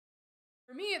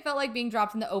For me, it felt like being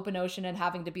dropped in the open ocean and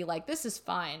having to be like, this is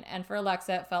fine. And for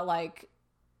Alexa, it felt like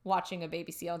watching a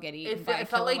baby seal get eaten by a killer whale. It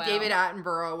felt like David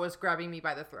Attenborough was grabbing me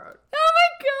by the throat. Oh my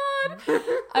god!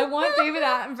 I want David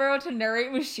Attenborough to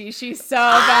narrate Mushishi so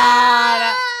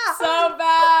bad. So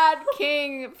bad.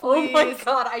 King, please. Oh my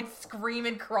god, I'd scream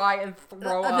and cry and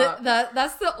throw up.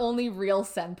 That's the only real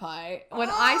senpai. When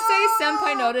I say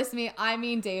senpai notice me, I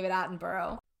mean David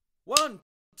Attenborough. 1,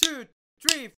 2,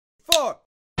 3, 4.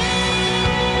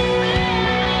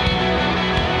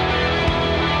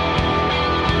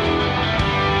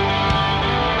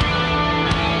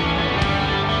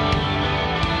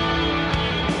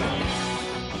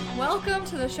 Welcome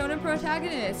to the Shonen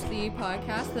Protagonist, the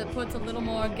podcast that puts a little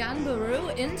more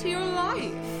Ganbaru into your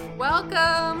life.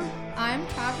 Welcome! I'm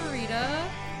Taverita.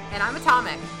 And I'm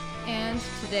Atomic. And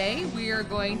today we are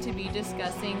going to be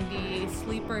discussing the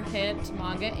sleeper hit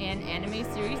manga and anime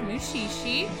series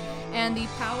Mushishi and the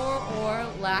power or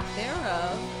lack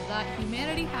thereof that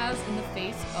humanity has in the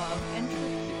face of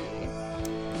entropy.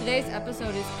 Today's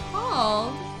episode is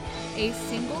called A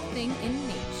Single Thing in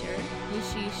Nature,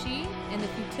 Mushishi, and the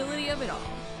Futility of It All.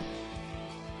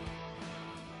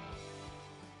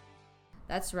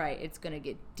 That's right, it's gonna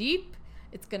get deep,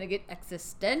 it's gonna get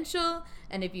existential,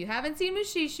 and if you haven't seen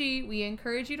Mushishi, we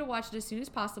encourage you to watch it as soon as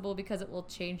possible because it will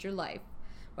change your life.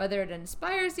 Whether it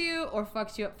inspires you or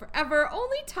fucks you up forever,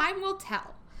 only time will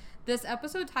tell. This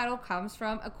episode title comes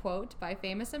from a quote by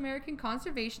famous American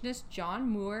conservationist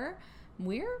John Muir.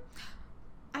 Muir?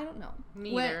 I don't know.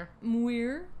 Neither.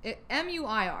 Muir.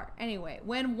 M-U-I-R. Anyway,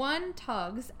 when one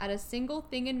tugs at a single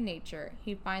thing in nature,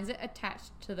 he finds it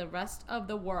attached to the rest of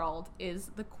the world,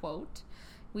 is the quote.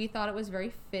 We thought it was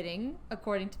very fitting,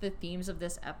 according to the themes of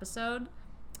this episode.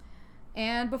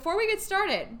 And before we get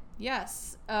started,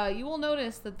 yes, you will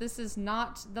notice that this is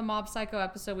not the Mob Psycho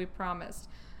episode we promised.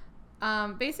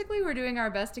 Basically, we're doing our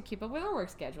best to keep up with our work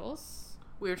schedules.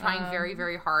 We're trying very,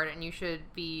 very hard, and you should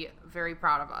be very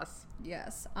proud of us.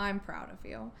 Yes, I'm proud of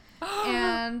you.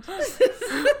 And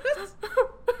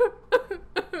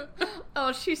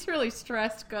oh, she's really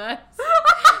stressed, guys.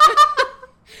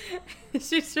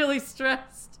 She's really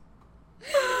stressed.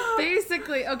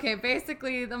 Basically,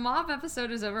 the Mob episode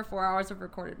is over 4 hours of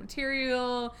recorded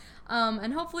material.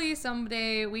 And hopefully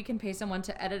someday we can pay someone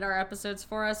to edit our episodes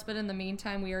for us. But in the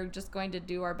meantime, we are just going to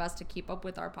do our best to keep up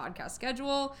with our podcast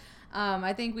schedule.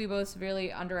 I think we both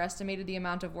severely underestimated the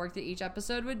amount of work that each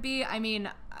episode would be. I mean,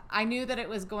 I knew that it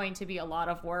was going to be a lot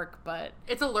of work, but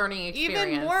it's a learning experience.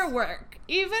 Even more work.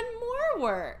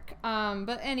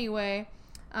 But anyway,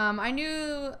 I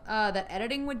knew that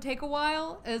editing would take a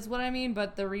while, is what I mean,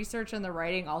 but the research and the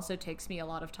writing also takes me a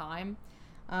lot of time.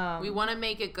 We want to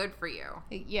make it good for you.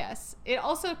 Yes. It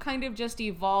also kind of just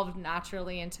evolved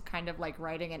naturally into kind of like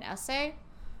writing an essay.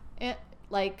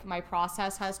 Like, my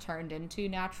process has turned into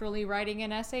naturally writing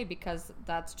an essay because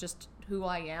that's just who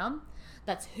I am.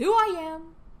 That's who I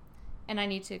am, and I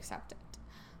need to accept it.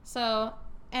 So,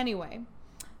 anyway,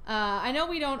 I know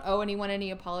we don't owe anyone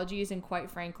any apologies, and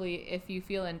quite frankly, if you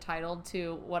feel entitled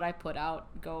to what I put out,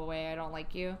 go away. I don't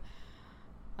like you.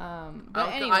 Anyway.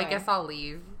 I guess I'll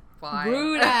leave. Bye.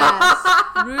 Rude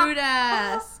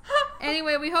ass.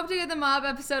 Anyway, we hope to get the Mob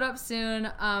episode up soon.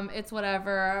 It's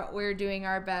whatever. We're doing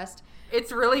our best.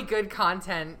 It's really good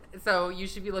content, so you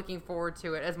should be looking forward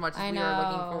to it as much as we are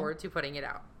looking forward to putting it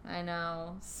out. I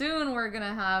know. Soon we're going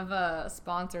to have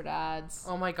sponsored ads.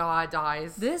 Oh my god,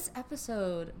 guys. This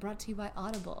episode brought to you by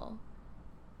Audible.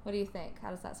 What do you think?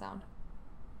 How does that sound?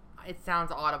 It sounds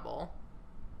audible.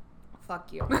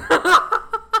 Fuck you.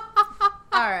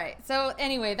 Alright, so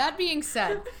anyway, that being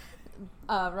said,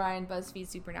 Ryan, BuzzFeed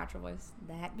Supernatural voice.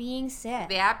 That being said,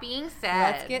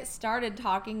 let's get started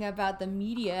talking about the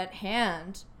media at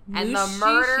hand. And the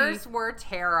murders were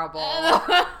terrible.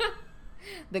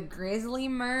 The grisly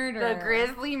murders of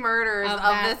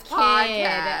this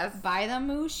podcast by the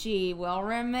Mushi will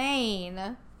remain.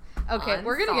 Okay, Unsolved.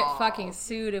 We're gonna get fucking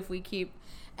sued if we keep.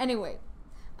 Anyway,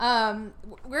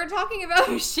 we're talking about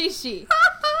Mushishi.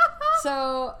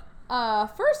 So,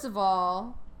 first of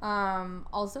all,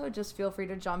 also just feel free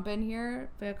to jump in here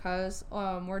because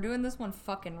we're doing this one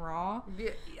fucking raw.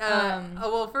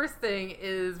 Well, first thing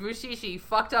is Mushishi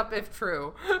fucked up if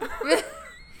true.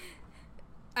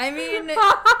 I mean,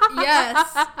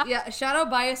 yes. Yeah, Shadow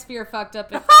Biosphere fucked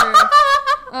up if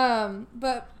true.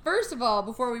 But first of all,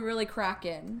 before we really crack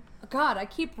in, God, I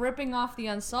keep ripping off the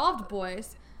Unsolved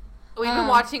boys. We've been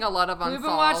watching a lot of Unsolved. We've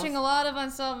been watching a lot of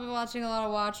Unsolved. We've been watching a lot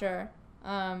of Watcher.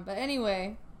 But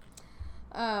anyway,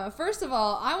 first of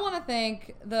all, I want to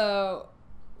thank the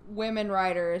women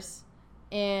writers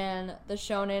in the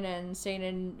shonen and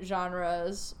seinen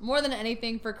genres more than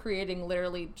anything for creating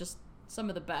literally just some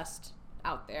of the best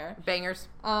out there. Bangers.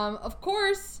 Of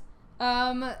course,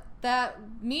 that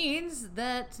means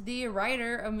that the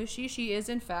writer of Mushishi is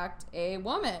in fact a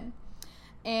woman.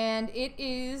 And it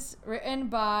is written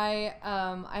by,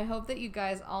 I hope that you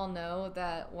guys all know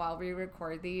that while we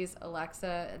record these,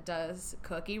 Alexa does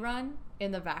Cookie Run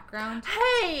in the background.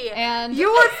 Hey! And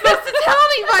you were supposed to tell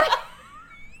me, buddy!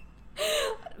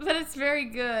 But it's very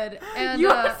good. And you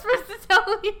were supposed to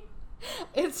tell me.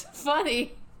 It's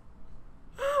funny.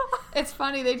 It's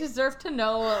funny. They deserve to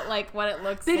know, like, what it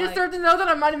looks They like. deserve to know that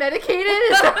I'm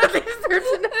unmedicated? Is that what they deserve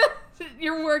to know?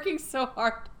 You're working so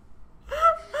hard.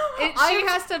 She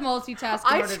has to multitask.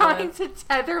 I'm trying to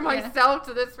tether myself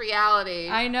to this reality.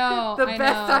 I know. The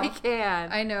best I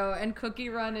can. I know. And Cookie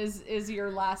Run is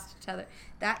your last tether.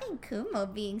 That and Kumo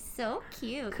being so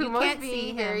cute. Kumo's you can't being see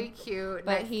him, very cute.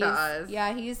 But next to us.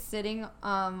 he's sitting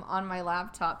on my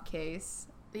laptop case.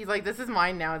 He's like, this is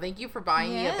mine now. Thank you for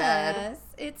buying me a bed. Yes,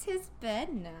 it's his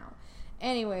bed now.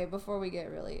 Anyway, before we get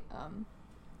really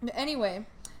anyway,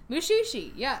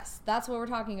 Mushishi, yes, that's what we're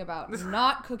talking about.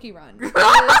 Not Cookie Run. It is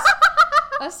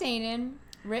a seinen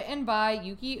written by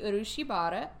Yuki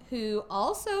Urushibara, who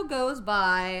also goes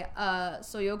by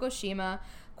Soyoko Shima.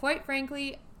 Quite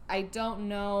frankly, I don't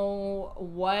know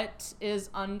what is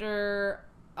under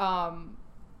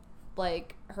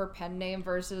like her pen name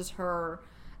versus her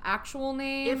actual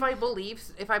name. If I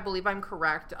believe I'm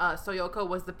correct, Soyoko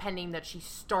was the pen name that she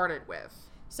started with.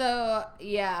 So,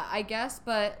 yeah, I guess,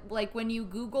 but, like, when you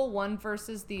Google one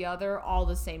versus the other, all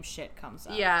the same shit comes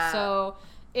up. Yeah. So,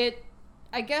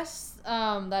 I guess,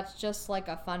 that's just, like,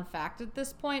 a fun fact at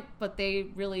this point, but they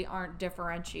really aren't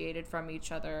differentiated from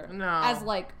each other. No. As,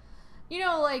 like, you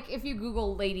know, like, if you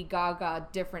Google Lady Gaga,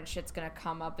 different shit's gonna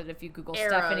come up than if you Google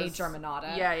Eras. Stephanie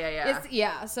Germanotta.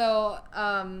 Yeah. So,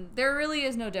 there really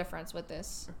is no difference with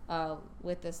this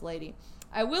lady.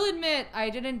 I will admit I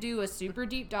didn't do a super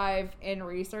deep dive in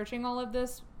researching all of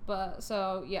this, but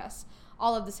so yes,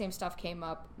 all of the same stuff came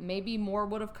up. Maybe more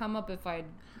would have come up if I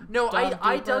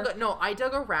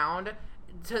dug around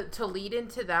to lead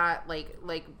into that like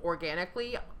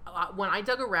organically. When I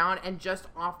dug around and just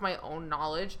off my own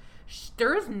knowledge,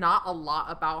 there's not a lot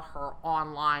about her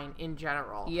online in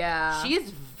general. Yeah. She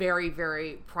is very,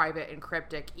 very private and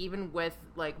cryptic, even with,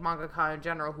 like, mangaka in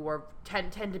general, who are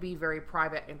tend to be very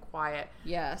private and quiet.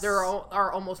 Yes. There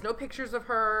are almost no pictures of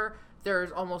her.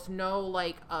 There's almost no,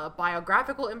 like,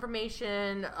 biographical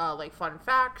information, like, fun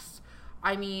facts.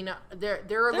 I mean,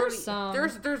 there's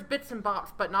bits and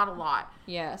bobs, but not a lot.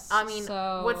 Yes. I mean,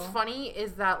 what's funny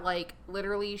is that, like,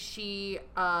 literally she,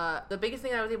 the biggest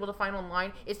thing I was able to find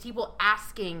online is people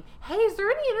asking, hey, is there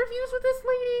any interviews with this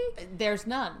lady? There's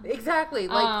none. Exactly.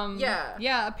 Like, yeah.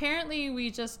 Yeah, apparently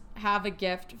we just have a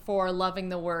gift for loving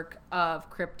the work of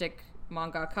cryptic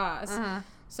mangakas. Mm-hmm.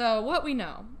 So, what we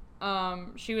know.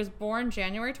 She was born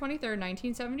January 23rd,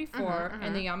 1974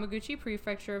 in the Yamaguchi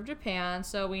Prefecture of Japan,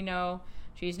 so we know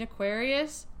she's an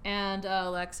Aquarius, and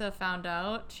Alexa found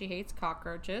out she hates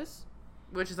cockroaches.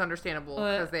 Which is understandable,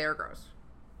 because they are gross.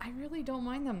 I really don't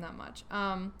mind them that much,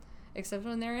 except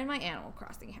when they're in my Animal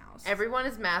Crossing house. Everyone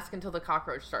is masked until the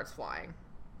cockroach starts flying.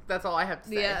 That's all I have to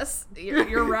say. Yes,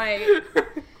 you're right.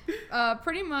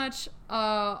 Pretty much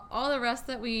all the rest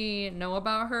that we know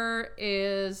about her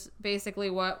is basically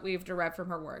what we've derived from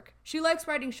her work. She likes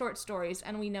writing short stories,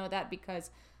 and we know that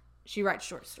because she writes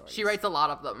short stories. She writes a lot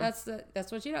of them.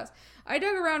 That's what she does. I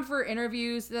dug around for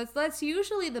interviews. That's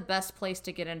usually the best place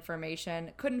to get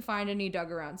information. Couldn't find any.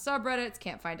 Dug around subreddits.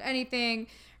 Can't find anything.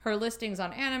 Her listings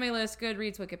on Anime List,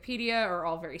 Goodreads, Wikipedia are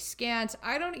all very scant.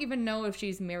 I don't even know if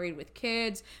she's married with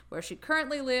kids, where she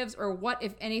currently lives, or what,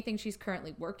 if anything, she's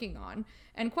currently working on.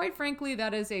 And quite frankly,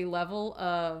 that is a level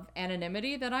of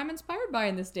anonymity that I'm inspired by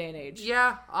in this day and age.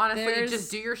 Yeah, honestly, just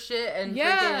do your shit and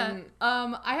freaking...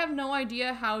 I have no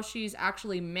idea how she's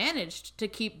actually managed to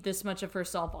keep this much of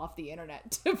herself off the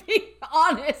internet, to be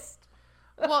honest.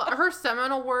 Well, her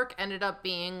seminal work ended up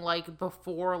being, like,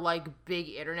 before, like, big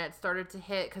internet started to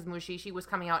hit, because Mushishi was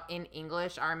coming out in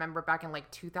English. I remember back in,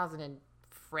 like,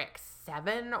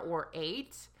 2007 or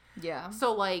 8. Yeah.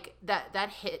 So, like, that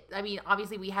hit. I mean,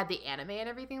 obviously we had the anime and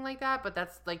everything like that, but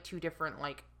that's, like, two different,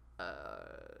 like,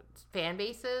 fan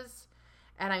bases.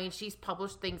 And, I mean, she's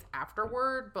published things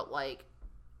afterward, but, like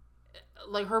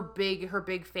her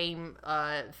big fame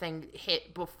thing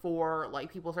hit before,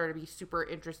 like, people started to be super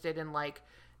interested in, like,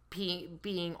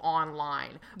 being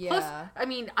online. Yeah. Plus, I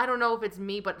mean, I don't know if it's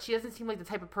me, but she doesn't seem like the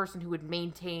type of person who would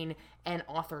maintain an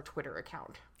author Twitter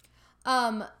account.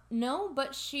 No,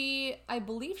 but I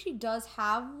believe she does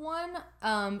have one.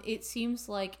 It seems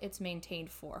like it's maintained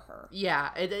for her.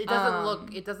 Yeah, it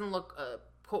doesn't look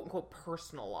quote unquote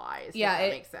personalized. Yeah, if that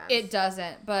makes sense. It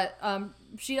doesn't, but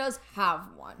she does have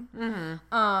one.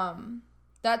 Mm-hmm.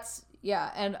 That's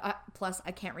and plus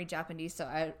I can't read Japanese, so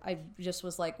I just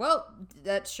was like, well,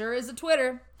 that sure is a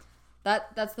Twitter.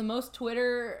 That's the most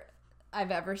Twitter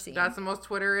I've ever seen. That's the most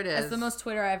Twitter it is. That's the most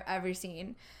Twitter I've ever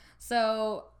seen.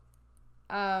 So,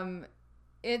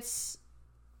 it's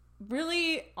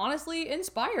really, honestly,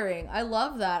 inspiring. I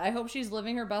love that. I hope she's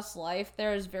living her best life.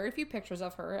 There's very few pictures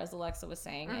of her, as Alexa was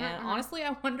saying, and honestly,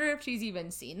 I wonder if she's even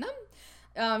seen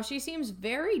them. She seems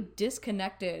very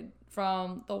disconnected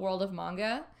from the world of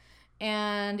manga,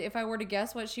 and if I were to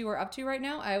guess what she were up to right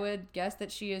now, I would guess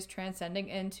that she is transcending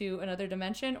into another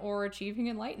dimension or achieving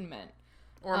enlightenment.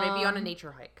 Or maybe on a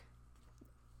nature hike.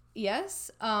 Yes,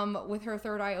 with her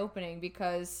third eye opening,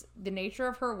 because the nature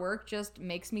of her work just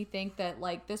makes me think that,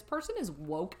 like, this person is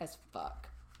woke as fuck.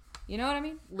 You know what I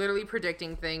mean? Literally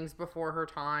predicting things before her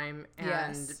time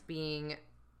and being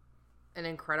an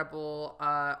incredible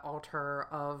alter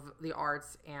of the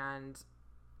arts and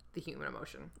the human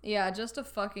emotion. Yeah, just a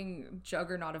fucking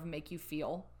juggernaut of make you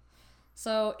feel.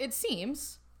 So it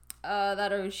seems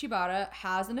that Urushibara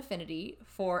has an affinity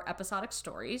for episodic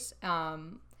stories,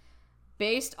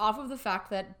 based off of the fact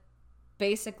that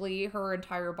basically her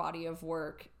entire body of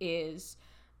work is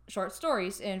short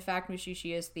stories. In fact,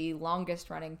 Mushishi is the longest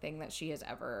running thing that she has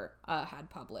ever had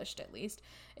published, at least.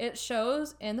 It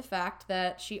shows in the fact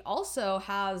that she also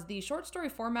has the short story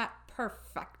format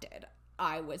perfected,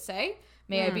 I would say.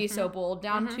 May I be so bold,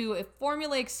 down to a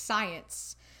formulaic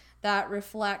science that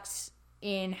reflects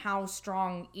in how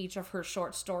strong each of her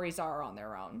short stories are on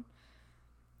their own.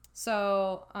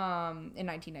 So, in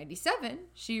 1997,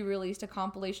 she released a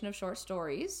compilation of short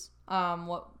stories.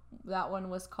 What that one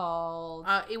was called?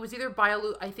 It was either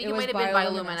I think it might have been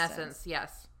Bioluminescence.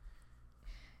 Yes.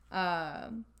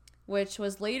 Which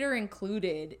was later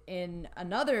included in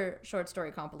another short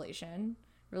story compilation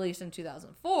released in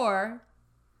 2004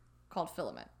 called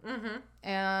Filament. Mm-hmm.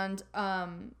 And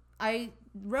I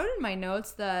wrote in my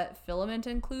notes that Filament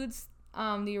includes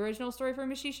the original story for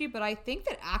Mushishi, but I think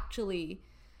that actually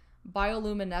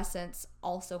Bioluminescence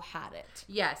also had it.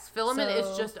 Yes, Filament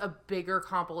is just a bigger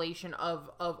compilation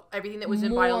of everything that was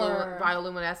in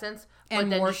Bioluminescence, but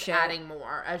then just adding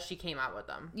more as she came out with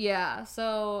them. Yeah,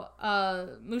 so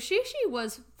Mushishi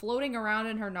was floating around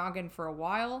in her noggin for a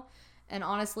while, and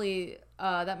honestly,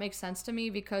 that makes sense to me,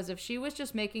 because if she was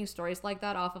just making stories like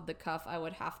that off of the cuff, I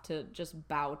would have to just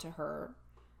bow to her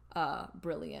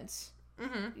brilliance.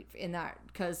 In that,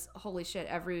 because holy shit,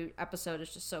 every episode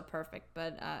is just so perfect.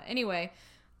 But anyway,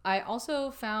 I also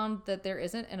found that there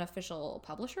isn't an official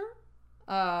publisher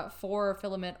for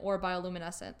Filament or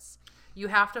Bioluminescence. You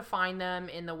have to find them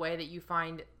in the way that you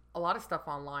find a lot of stuff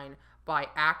online, by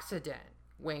accident.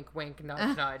 Wink, wink,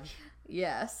 nudge, nudge.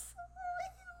 Yes.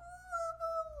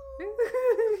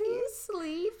 He's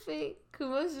sleeping.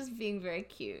 Kumo's just being very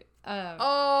cute.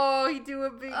 He do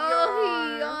a big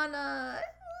yawn. Yana.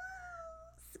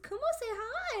 Kumo, say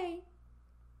hi.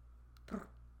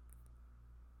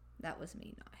 That was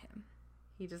me, not him.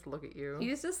 He just look at you.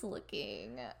 He's just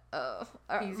looking. Oh,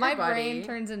 He's my your buddy. brain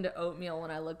turns into oatmeal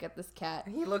when I look at this cat.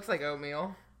 He looks like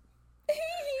oatmeal.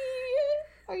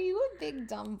 Are you a big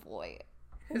dumb boy?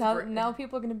 Now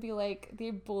people are gonna be like,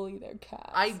 they bully their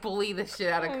cats. I bully the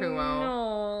shit out of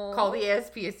Kumo. Call the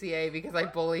ASPCA because I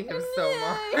bully him so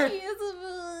much.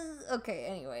 Okay,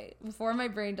 anyway, before my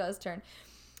brain does turn.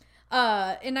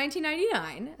 In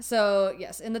 1999, so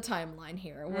yes, in the timeline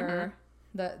here, where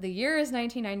the year is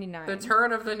 1999. The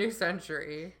turn of the new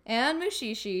century. And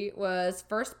Mushishi was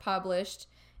first published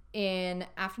in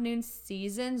Afternoon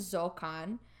Season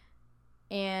Zokan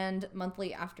and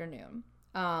Monthly Afternoon.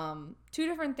 Two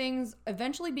different things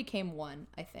eventually became one,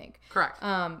 I think. Correct.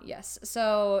 Yes.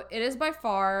 So it is by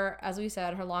far, as we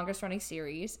said, her longest running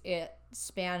series. It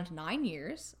spanned 9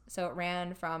 years. So it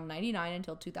ran from 99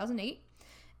 until 2008.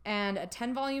 And at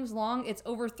 10 volumes long, it's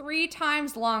over 3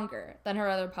 times longer than her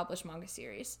other published manga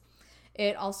series.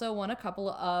 It also won a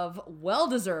couple of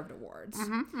well-deserved awards,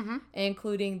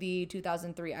 including the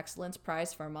 2003 Excellence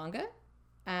Prize for Manga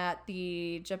at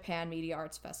the Japan Media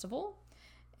Arts Festival,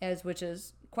 which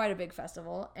is quite a big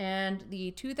festival, and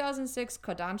the 2006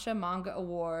 Kodansha Manga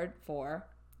Award for,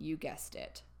 you guessed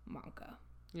it, manga.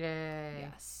 Yay.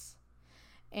 Yes.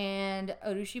 And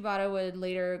Urushibara would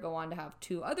later go on to have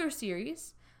 2 other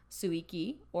series,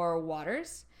 Suiki, or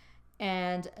Waters,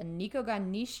 and Nikoga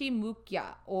Nishi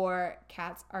Mukya, or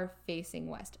Cats Are Facing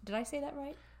West. Did I say that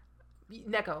right?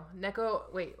 Neko,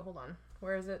 wait, hold on.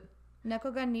 Where is it?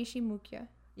 Neko ga Nishi Mukya.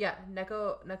 Yeah,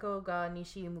 Neko ga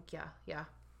Nishi Mukya. Yeah.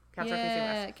 Cats Are Facing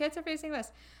West. Cats Are Facing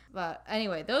West. But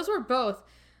anyway, those were both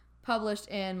published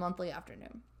in Monthly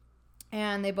Afternoon.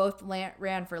 And they both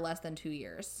ran for less than 2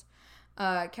 years.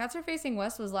 Cats Are Facing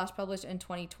West was last published in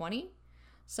 2020.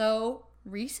 So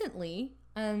recently,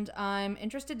 and I'm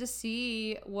interested to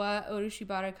see what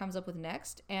Urushibara comes up with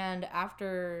next. And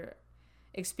after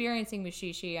experiencing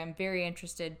Mushishi, I'm very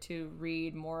interested to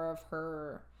read more of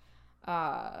her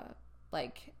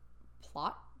like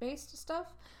plot-based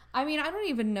stuff. I mean, I don't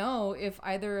even know if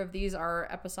either of these are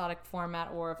episodic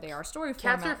format or if they are story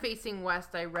format. Cats Are Facing West.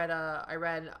 I read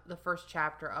the first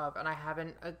chapter of, and I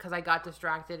haven't because I got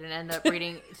distracted and ended up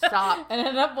reading. Stop. And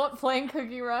ended up playing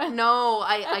Cookie Run. No,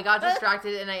 I got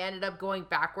distracted and I ended up going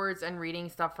backwards and reading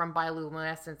stuff from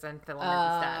Bioluminescence and Filament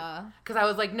instead. Because I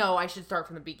was like, no, I should start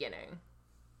from the beginning.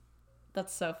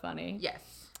 That's so funny.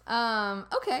 Yes.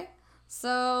 Okay.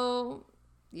 So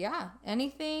yeah,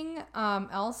 anything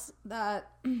else that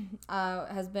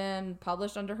has been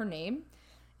published under her name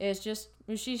is just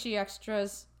Mushishi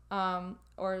extras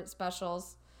or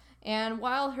specials. And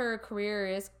while her career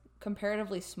is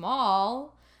comparatively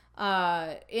small,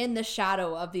 in the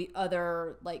shadow of the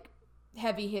other like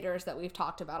heavy hitters that we've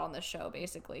talked about on this show,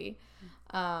 basically,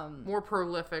 more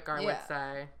prolific, I would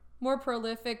say. More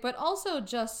prolific, but also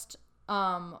just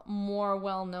more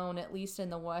well known, at least in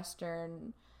the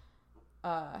Western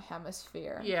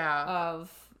hemisphere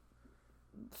of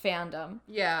fandom.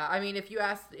 Yeah, I mean, if you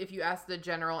ask the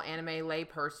general anime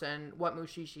layperson what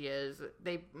Mushishi is,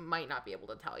 they might not be able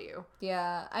to tell you.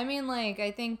 Yeah, I mean, like, I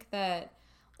think that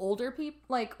older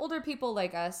people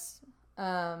like us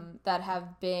that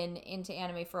have been into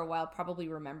anime for a while probably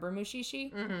remember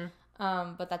Mushishi.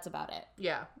 Mm-hmm. But that's about it.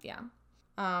 Yeah.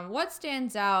 What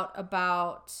stands out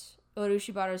about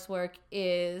Urushibara's work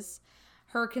is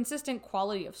her consistent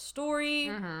quality of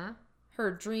story,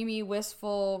 her dreamy,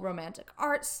 wistful, romantic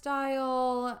art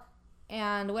style.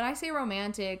 And when I say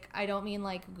romantic, I don't mean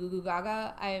like goo goo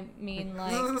gaga. I mean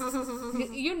like,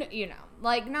 you know,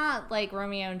 like not like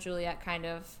Romeo and Juliet kind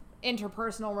of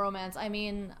interpersonal romance. I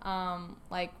mean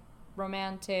like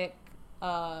romantic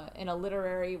in a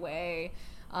literary way,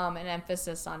 an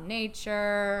emphasis on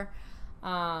nature,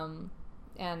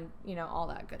 and, you know, all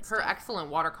that good stuff. Her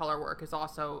excellent watercolor work is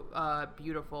also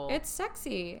beautiful. It's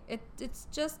sexy. It's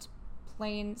just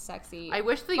plain sexy. I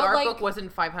wish the art book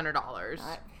wasn't $500.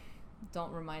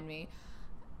 Don't remind me.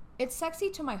 It's sexy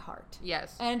to my heart.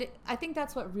 Yes. And I think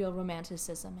that's what real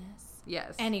romanticism is.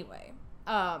 Yes. Anyway.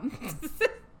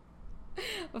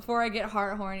 Before I get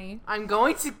heart horny. I'm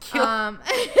going to kill... I'm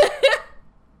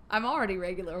already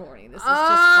regular horny. This is just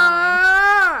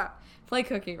fine. Play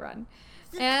Cookie Run.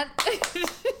 And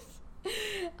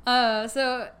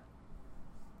so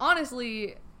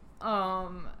honestly, her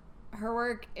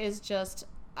work is just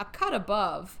a cut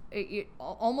above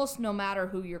almost no matter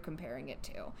who you're comparing it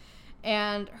to.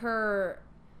 And her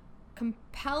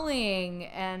compelling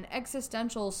and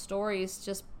existential stories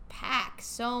just pack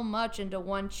so much into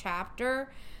one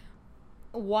chapter,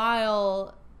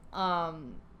 while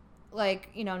like,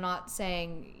 you know, not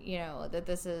saying, you know, that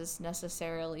this is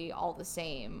necessarily all the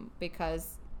same,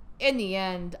 because in the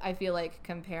end, I feel like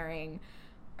comparing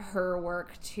her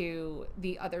work to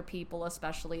the other people,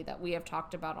 especially that we have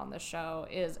talked about on the show,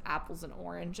 is apples and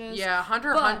oranges. Yeah,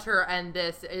 Hunter and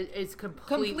this is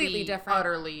completely different.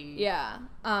 Utterly. Yeah.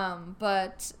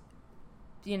 But,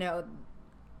 you know,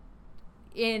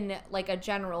 in like a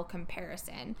general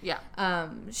comparison,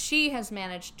 she has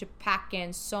managed to pack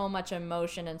in so much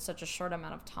emotion in such a short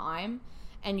amount of time,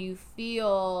 and you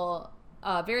feel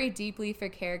very deeply for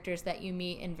characters that you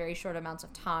meet in very short amounts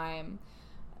of time,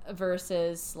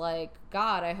 versus like,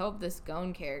 God, I hope this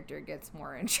Gon character gets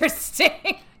more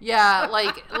interesting. Yeah,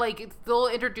 like they'll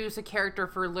introduce a character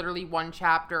for literally one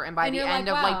chapter, and by the end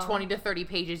of like 20 to 30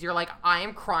 pages, you're like, I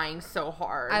am crying so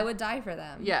hard. I would die for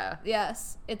them. Yeah.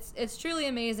 Yes. It's truly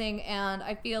amazing, and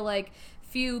I feel like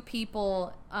few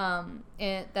people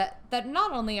that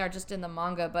not only are just in the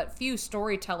manga, but few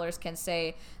storytellers can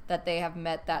say that they have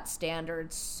met that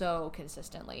standard so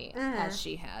consistently as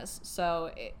she has.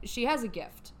 So she has a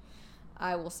gift.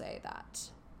 I will say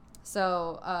that.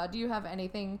 So do you have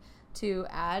anything to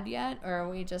add yet, or are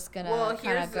we just gonna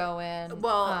kind of go in?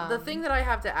 Well, the thing that I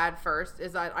have to add first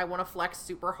is that I want to flex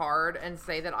super hard and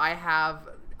say that I have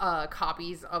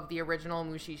copies of the original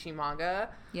Mushishi manga.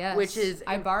 Yes, which is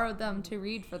I borrowed them to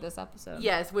read for this episode.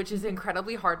 Yes, which is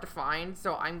incredibly hard to find.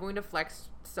 So I'm going to flex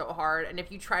so hard, and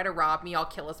if you try to rob me, I'll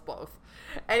kill us both.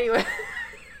 Anyway,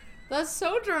 that's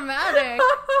so dramatic.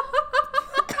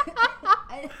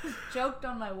 choked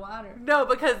on my water. No,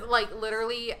 because like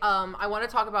literally, I want to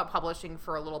talk about publishing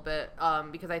for a little bit,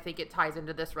 because I think it ties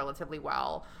into this relatively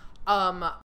well.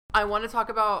 I want to talk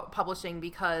about publishing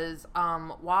because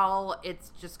while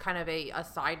it's just kind of a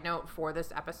side note for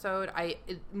this episode,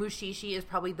 Mushishi is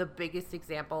probably the biggest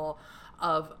example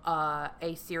of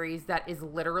a series that is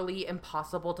literally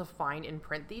impossible to find in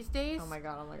print these days. Oh my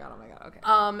god, okay.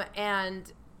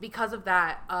 And because of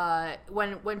that,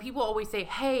 when people always say,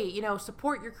 hey, you know,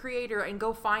 support your creator and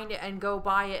go find it and go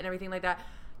buy it and everything like that,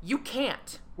 you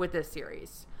can't with this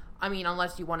series. I mean,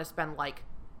 unless you want to spend like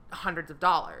hundreds of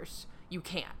dollars, you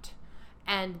can't.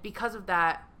 And because of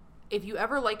that, if you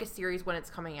ever like a series when it's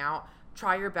coming out,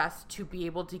 try your best to be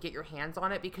able to get your hands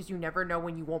on it, because you never know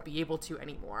when you won't be able to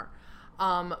anymore.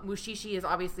 Mushishi is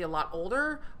obviously a lot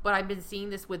older, but I've been seeing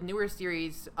this with newer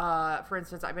series. For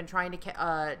instance, I've been trying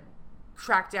to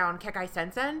track down Kekai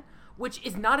Sensen, which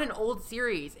is not an old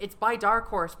series. It's by Dark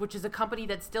Horse, which is a company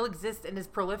that still exists and is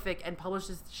prolific and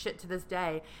publishes shit to this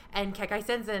day. And Kekai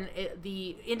Sensen,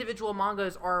 the individual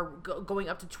mangas are going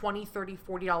up to $20, $30,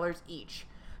 $40 each.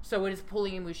 So it is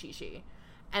pulling in Mushishi.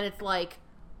 And it's like,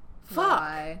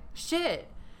 fuck, shit.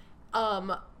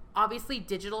 Obviously,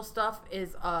 digital stuff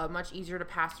is much easier to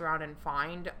pass around and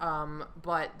find,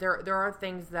 but there are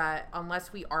things that,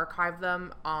 unless we archive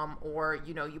them, or,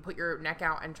 you know, you put your neck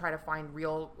out and try to find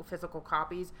real physical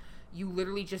copies, you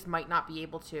literally just might not be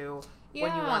able to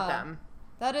when you want them.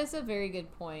 That is a very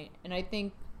good point, and I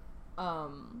think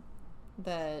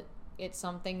that it's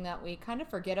something that we kind of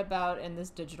forget about in this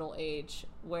digital age,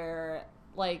 where,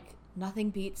 like, nothing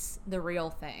beats the real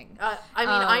thing. I mean,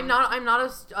 I'm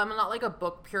not like a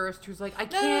book purist who's like, I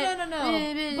can't.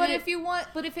 No. But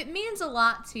if it means a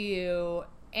lot to you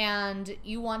and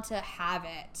you want to have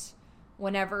it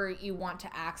whenever you want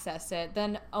to access it,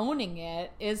 then owning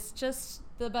it is just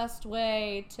the best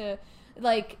way to.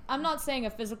 Like, I'm not saying a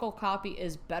physical copy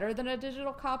is better than a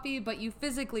digital copy, but you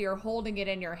physically are holding it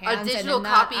in your hands. A digital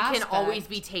copy can always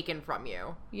be taken from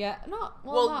you. Yeah, not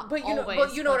but you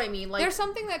always, know what I mean. Like, there's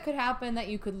something that could happen that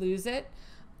you could lose it,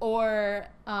 or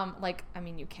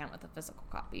you can with a physical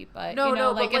copy, but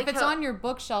if it's on your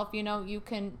bookshelf, you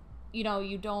can,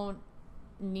 you don't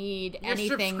need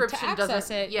anything to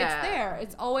access it. Yeah. It's there.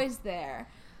 It's always there.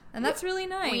 And that's really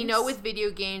nice. We know with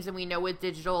video games and we know with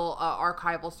digital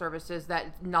archival services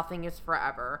that nothing is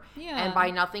forever. Yeah. And by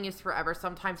nothing is forever,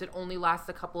 sometimes it only lasts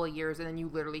a couple of years and then you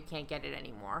literally can't get it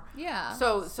anymore. Yeah.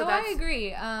 So that's, I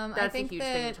agree. That's I think a huge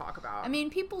thing to talk about. I mean,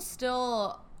 people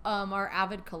still are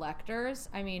avid collectors.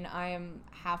 I mean, I am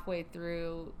halfway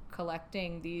through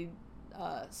collecting the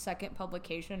second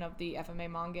publication of the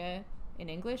FMA manga in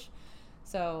English.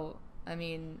 So, I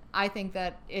mean, I think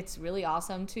that it's really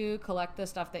awesome to collect the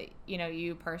stuff that,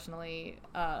 you personally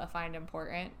find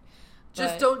important.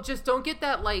 Just don't get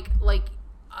that like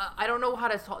I don't know how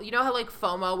to talk. You know how like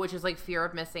FOMO, which is like fear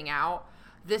of missing out.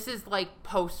 This is like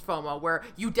post FOMO, where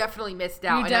you definitely missed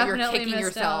out and now you're kicking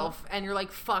yourself and you're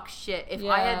like, fuck shit. If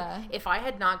I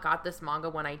had not got this manga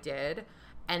when I did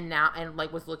and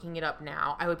like was looking it up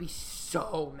now, I would be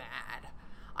so mad.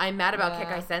 I'm mad about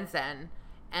Kekai Sensen.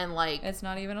 And like, it's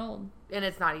not even old.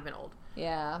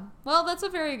 Yeah. Well, that's a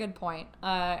very good point.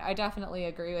 I definitely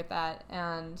agree with that.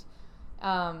 And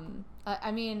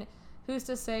I mean, who's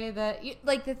to say that?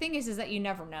 The thing is that you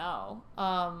never know.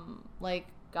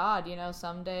 God,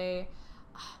 someday.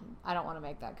 I don't want to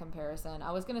make that comparison.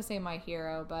 I was gonna say My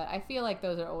Hero, but I feel like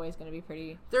those are always gonna be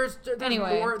pretty. There's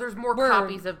more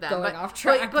copies of them. Going off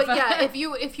track, but yeah, if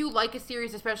you like a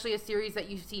series, especially a series that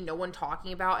you see no one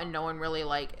talking about and no one really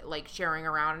like sharing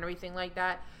around and everything like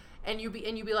that, and you be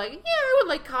like, yeah, I would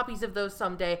like copies of those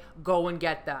someday. Go and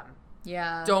get them.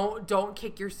 Yeah. Don't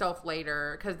kick yourself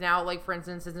later, because now, like, for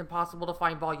instance, it's impossible to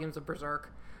find volumes of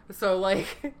Berserk. So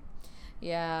like.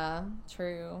 Yeah.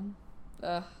 True.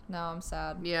 Ugh, now I'm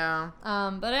sad. Yeah.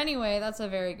 But anyway, that's a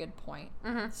very good point.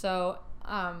 Mm-hmm. So,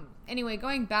 anyway,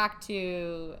 going back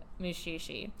to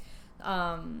Mushishi,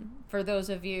 for those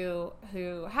of you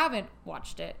who haven't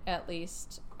watched it, at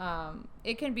least,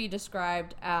 it can be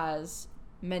described as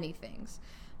many things.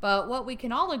 But what we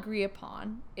can all agree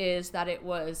upon is that it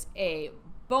was a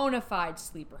bona fide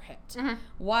sleeper hit. Mm-hmm.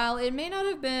 While it may not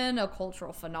have been a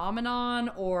cultural phenomenon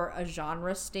or a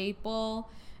genre staple,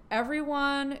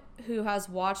 everyone who has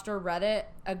watched or read it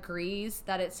agrees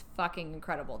that it's fucking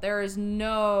incredible. There is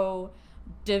no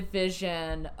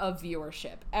division of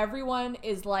viewership. Everyone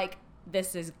is like,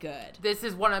 this is good. This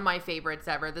is one of my favorites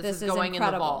ever. This is going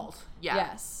incredible. In the vault. Yeah.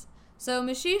 Yes. So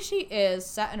Mushishi is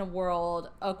set in a world,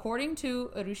 according to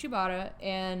Urushibara,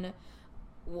 in...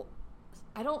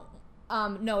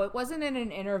 No, it wasn't in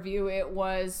an interview. It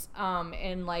was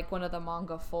in like one of the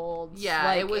manga folds. Yeah,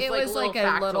 like, it was like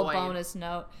a little factoid. bonus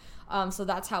note. So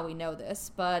that's how we know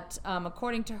this. But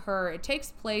according to her, it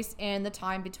takes place in the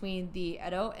time between the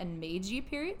Edo and Meiji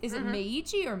period. Is it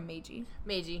Meiji or Meiji?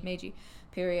 Meiji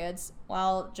periods,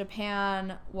 while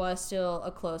Japan was still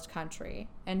a closed country.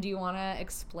 And do you want to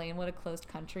explain what a closed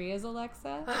country is,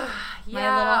 Alexa?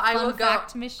 Yeah, My little fun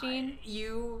fact machine.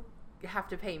 You have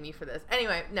to pay me for this.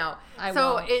 Anyway, no. I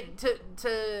so won't.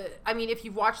 I mean, if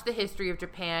you've watched the history of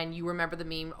Japan, you remember the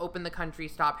meme, open the country,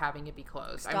 stop having it be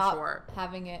closed. I'm sure.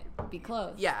 Having it be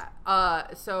closed. Yeah.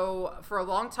 So for a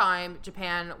long time,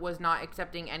 Japan was not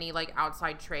accepting any like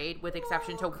outside trade with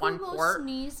exception to one port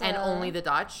and only the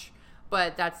Dutch.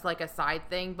 But that's like a side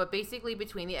thing. But basically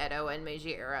between the Edo and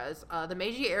Meiji eras, the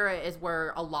Meiji era is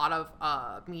where a lot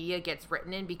of media gets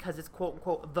written in because it's quote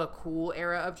unquote the cool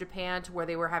era of Japan, to where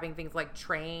they were having things like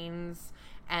trains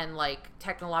and like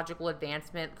technological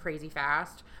advancement crazy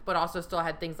fast, but also still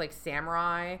had things like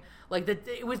samurai. Like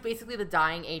it was basically the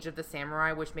dying age of the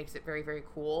samurai, which makes it very, very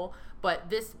cool. But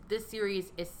this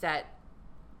series is set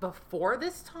before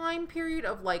this time period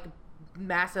of like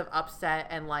massive upset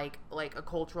and like a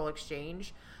cultural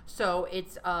exchange. So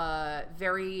it's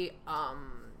very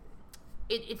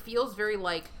it feels very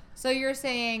like. So you're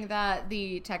saying that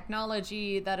the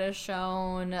technology that is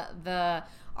shown, the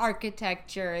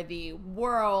architecture, the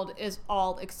world is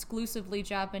all exclusively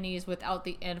Japanese without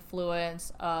the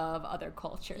influence of other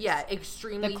cultures. Yeah,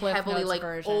 extremely Cliff heavily Notes like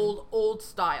version. old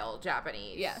style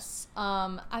Japanese. Yes.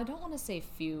 I don't want to say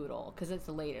feudal because it's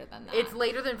later than that. It's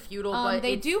later than feudal, but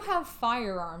they do have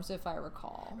firearms, if I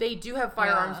recall. They do have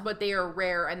firearms, Yeah. but they are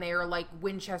rare, and they are like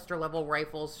Winchester level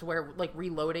rifles, to where like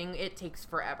reloading it takes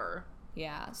forever.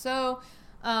 Yeah. So,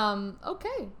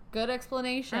 okay. Good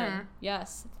explanation. Mhm.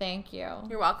 Yes. Thank you.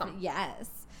 You're welcome.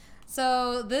 Yes.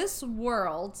 So this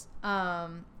world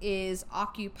is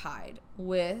occupied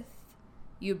with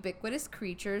ubiquitous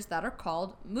creatures that are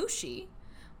called mushi,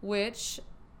 which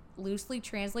loosely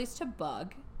translates to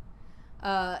bug.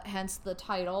 Hence the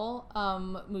title,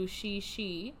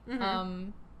 Mushishi.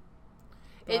 Mhm.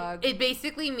 Bug. It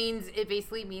basically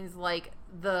means like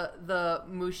the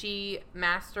mushi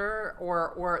master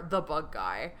or the bug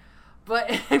guy,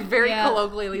 but very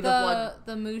colloquially the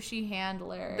mushi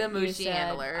handler. The you mushi said,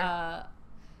 handler.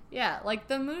 Yeah, like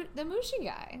the mushi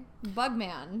guy, bug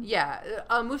man. Yeah,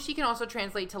 mushi can also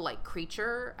translate to like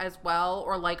creature as well,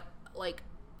 or like.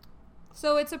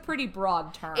 So it's a pretty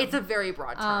broad term. It's a very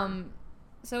broad term.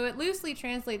 So it loosely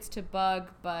translates to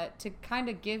bug, but to kind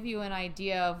of give you an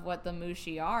idea of what the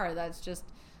mushi are, that's just,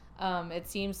 it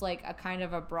seems like a kind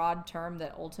of a broad term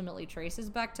that ultimately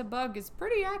traces back to bug is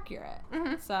pretty accurate.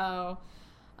 Mm-hmm. So,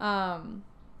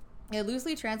 it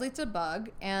loosely translates to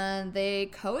bug, and they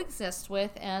coexist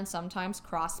with and sometimes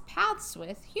cross paths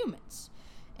with humans.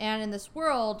 And in this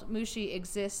world, mushi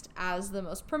exist as the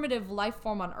most primitive life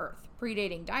form on Earth,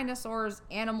 predating dinosaurs,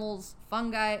 animals,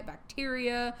 fungi,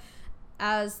 bacteria.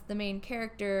 As the main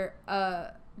character,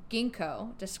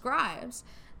 Ginkgo, describes,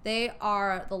 they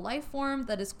are the life form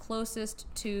that is closest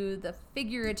to the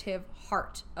figurative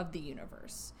heart of the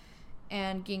universe.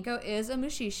 And Ginkgo is a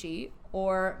Mushishi,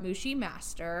 or Mushi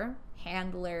Master,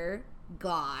 handler,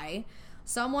 guy,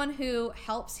 someone who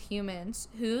helps humans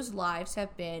whose lives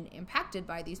have been impacted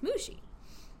by these Mushi.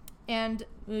 And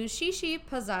Mushishi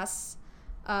possess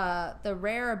the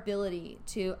rare ability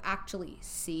to actually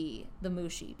see the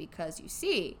mushi, because you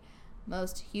see,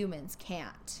 most humans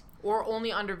can't. Or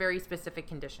only under very specific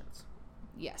conditions.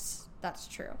 Yes, that's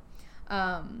true.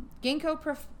 Ginkgo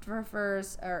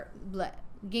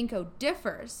Ginkgo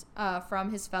differs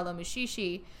from his fellow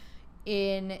Mushishi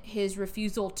in his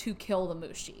refusal to kill the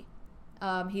mushi.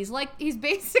 He's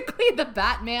basically the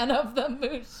Batman of the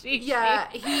Mushi. Yeah,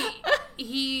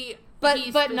 he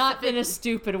But not in a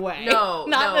stupid way. No,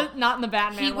 not in the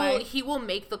Batman way. He will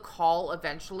make the call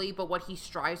eventually, but what he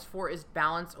strives for is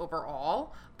balance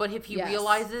overall. But if he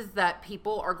realizes that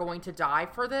people are going to die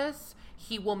for this,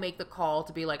 he will make the call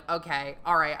to be like, okay,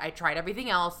 all right, I tried everything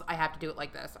else. I have to do it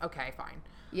like this. Okay, fine.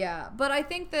 Yeah, but I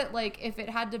think that like if it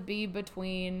had to be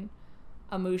between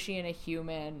a mushi and a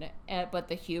human, but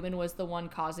the human was the one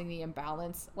causing the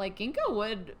imbalance, like Ginkgo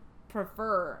would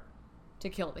prefer to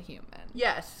kill the human.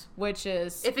 Yes. Which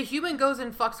is... If a human goes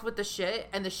and fucks with the shit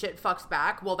and the shit fucks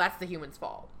back, well, that's the human's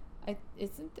fault.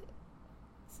 Isn't there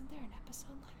an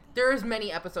episode like that? There's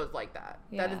many episodes like that.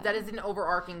 Yeah. That is an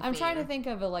overarching theme. I'm trying to think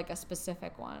of a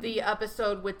specific one. The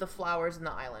episode with the flowers in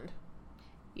the island.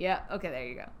 Yeah. Okay, there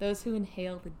you go. Those who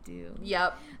inhale the doom.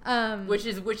 Yep. Which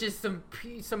is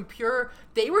some pure.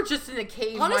 They were just in a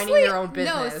cave honestly, minding their own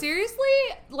business. No,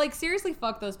 seriously,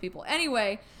 fuck those people.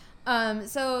 Anyway,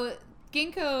 so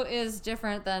Ginkgo is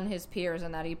different than his peers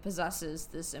in that he possesses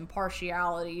this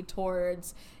impartiality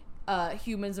towards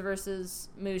humans versus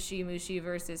Mushi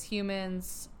versus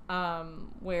humans,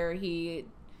 where he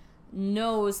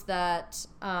knows that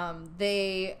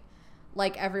they,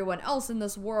 like everyone else in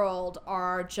this world,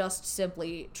 are just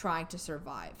simply trying to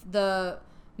survive. The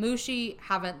Mushi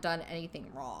haven't done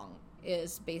anything wrong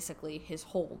is basically his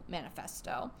whole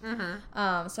manifesto.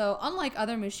 Mm-hmm. So unlike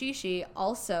other Mushishi,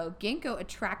 also Ginkgo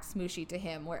attracts Mushi to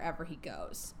him wherever he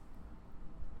goes.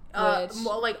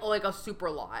 Like a super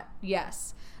lot.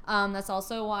 Yes. That's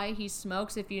also why he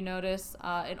smokes. If you notice,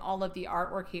 in all of the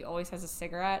artwork, he always has a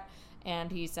cigarette.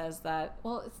 And he says that,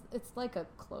 well, it's like a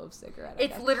clove cigarette.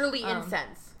 It's literally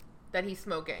incense that he's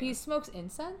smoking. He smokes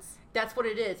incense? That's what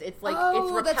it is. It's like,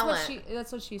 it's repellent.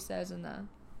 That's what she says in the...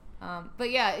 but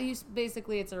yeah,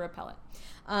 it's a repellent.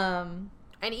 And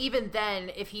even then,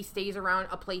 if he stays around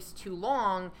a place too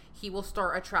long, he will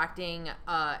start attracting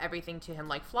everything to him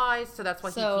like flies. So that's why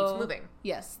he keeps moving.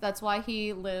 Yes, that's why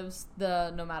he lives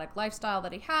the nomadic lifestyle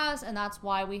that he has. And that's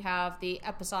why we have the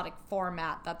episodic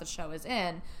format that the show is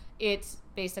in. It's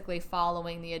basically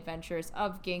following the adventures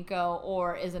of Ginkgo,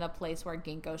 or is in a place where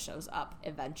Ginkgo shows up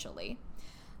eventually.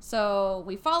 So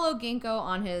we follow Ginkgo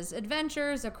on his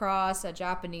adventures across a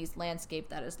Japanese landscape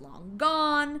that is long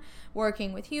gone,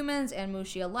 working with humans and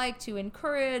Mushi alike to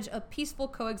encourage a peaceful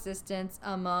coexistence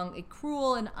among a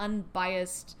cruel and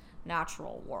unbiased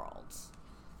natural world.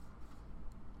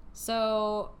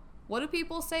 So what do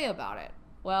people say about it?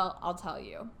 Well, I'll tell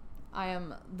you. I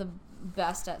am the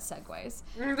best at segues.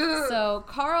 So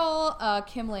Carl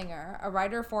Kimlinger, a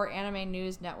writer for Anime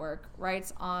News Network,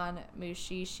 writes on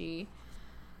Mushishi,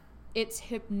 its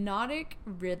hypnotic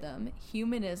rhythm,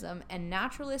 humanism, and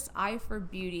naturalist eye for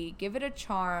beauty give it a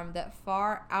charm that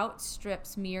far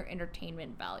outstrips mere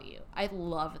entertainment value. I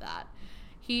love that.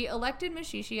 He elected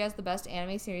Mushishi as the best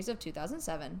anime series of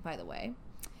 2007, by the way.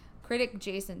 Critic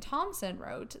Jason Thompson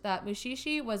wrote that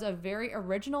Mushishi was a very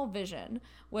original vision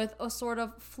with a sort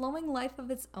of flowing life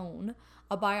of its own,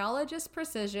 a biologist's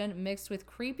precision mixed with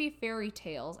creepy fairy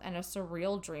tales and a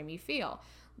surreal, dreamy feel.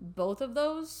 Both of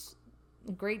those,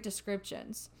 great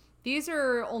descriptions. These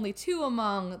are only two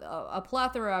among a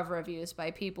plethora of reviews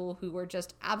by people who were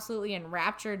just absolutely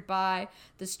enraptured by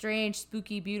the strange,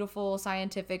 spooky, beautiful,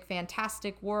 scientific,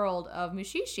 fantastic world of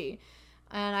Mushishi.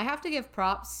 And I have to give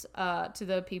props to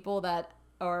the people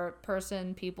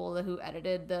who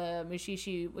edited the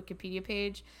Mushishi Wikipedia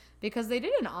page, because they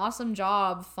did an awesome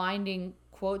job finding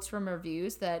quotes from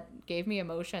reviews that gave me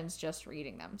emotions just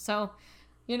reading them. So,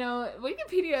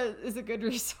 Wikipedia is a good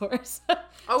resource.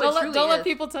 Don't let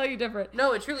people tell you different.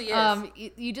 No, it truly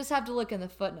is. You just have to look in the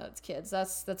footnotes, kids.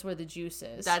 That's where the juice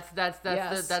is. That's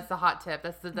the hot tip.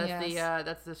 That's the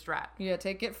strat. Yeah,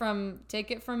 take it from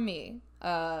me.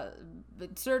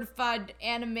 Certified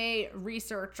anime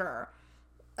researcher.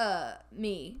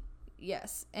 Me.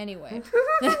 Yes. Anyway.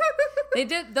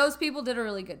 Those people did a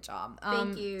really good job.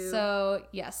 Thank you. So,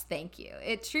 yes, thank you.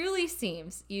 It truly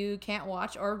seems you can't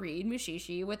watch or read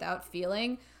Mushishi without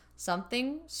feeling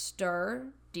something stir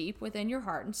deep within your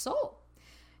heart and soul.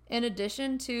 In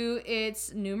addition to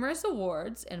its numerous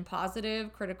awards and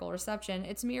positive critical reception,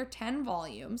 its mere 10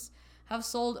 volumes have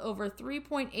sold over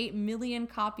 3.8 million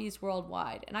copies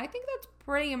worldwide. And I think that's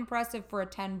pretty impressive for a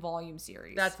 10-volume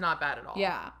series. That's not bad at all.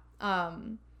 Yeah.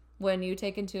 When you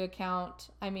take into account,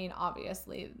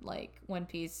 obviously, like, One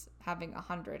Piece having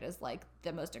 100 is, like,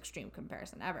 the most extreme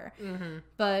comparison ever. Mm-hmm.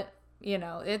 But,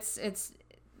 it's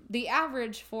the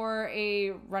average for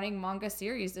a running manga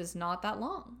series is not that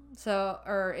long.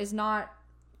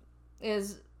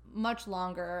 Is much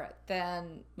longer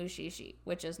than Mushishi,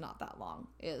 which is not that long,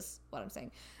 is what I'm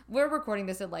saying. We're recording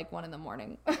this at like 1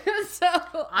 a.m. So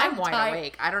I'm wide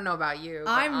awake. I don't know about you.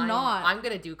 I'm not. I'm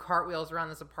gonna do cartwheels around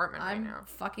this apartment right now. I'm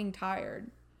fucking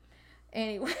tired.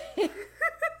 Anyway.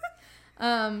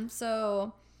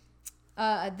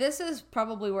 This is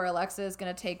probably where Alexa is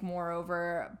going to take more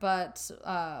over, but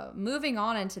moving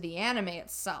on into the anime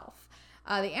itself.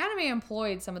 The anime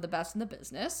employed some of the best in the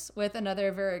business, with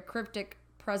another very cryptic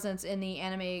presence in the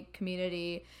anime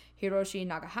community, Hiroshi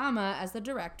Nagahama, as the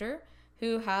director,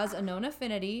 who has a known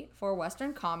affinity for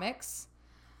Western comics.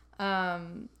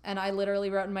 And I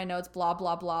literally wrote in my notes, blah,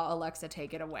 blah, blah, Alexa,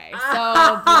 take it away.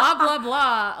 So, blah, blah,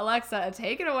 blah, Alexa,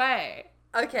 take it away.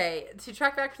 Okay, to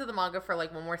track back to the manga for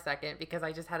like one more second, because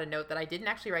I just had a note that I didn't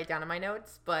actually write down in my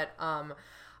notes, but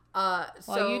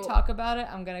While you talk about it,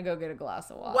 I'm gonna go get a glass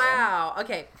of water. Wow.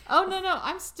 Okay. Oh no,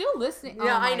 I'm still listening.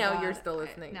 Yeah, Oh, I know God. you're still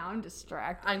listening. Now I'm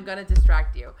distracted. I'm gonna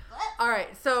distract you. All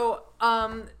right. So,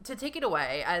 to take it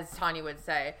away, as Tanya would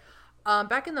say,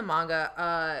 back in the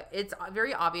manga, it's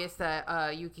very obvious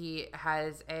that Yuki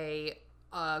has a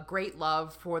great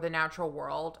love for the natural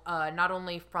world, not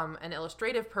only from an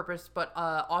illustrative purpose, but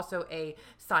also a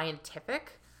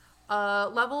scientific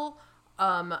level.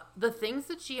 The things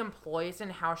that she employs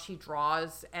and how she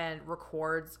draws and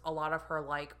records a lot of her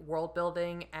like world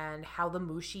building and how the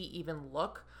mushi even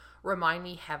look remind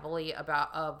me heavily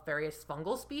of various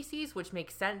fungal species, which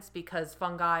makes sense because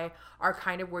fungi are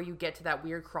kind of where you get to that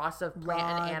weird cross of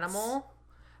plant and animal.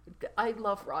 I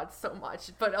love rods so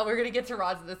much, but we're gonna get to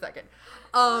rods in a second.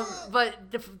 But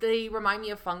they remind me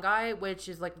of fungi, which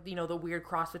is like, you know, the weird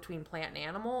cross between plant and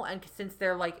animal, and since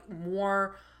they're like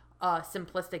more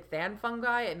simplistic than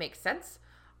fungi, it makes sense.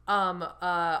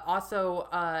 Also,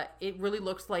 it really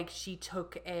looks like she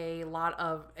took a lot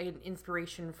of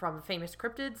inspiration from famous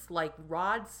cryptids like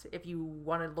rods. If you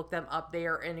want to look them up, they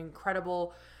are an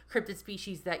incredible cryptid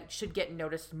species that should get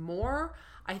noticed more.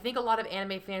 I think a lot of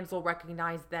anime fans will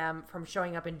recognize them from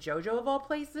showing up in JoJo of all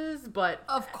places, but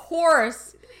of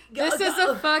course, this is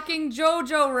a fucking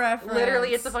JoJo reference.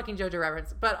 Literally, it's a fucking JoJo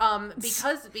reference. But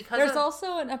because there's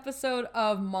also an episode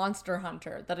of Monster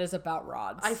Hunter that is about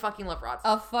rods. I fucking love rods.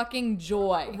 A fucking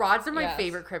joy. Rods are my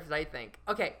favorite cryptid, I think.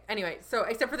 Okay, anyway, so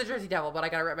except for the Jersey Devil, but I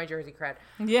gotta rep my Jersey cred.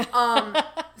 Yeah.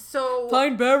 So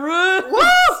Pine Barrens.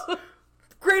 Woo!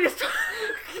 Greatest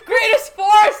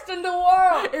forest in the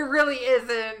world. It really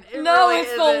isn't.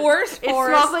 It's the worst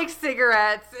forest. It smells like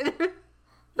cigarettes. And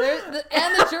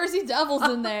the Jersey Devil's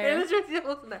in there. And the Jersey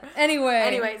Devil's in there.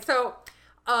 Anyway, so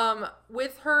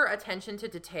with her attention to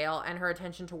detail and her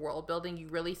attention to world building, you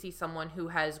really see someone who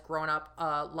has grown up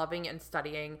loving and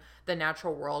studying the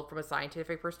natural world from a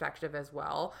scientific perspective as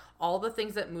well. All the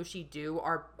things that Mushi do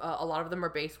are a lot of them are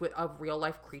based of real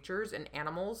life creatures and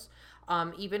animals.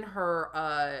 Even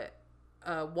her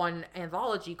one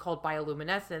anthology called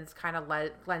Bioluminescence kind of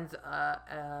lends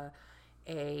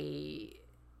a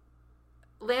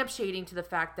lampshading to the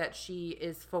fact that she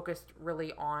is focused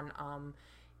really on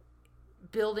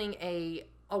building a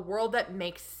world that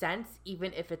makes sense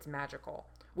even if it's magical,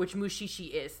 which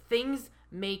Mushishi is. Things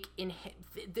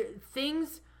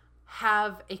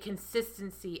have a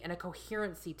consistency and a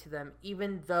coherency to them,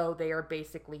 even though they are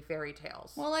basically fairy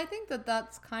tales. Well, I think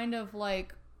that's kind of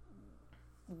like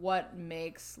what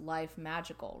makes life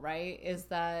magical, right? Is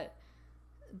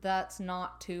that's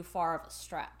not too far of a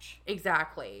stretch.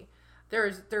 Exactly.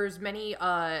 There's many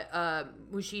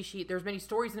Mushishi. There's many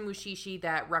stories in Mushishi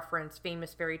that reference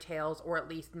famous fairy tales or at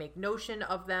least make notion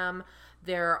of them.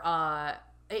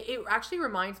 It actually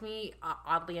reminds me,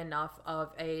 oddly enough,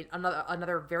 of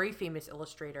another very famous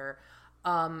illustrator,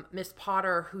 Miss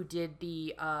Potter, who did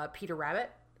the Peter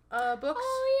Rabbit books.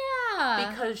 Oh yeah,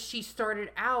 because she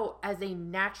started out as a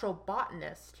natural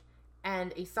botanist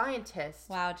and a scientist.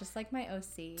 Wow, just like my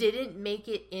OC. Didn't make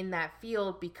it in that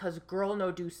field because girl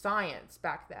no do science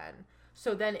back then.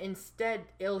 So then instead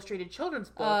illustrated children's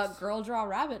books. Girl draw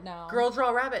rabbit now. Girl draw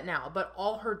rabbit now. But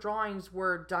all her drawings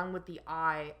were done with the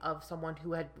eye of someone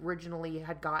who had originally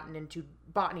gotten into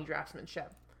botany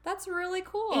draftsmanship. That's really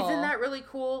cool. Isn't that really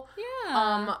cool?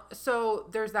 Yeah. So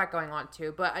there's that going on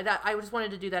too. But I just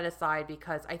wanted to do that aside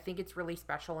because I think it's really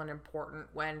special and important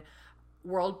when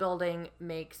world building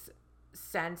makes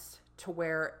sense to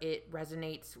where it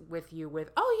resonates with you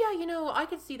with, oh yeah, I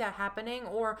could see that happening,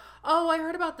 or oh, I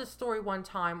heard about this story one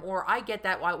time, or I get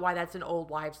that why that's an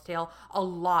old wives' tale. A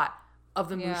lot of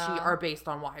the Mushi are based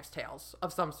on wives' tales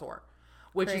of some sort,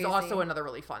 which is also another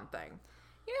really fun thing.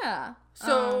 Yeah.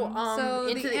 So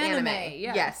into the anime.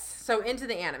 Yes. So into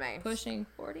the anime. Pushing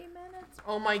 40 minutes.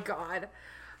 Oh my god.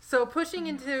 So pushing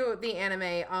into the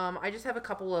anime, I just have a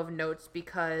couple of notes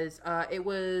because it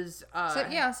was...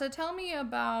 So tell me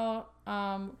about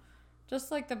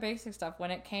just like the basic stuff, when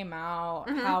it came out,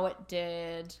 how it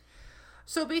did.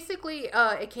 So basically,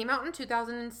 it came out in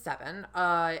 2007,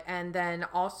 and then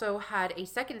also had a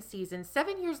second season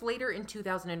 7 years later in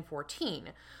 2014.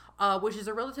 Which is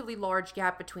a relatively large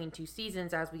gap between two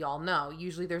seasons, as we all know.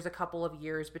 Usually there's a couple of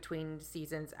years between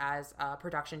seasons as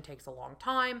production takes a long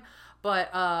time.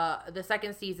 But the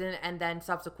second season and then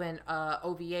subsequent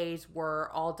OVAs were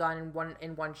all done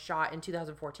in one shot in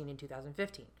 2014 and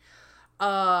 2015.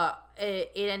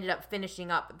 It ended up finishing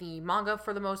up the manga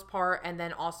for the most part, and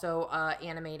then also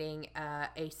animating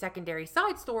a secondary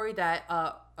side story that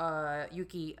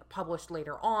Yuki published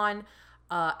later on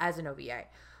as an OVA.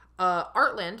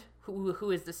 Artland,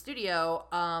 who is the studio,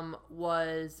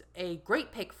 was a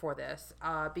great pick for this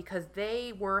because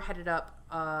they were headed up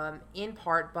in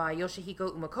part by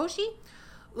Yoshihiko Umakoshi.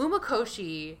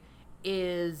 Umakoshi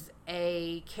is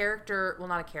a character, well,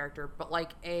 not a character, but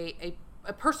like a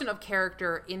person of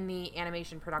character in the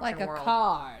animation production world. Like a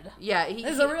card. Yeah.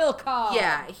 He's a real card.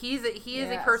 Yeah, he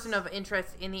is a person of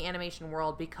interest in the animation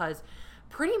world because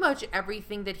pretty much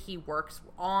everything that he works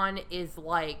on is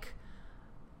like,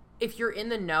 if you're in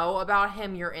the know about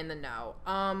him, you're in the know.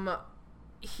 One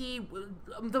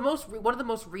of the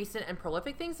most recent and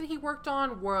prolific things that he worked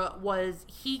on was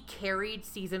he carried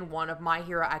season 1 of My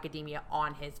Hero Academia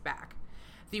on his back.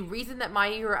 The reason that My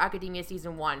Hero Academia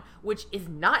season 1, which is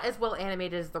not as well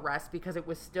animated as the rest because it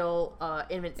was still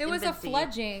in its infancy. It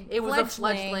was a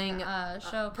fledgling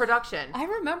show production. I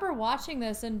remember watching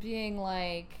this and being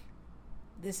like,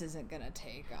 this isn't gonna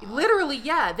take off. Literally,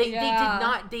 yeah. They did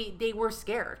not. They were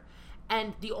scared.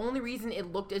 And the only reason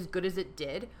it looked as good as it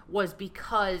did was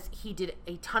because he did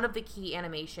a ton of the key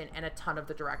animation and a ton of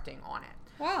the directing on it.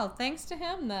 Wow, thanks to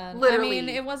him then. Literally. I mean,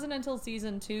 it wasn't until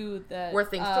season 2 that where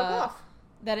things took off.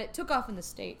 That it took off in the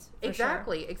States.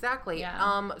 Exactly.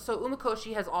 Yeah. So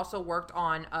Umakoshi has also worked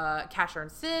on Catcher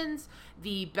and Sins,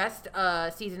 the best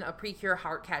season of Precure,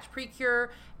 Heart Catch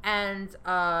Precure, and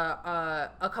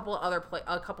a couple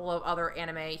of other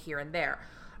anime here and there.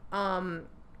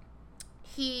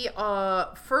 He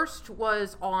first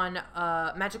was on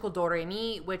Magical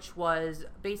Doremi, which was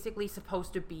basically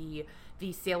supposed to be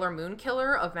the Sailor Moon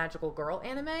killer of Magical Girl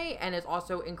anime, and is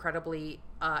also incredibly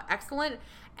excellent.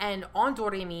 And on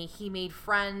Doremi, he made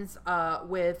friends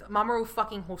with Mamoru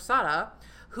fucking Hosada,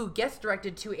 who guest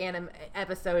directed 2 anime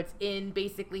episodes in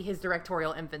basically his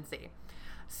directorial infancy.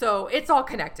 So it's all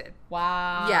connected.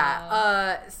 Wow.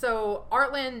 Yeah. So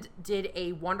Artland did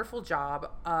a wonderful job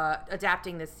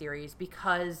adapting this series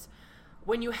because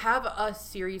when you have a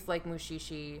series like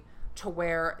Mushishi, to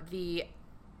where the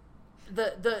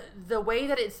way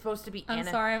that it's supposed to be. I'm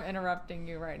sorry, I'm interrupting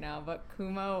you right now, but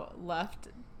Kumo left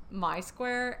my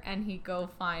square and he go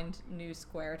find new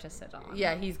square to sit on.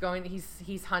 Yeah, he's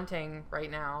hunting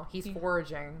right now. He's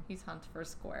foraging. He's hunt for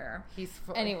square.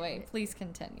 Anyway, please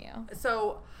continue.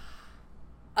 So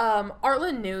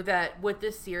Artland knew that with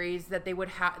this series that they would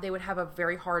have a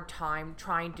very hard time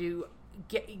trying to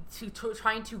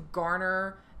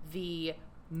garner the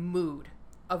mood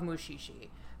of Mushishi,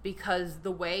 because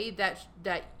the way that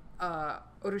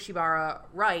Urushibara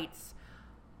writes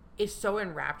is so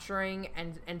enrapturing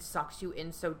and sucks you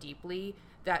in so deeply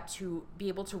that to be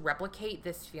able to replicate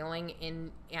this feeling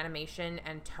in animation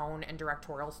and tone and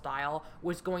directorial style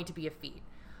was going to be a feat.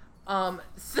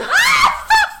 So Kumo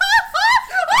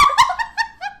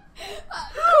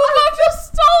just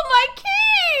stole my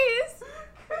keys!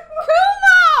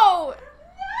 Kumo!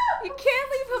 You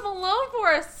can't leave him alone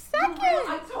for a second!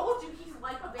 I told you he's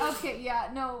like a baby. Okay, yeah,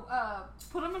 no,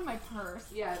 put him in my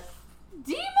purse. Yes.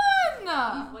 Demon!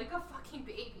 He's like a fucking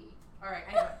baby. Alright,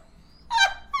 anyway.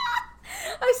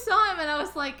 I saw him and I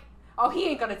was like, oh, he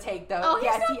ain't gonna take those. oh, he's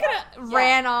not gonna...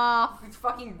 Ran off. He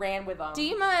fucking ran with them.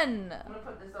 Demon! I'm gonna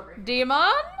put this over here.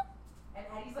 Demon? And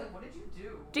Eddie's like, what did you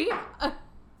do? Demon!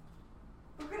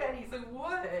 Look at Eddie, he's like,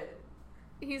 what?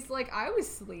 He's like, I was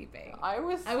sleeping. I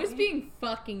was being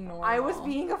fucking normal. I was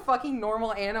being a fucking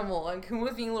normal animal, and Kumo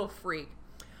was being a little freak.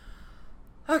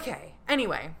 Okay,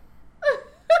 anyway.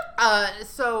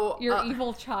 So your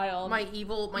evil child. My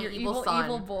evil son.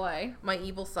 Evil boy. My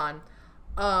evil son.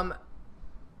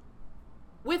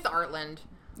 With Artland.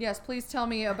 Yes, please tell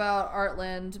me about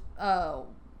Artland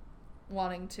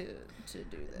wanting to do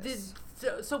this.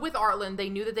 So with Artland, they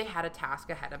knew that they had a task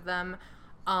ahead of them.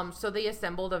 So they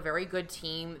assembled a very good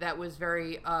team that was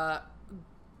very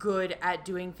good at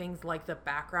doing things like the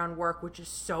background work, which is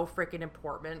so freaking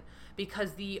important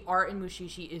because the art in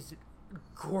Mushishi is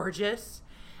gorgeous,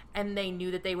 and they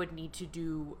knew that they would need to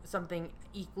do something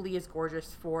equally as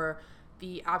gorgeous for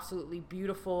the absolutely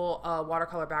beautiful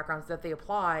watercolor backgrounds that they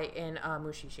apply in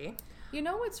Mushishi. You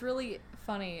know what's really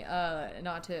funny,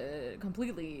 not to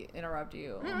completely interrupt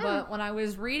you, but when I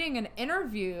was reading an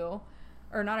interview,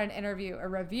 or not an interview, a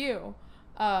review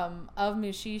of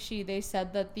Mushishi, they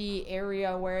said that the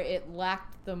area where it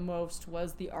lacked the most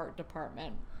was the art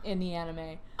department in the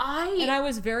anime. And I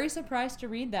was very surprised to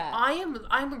read that.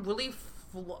 I'm really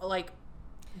like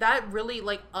that really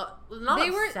like not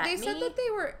they said that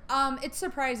they were it's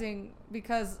surprising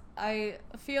because I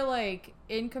feel like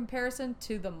in comparison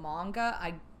to the manga,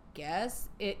 I guess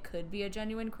it could be a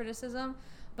genuine criticism,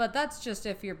 but that's just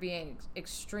if you're being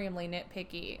extremely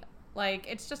nitpicky. Like,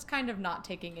 it's just kind of not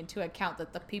taking into account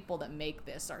that the people that make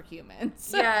this are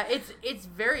humans. Yeah, it's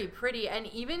very pretty, and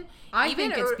I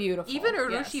think it's beautiful. Even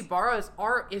Urushibaro's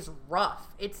art is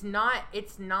rough. It's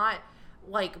not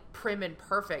like prim and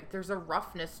perfect. There's a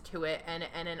roughness to it and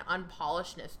an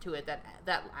unpolishedness to it that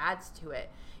adds to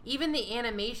it. Even the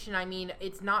animation, I mean,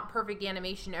 it's not perfect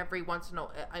animation every once in a.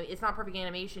 It's not perfect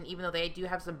animation, even though they do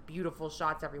have some beautiful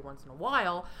shots every once in a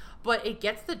while. But it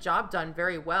gets the job done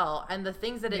very well, and the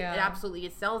things that it absolutely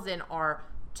excels in are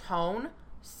tone,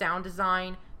 sound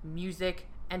design, music,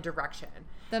 and direction.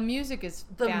 The music is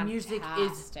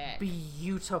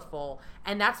beautiful,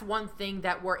 and that's one thing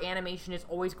that where animation is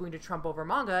always going to trump over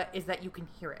manga is that you can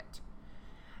hear it.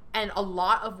 And a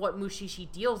lot of what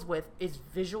Mushishi deals with is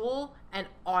visual and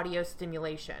audio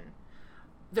stimulation.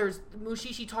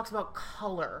 Mushishi talks about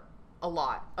color a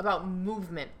lot, about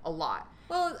movement a lot.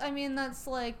 Well, I mean, that's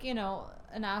like, you know,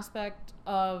 an aspect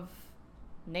of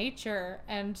nature,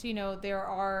 and, you know, there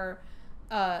are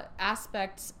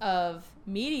aspects of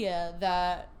media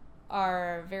that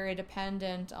are very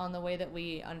dependent on the way that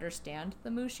we understand the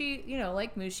mushi, you know,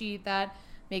 like mushi that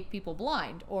make people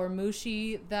blind, or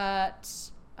mushi that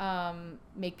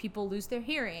make people lose their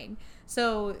hearing.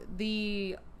 So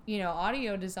the, you know,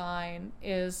 audio design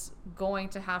is going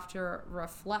to have to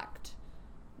reflect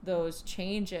those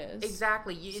changes.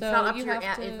 Exactly. It's not up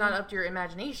to your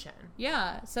imagination.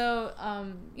 Yeah. So,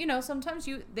 you know, sometimes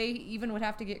they even would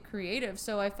have to get creative.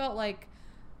 So I felt like,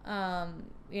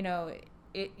 you know,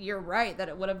 you're right that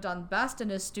it would have done best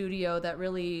in a studio that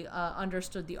really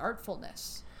understood the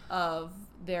artfulness of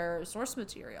their source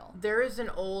material. There is an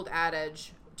old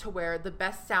adage to where the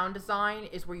best sound design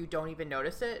is where you don't even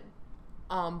notice it.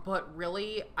 But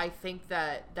really, I think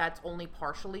that that's only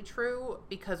partially true,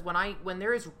 because when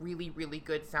there is really, really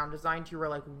good sound design, you are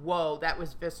like, whoa, that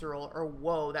was visceral, or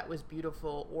whoa, that was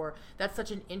beautiful, or that's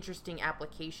such an interesting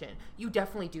application. You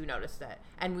definitely do notice that.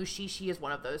 And Mushishi is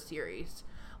one of those series.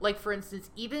 Like, for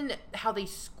instance, even how they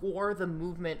score the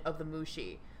movement of the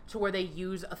mushi to where they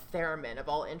use a theremin of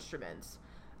all instruments,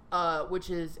 which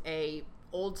is a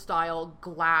old style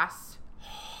glass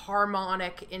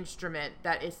harmonic instrument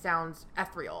that sounds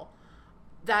ethereal.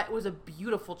 That was a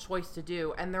beautiful choice to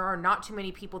do, and there are not too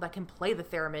many people that can play the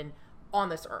theremin on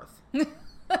this earth.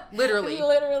 Literally,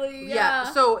 yeah.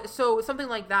 So something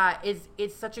like that is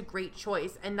such a great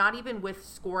choice, and not even with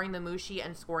scoring the mushi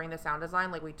and scoring the sound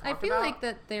design like we talked about. I feel like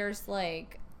that there's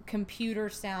like computer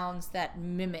sounds that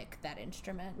mimic that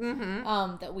instrument,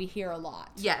 that we hear a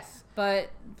lot. Yes, but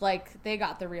like they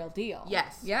got the real deal.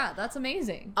 Yes, yeah, that's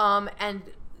amazing. And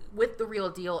with the real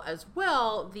deal as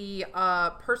well, the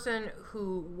person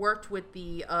who worked with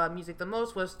the music the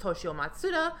most was Toshio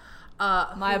Matsuda.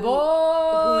 My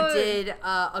boy! Who did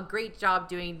a great job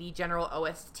doing the general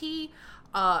OST,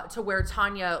 to where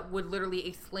Tanya would literally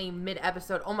exclaim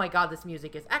mid-episode, "Oh my god, this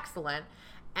music is excellent."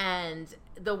 And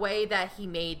the way that he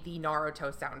made the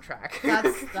Naruto soundtrack.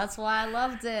 That's why I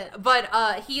loved it. But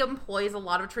he employs a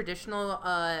lot of traditional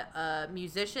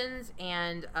musicians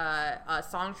and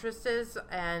songstresses,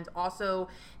 and also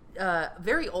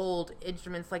very old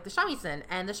instruments like the shamisen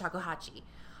and the shakuhachi.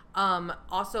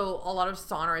 Also a lot of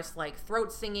sonorous like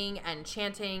throat singing and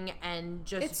chanting, and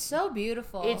just it's so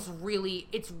beautiful. It's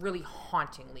really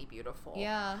hauntingly beautiful.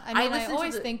 Yeah, I mean, I'm always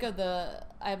going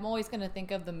to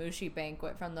think of the Mushi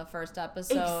banquet from the first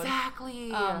episode.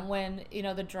 Exactly. When, you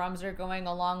know, the drums are going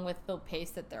along with the pace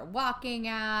that they're walking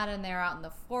at, and they're out in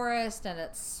the forest, and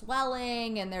it's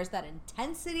swelling, and there's that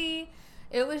intensity.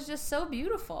 It was just so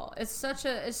beautiful. It's such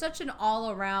an all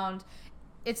around.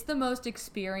 It's the most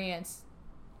experience.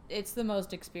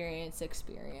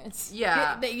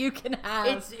 Yeah, that you can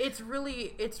have. It's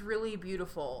really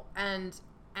beautiful, and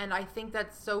I think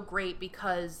that's so great,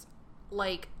 because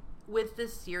like with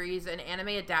this series, an anime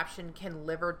adaptation can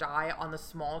live or die on the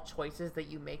small choices that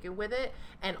you make it with it,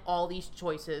 and all these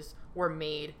choices were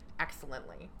made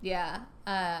excellently. Yeah,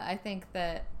 I think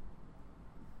that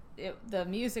the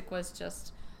music was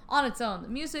just on its own. The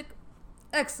music,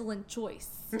 excellent choice.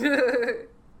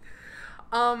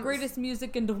 Greatest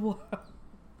music in the world.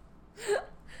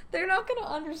 They're not gonna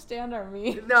understand our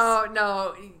memes.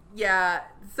 No, yeah.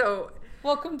 So,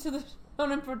 welcome to the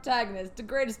Shonen Protagonist, the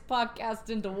greatest podcast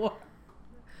in the world.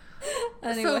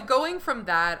 Anyway. So going from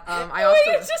that,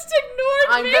 you just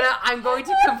ignored me. I'm going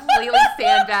to completely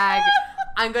sandbag.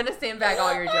 I'm gonna sandbag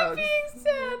all your jokes. I'm being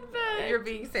sandbagged. You're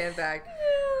being sandbagged.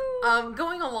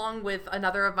 Going along with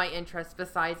another of my interests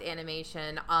besides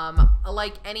animation,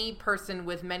 like any person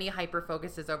with many hyper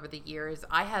focuses over the years,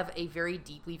 I have a very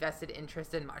deeply vested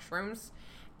interest in mushrooms,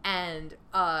 and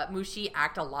mushi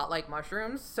act a lot like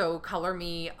mushrooms, so color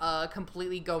me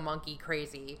completely go monkey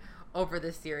crazy over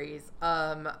this series.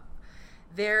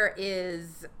 There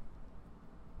is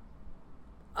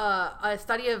a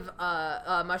study of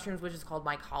mushrooms which is called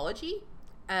mycology.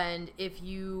 And if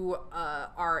you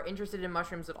are interested in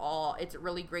mushrooms at all, it's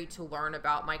really great to learn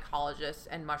about mycologists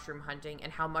and mushroom hunting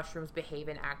and how mushrooms behave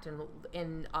and act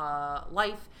in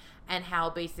life, and how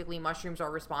basically mushrooms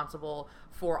are responsible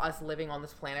for us living on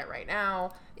this planet right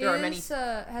now. Has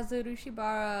the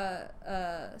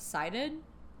Urushibara cited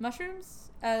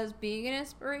mushrooms as being an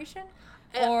inspiration?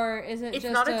 Or is it it's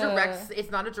just not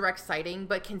a direct citing,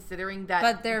 but considering that...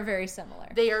 But they're very similar.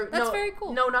 That's very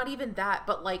cool. No, not even that,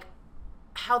 but like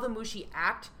how the Mushi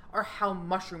act or how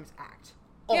mushrooms act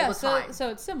all the time. So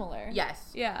it's similar. Yes.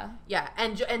 Yeah. Yeah,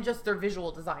 and just their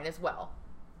visual design as well.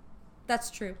 That's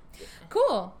true.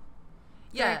 Cool.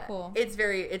 Yeah, very cool. It's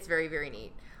very, very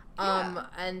neat.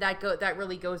 And that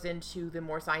really goes into the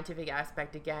more scientific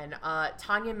aspect again.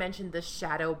 Tanya mentioned the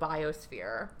shadow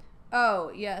biosphere.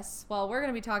 Oh, yes. Well, we're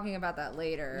going to be talking about that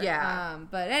later. Yeah.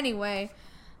 But anyway,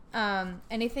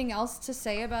 anything else to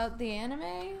say about the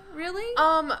anime, really?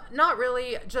 Not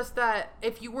really. Just that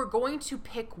if you were going to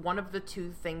pick one of the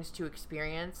two things to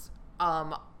experience,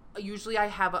 usually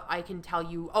I can tell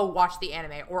you, oh, watch the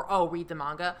anime, or oh, read the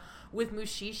manga. With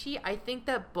Mushishi, I think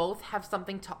that both have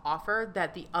something to offer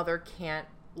that the other can't,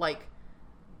 like,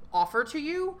 offer to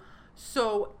you.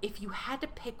 So if you had to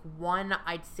pick one,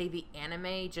 I'd say the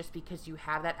anime, just because you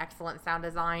have that excellent sound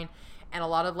design and a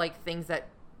lot of, like, things that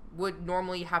would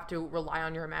normally have to rely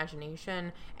on your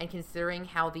imagination, and considering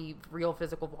how the real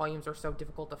physical volumes are so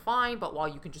difficult to find, but while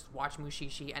you can just watch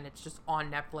Mushishi and it's just on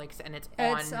Netflix and it's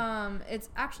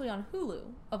actually on Hulu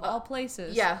of all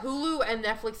places. Yeah, Hulu and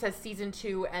Netflix has season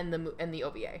 2 and the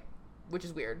OVA, which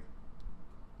is weird.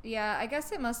 Yeah, I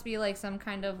guess it must be like some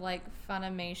kind of like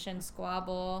Funimation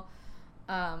squabble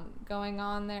going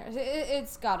on there.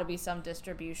 It's got to be some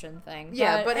distribution thing.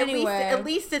 Yeah, but anyway, at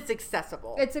least it's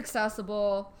accessible. It's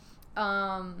accessible.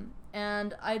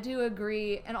 And I do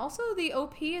agree. And also the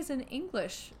OP is in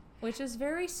English, which is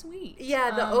very sweet.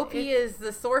 Yeah, the OP is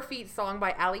the Sore Feet song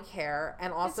by Ali Care,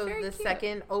 and also the cute.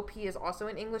 second OP is also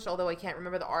in English, although I can't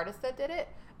remember the artist that did it,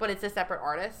 but it's a separate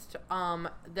artist.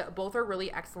 Both are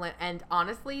really excellent, and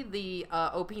honestly, the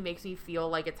OP makes me feel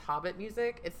like it's Hobbit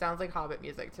music. It sounds like Hobbit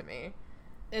music to me.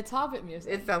 It's Hobbit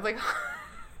music. It sounds like...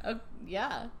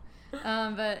 yeah.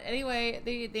 But anyway,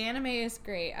 the anime is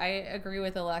great. I agree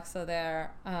with Alexa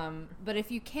there. But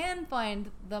if you can find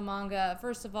the manga,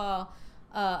 first of all,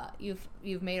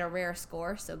 you've made a rare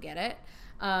score, so get it.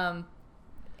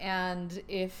 And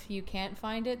if you can't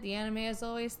find it, the anime is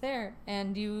always there,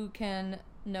 and you can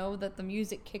know that the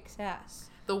music kicks ass.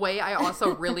 The way I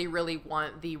also really, really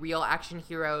want the Real Action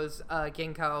Heroes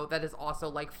Ginkgo that is also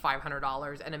like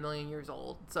 $500 and 1,000,000 years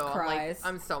old. So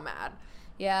I'm so mad.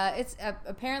 Yeah, it's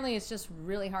apparently it's just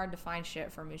really hard to find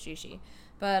shit for Mushishi.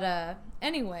 But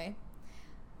anyway,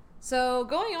 so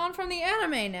going on from the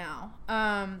anime now,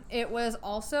 it was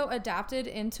also adapted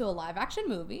into a live action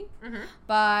movie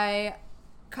by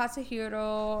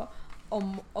Katsuhiro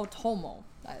Otomo.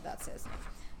 That's his name.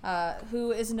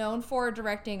 Who is known for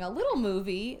directing a little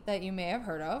movie that you may have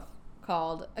heard of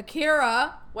called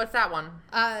Akira. What's that one?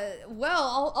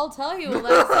 Well, I'll tell you,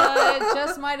 Alexa. It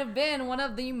just might have been one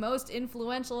of the most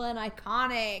influential and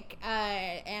iconic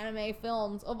anime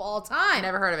films of all time.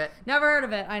 Never heard of it. Never heard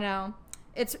of it. I know.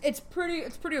 It's pretty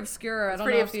obscure. It's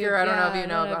pretty obscure. I don't know if you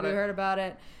know about it. You heard about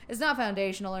it. It's not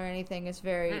foundational or anything. It's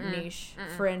very niche,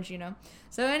 fringe,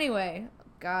 So anyway,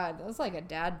 God, that was like a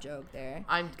dad joke there.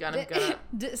 I'm gonna.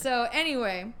 So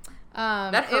anyway,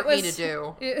 that hurt me to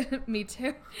do. Me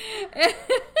too.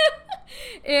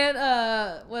 It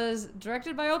was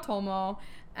directed by Otomo,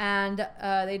 and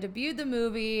they debuted the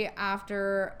movie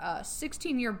after a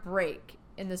 16-year break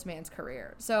in this man's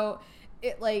career. So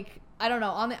it I don't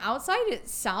know, on the outside it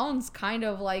sounds kind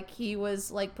of like he was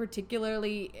like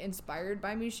particularly inspired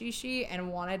by Mushishi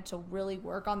and wanted to really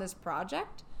work on this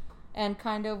project, and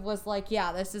kind of was like,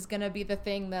 yeah, this is gonna be the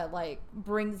thing that like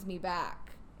brings me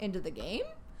back into the game.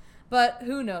 But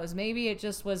who knows, maybe it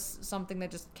just was something that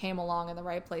just came along in the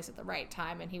right place at the right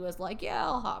time, and he was like, yeah,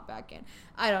 I'll hop back in.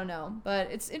 I don't know,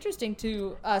 but it's interesting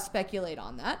to speculate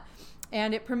on that.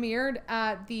 And it premiered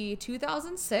at the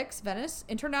 2006 Venice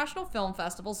International Film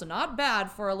Festival, so not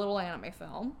bad for a little anime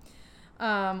film.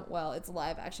 Well, it's a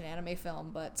live-action anime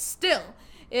film, but still.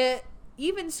 It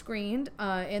even screened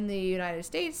in the United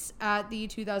States at the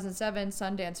 2007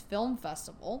 Sundance Film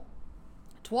Festival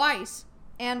twice,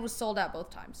 and was sold out both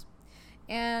times.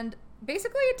 And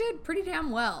basically it did pretty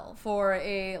damn well for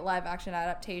a live-action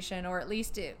adaptation, or at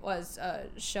least it was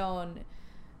shown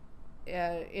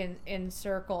in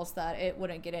circles that it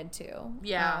wouldn't get into.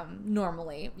 Yeah.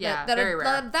 Normally. Yeah, that very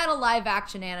rare. That a live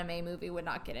action anime movie would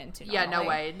not get into normally. Yeah, no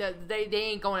way. No, they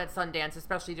ain't going at Sundance,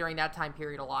 especially during that time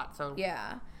period a lot, so.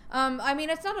 Yeah. I mean,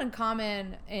 it's not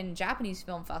uncommon in Japanese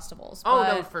film festivals. Oh,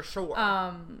 but, no, for sure.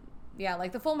 Yeah,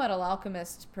 like the Full Metal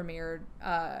Alchemist premiered,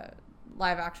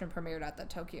 live action premiered at the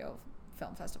Tokyo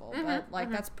Film Festival. But,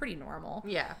 like, that's pretty normal.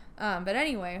 Yeah. But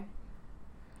anyway,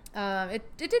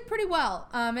 it did pretty well.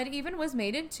 It even was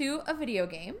made into a video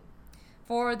game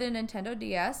for the Nintendo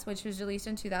DS, which was released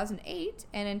in 2008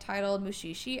 and entitled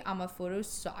Mushishi Amafuru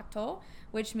Sato,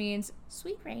 which means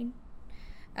sweet rain.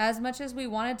 As much as we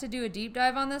wanted to do a deep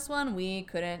dive on this one, we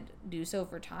couldn't do so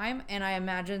for time, and I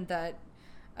imagined that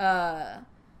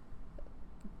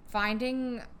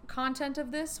finding content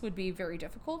of this would be very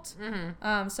difficult.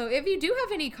 So if you do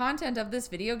have any content of this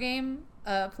video game,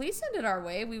 please send it our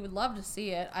way. We would love to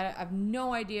see it. I have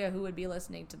no idea who would be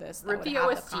listening to this. Rip the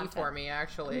OST for me,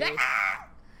 actually.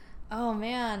 Oh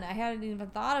man, I hadn't even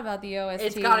thought about the OST.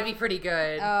 It's gotta be pretty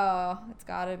good. Oh, it's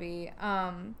gotta be.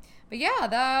 But yeah,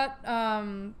 that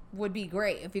would be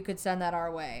great if you could send that our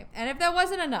way. And if that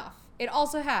wasn't enough, it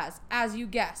also has, as you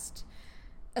guessed,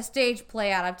 a stage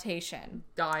play adaptation.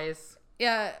 Guys.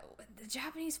 Yeah, the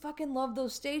Japanese fucking love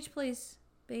those stage plays,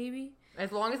 baby.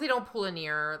 As long as they don't pull an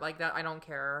ear like that, I don't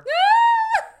care.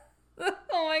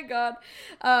 Oh my god.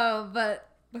 But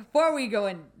before we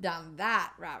go down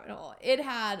that rabbit hole, it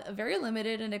had a very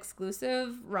limited and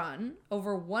exclusive run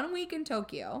over 1 week in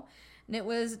Tokyo. And it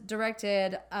was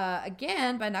directed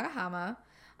again by Nagahama,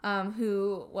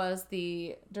 who was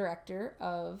the director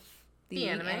of the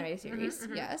anime series.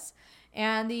 Yes.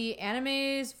 And the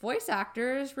anime's voice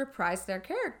actors reprised their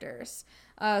characters.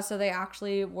 So they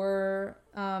actually were,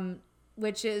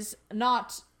 which is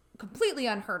not completely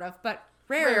unheard of, but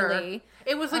rarely. Rare.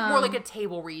 It was like more like a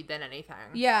table read than anything.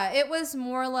 Yeah, it was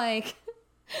more like...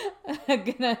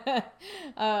 gonna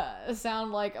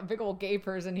sound like a big old gay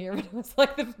person here, but it was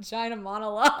like the vagina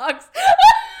monologues.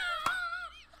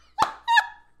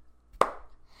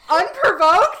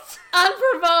 Unprovoked?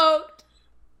 Unprovoked.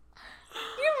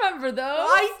 You remember those?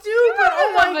 I do, but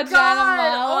oh my god.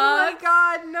 Monologues? Oh my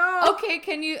god, no. Okay,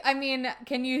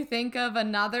 can you think of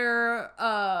another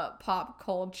pop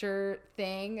culture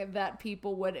thing that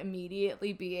people would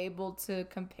immediately be able to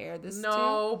compare this to?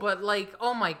 No, but like,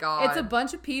 oh my god. It's a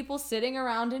bunch of people sitting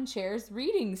around in chairs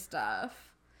reading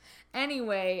stuff.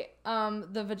 Anyway,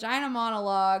 the vagina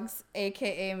monologues,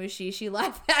 aka Mushishi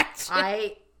live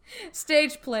action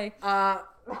stage play.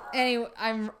 Anyway,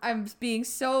 I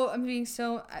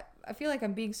feel like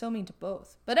I'm being so mean to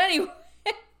both. But anyway,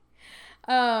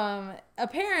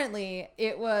 apparently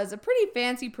it was a pretty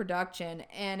fancy production,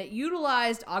 and it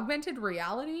utilized augmented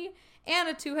reality and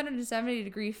a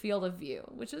 270-degree field of view,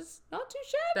 which is not too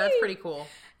shabby. That's pretty cool.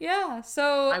 Yeah,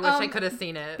 so I wish I could have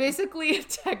seen it. Basically, a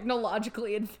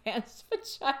technologically advanced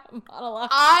vagina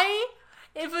monologue.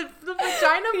 If the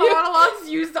vagina monologues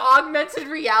used augmented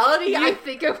reality, I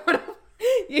think it would have.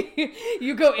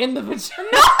 You go in the vagina.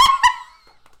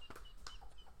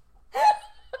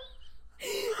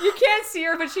 You can't see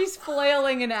her, but she's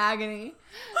flailing in agony.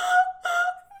 No.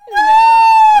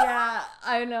 Yeah,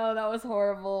 I know. That was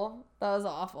horrible. That was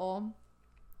awful.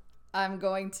 I'm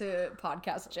going to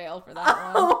podcast jail for that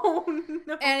one. Oh,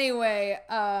 no. Anyway,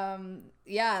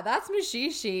 yeah, that's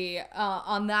Mushishi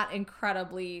on that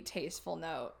incredibly tasteful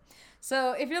note.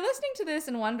 So if you're listening to this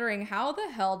and wondering how the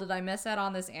hell did I miss out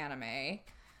on this anime,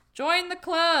 join the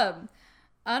club.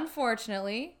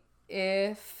 Unfortunately,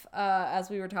 if, as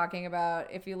we were talking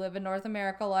about, if you live in North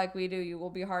America like we do, you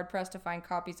will be hard-pressed to find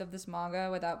copies of this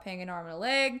manga without paying an arm and a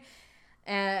leg.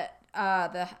 And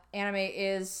the anime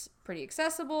is pretty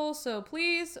accessible, so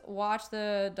please watch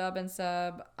the dub and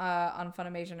sub on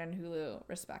Funimation and Hulu,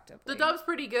 respectively. The dub's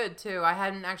pretty good, too. I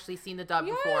hadn't actually seen the dub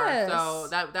before, so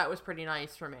that was pretty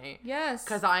nice for me. Yes.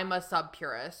 Because I'm a sub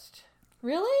purist.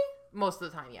 Really? Most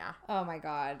of the time, yeah. Oh my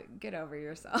god, get over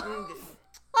yourself.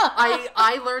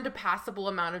 I learned a passable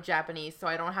amount of Japanese, so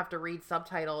I don't have to read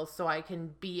subtitles, so I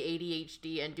can be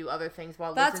ADHD and do other things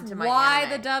while listening to my anime. That's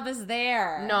why the dub is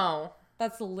there. No.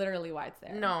 That's literally why it's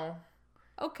there. No.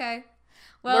 Okay.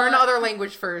 Well, learn other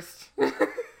language first.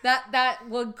 that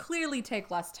would clearly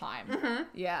take less time. Mm-hmm.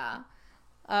 Yeah.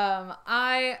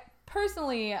 I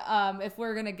personally, if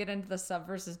we're gonna get into the sub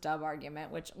versus dub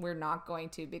argument, which we're not going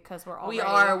to because we're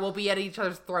already... We'll be at each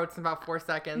other's throats in about 4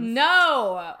 seconds.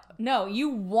 No, you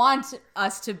want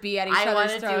us to be at each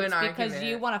other's throats because argument.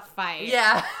 you want to fight.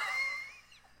 Yeah.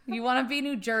 You want to be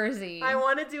New Jersey. I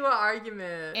want to do an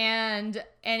argument. And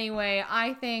anyway,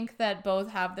 I think that both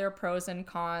have their pros and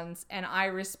cons, and I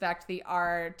respect the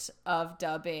art of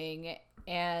dubbing,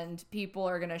 and people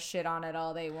are gonna shit on it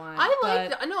all they want.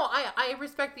 I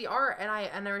respect the art, and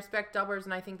I respect dubbers,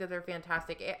 and I think that they're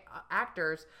fantastic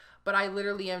actors, but I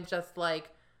literally am just like,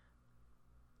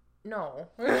 no.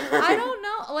 I don't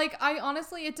know. Like, I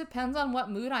honestly, it depends on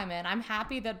what mood I'm in. I'm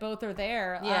happy that both are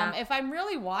there. Yeah. If I'm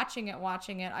really watching it,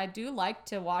 I do like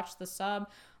to watch the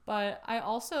sub, but I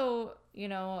also,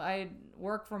 I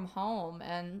work from home,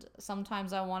 and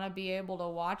sometimes I want to be able to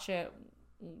watch it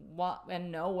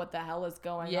and know what the hell is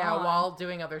going on. Yeah, while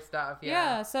doing other stuff.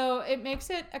 Yeah, so it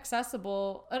makes it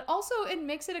accessible. And also, it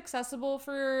makes it accessible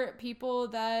for people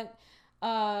that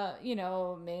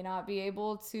may not be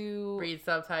able to read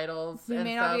subtitles. Who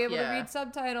may not be able to read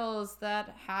subtitles,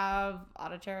 that have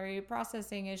auditory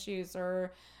processing issues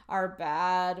or are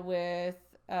bad with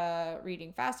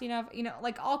reading fast enough.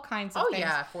 Like all kinds of things. Oh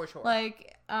yeah, for sure.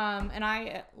 Like, and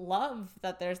I love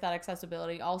that there's that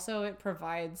accessibility. Also, it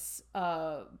provides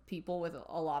people with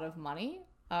a lot of money.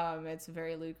 It's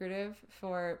very lucrative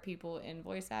for people in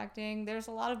voice acting. There's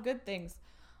a lot of good things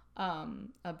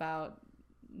about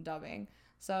dubbing.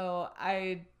 So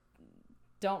I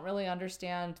don't really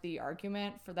understand the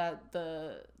argument for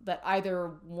that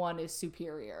either one is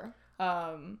superior.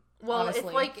 Well,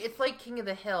 honestly. it's like King of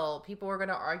the Hill. People are going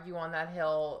to argue on that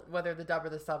hill whether the dub or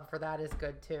the sub for that is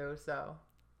good too. So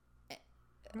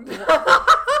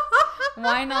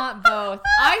why not both?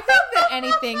 I think that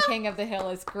anything King of the Hill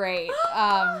is great.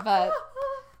 But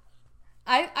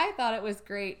I thought it was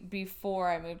great before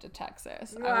I moved to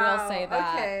Texas. Wow, I will say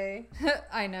that. Okay.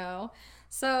 I know.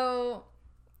 So,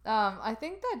 I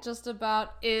think that just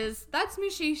about that's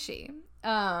Mushishi.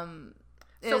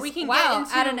 So we can get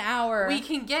into at an hour.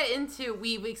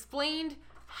 We've explained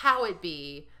how it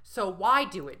be. So why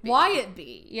do it be? Why it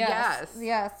be? Yes.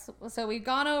 So we've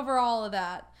gone over all of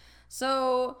that.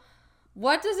 So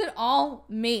what does it all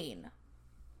mean?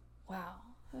 Wow.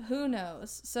 Who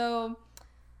knows? So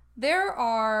there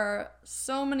are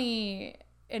so many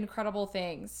incredible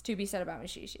things to be said about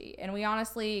Mushishi, and we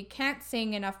honestly can't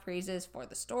sing enough praises for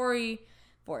the story,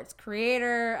 for its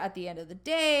creator. At the end of the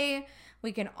day,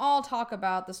 we can all talk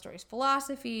about the story's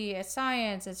philosophy, its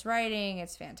science, its writing,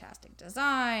 its fantastic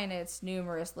design, its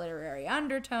numerous literary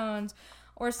undertones,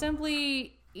 or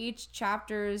simply each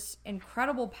chapter's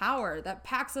incredible power that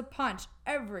packs a punch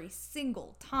every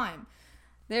single time.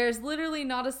 There's literally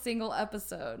not a single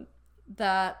episode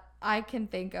that I can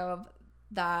think of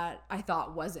that I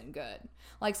thought wasn't good.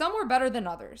 Like, some were better than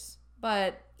others,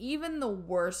 but even the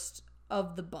worst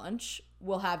of the bunch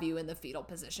will have you in the fetal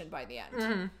position by the end.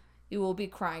 Mm-hmm. You will be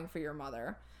crying for your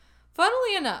mother.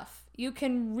 Funnily enough, you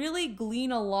can really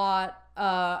glean a lot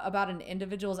about an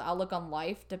individual's outlook on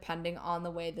life depending on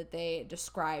the way that they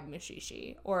describe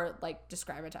Mushishi or like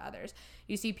describe it to others.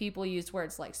 You see people use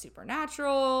words like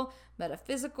supernatural,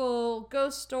 metaphysical,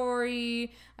 ghost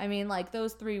story. I mean, like,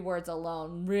 those three words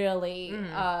alone really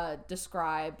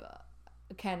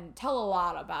can tell a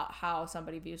lot about how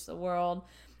somebody views the world.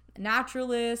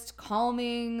 Naturalist,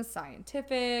 calming,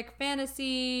 scientific,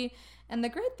 fantasy. And the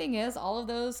great thing is, all of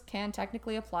those can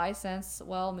technically apply since,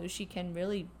 well, Mushi can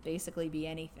really basically be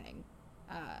anything,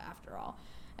 after all.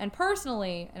 And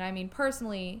personally, and I mean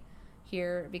personally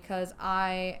here, because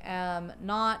I am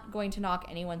not going to knock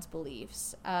anyone's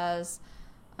beliefs, as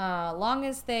long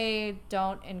as they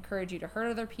don't encourage you to hurt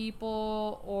other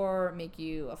people or make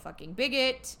you a fucking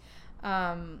bigot,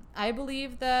 I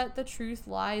believe that the truth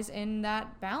lies in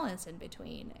that balance in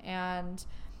between. And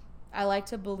I like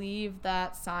to believe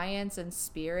that science and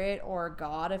spirit, or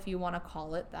God, if you want to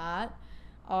call it that,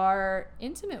 are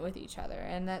intimate with each other,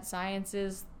 and that science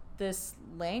is this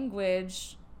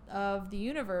language of the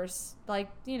universe, like,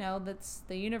 that's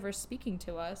the universe speaking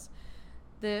to us.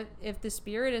 If the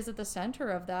spirit is at the center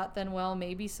of that, then, well,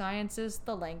 maybe science is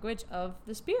the language of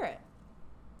the spirit.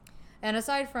 And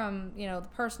aside from, the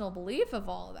personal belief of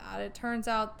all of that, it turns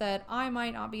out that I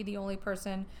might not be the only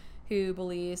person who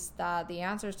believes that the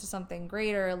answers to something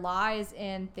greater lies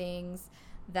in things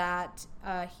that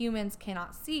humans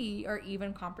cannot see or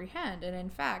even comprehend. And in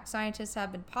fact, scientists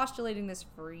have been postulating this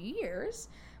for years,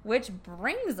 which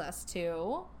brings us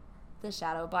to the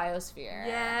shadow biosphere.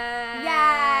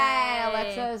 Yay!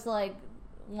 Alexa's like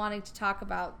wanting to talk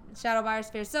about shadow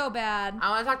biosphere so bad.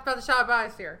 I want to talk about the shadow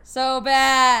biosphere. So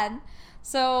bad.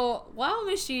 So, while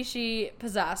Mushishi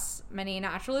possess many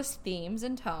naturalist themes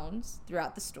and tones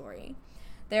throughout the story,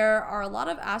 there are a lot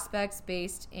of aspects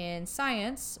based in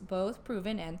science, both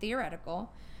proven and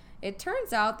theoretical. It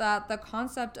turns out that the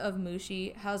concept of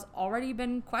Mushi has already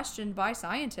been questioned by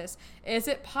scientists. Is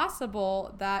it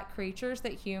possible that creatures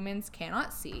that humans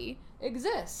cannot see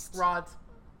exist? Rods.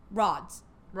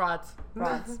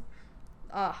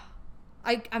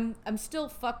 I'm still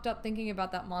fucked up thinking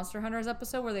about that Monster Hunters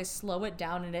episode where they slow it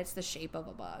down and it's the shape of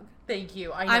a bug. Thank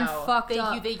you. I know. I'm fucked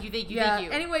up. Thank you.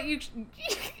 Anyway,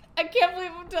 I can't believe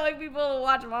I'm telling people to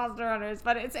watch Monster Hunters,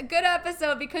 but it's a good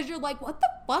episode because you're like, what the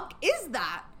fuck is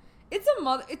that? It's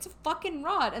a fucking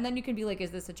rod. And then you can be like,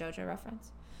 is this a JoJo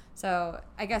reference? So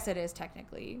I guess it is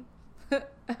technically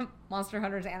Monster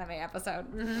Hunters anime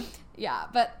episode. Mm-hmm. Yeah,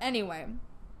 but anyway,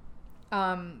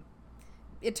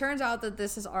 it turns out that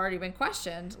this has already been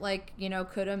questioned. Like,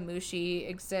 could a Mushi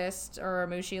exist, or a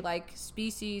Mushi-like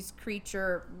species,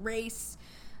 creature, race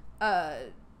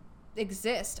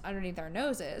exist underneath our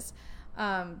noses?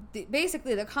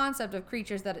 Basically, the concept of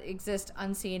creatures that exist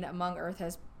unseen among Earth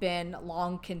has been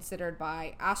long considered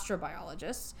by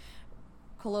astrobiologists,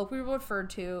 colloquially referred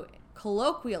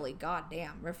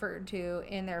to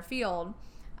in their field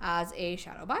as a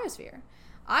shadow biosphere.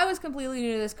 I was completely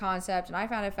new to this concept, and I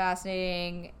found it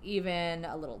fascinating, even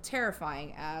a little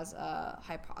terrifying as a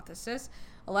hypothesis.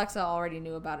 Alexa already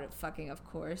knew about it, fucking of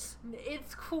course.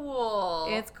 It's cool.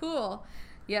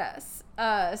 Yes.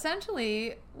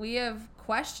 Essentially, we have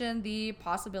questioned the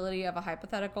possibility of a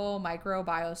hypothetical microbial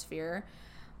biosphere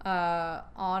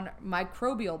on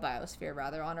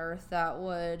Earth that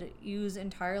would use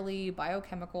entirely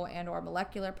biochemical and or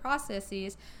molecular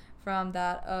processes from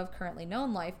that of currently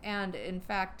known life. And in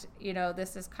fact,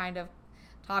 this is kind of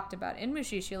talked about in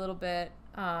Mushishi a little bit,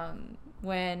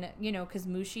 when, because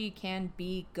Mushi can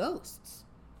be ghosts.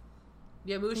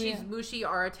 Yeah, Mushi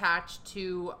are attached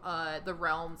to the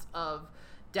realms of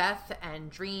death and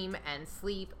dream and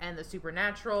sleep and the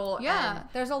supernatural. Yeah, and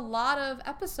there's a lot of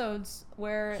episodes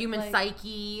where human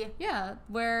psyche. Yeah,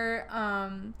 where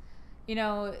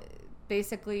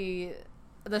basically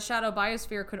the shadow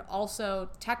biosphere could also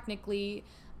technically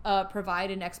provide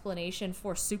an explanation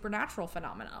for supernatural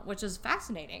phenomena, which is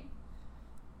fascinating.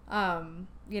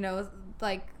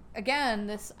 Again,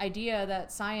 this idea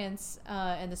that science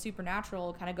and the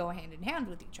supernatural kind of go hand in hand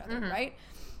with each other, mm-hmm. right?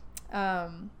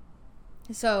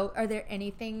 So are there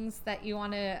any things that you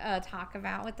want to talk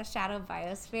about with the shadow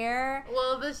biosphere?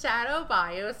 Well, the shadow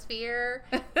biosphere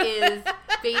is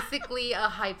basically a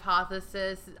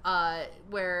hypothesis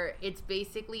where it's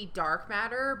basically dark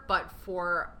matter, but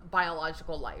for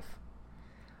biological life.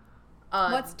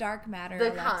 What's dark matter,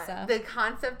 Alexa? The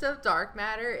concept of dark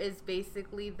matter is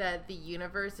basically that the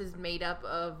universe is made up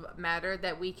of matter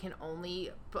that we can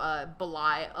only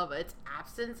belie of its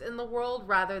absence in the world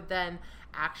rather than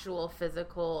actual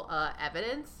physical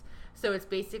evidence. So it's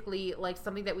basically like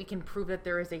something that we can prove that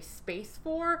there is a space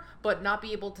for, but not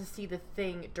be able to see the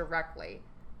thing directly.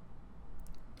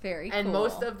 Very and cool.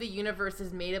 Most of the universe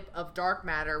is made up of dark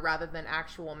matter rather than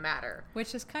actual matter.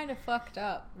 Which is kind of fucked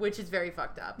up. Which is very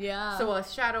fucked up. Yeah. So a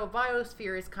shadow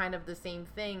biosphere is kind of the same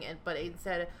thing, but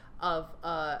instead of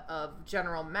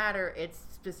general matter, it's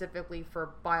specifically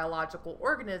for biological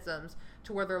organisms,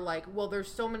 to where they're like, well,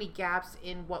 there's so many gaps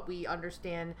in what we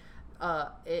understand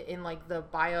in like the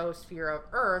biosphere of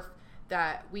Earth,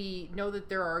 that we know that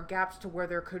there are gaps to where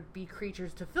there could be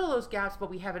creatures to fill those gaps, but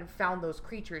we haven't found those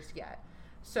creatures yet.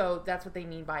 So that's what they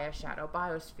mean by a shadow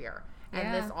biosphere.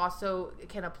 And this also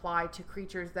can apply to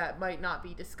creatures that might not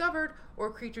be discovered, or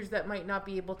creatures that might not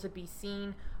be able to be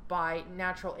seen by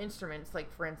natural instruments,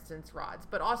 like, for instance, rods.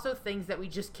 But also things that we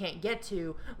just can't get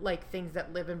to, like things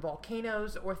that live in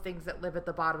volcanoes or things that live at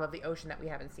the bottom of the ocean that we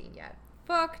haven't seen yet.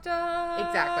 Fucked up.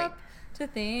 Exactly. To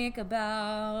think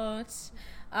about.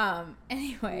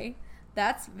 Anyway,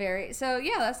 that's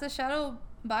the shadow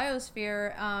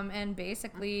biosphere, and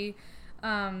basically...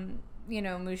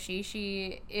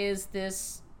 Mushishi is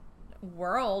this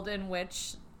world in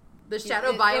which the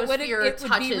shadow biosphere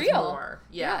touches real. More.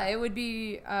 Yeah, it would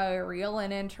be real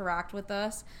and interact with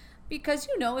us, because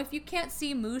if you can't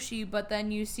see Mushi, but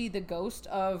then you see the ghost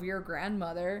of your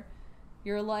grandmother,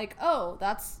 you're like, oh,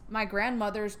 that's my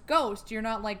grandmother's ghost. You're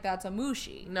not like, that's a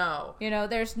Mushi. No.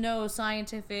 There's no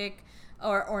scientific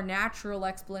or natural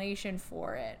explanation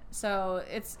for it. So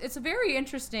it's very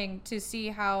interesting to see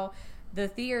how the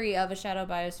theory of a shadow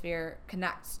biosphere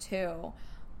connects to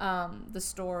the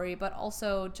story, but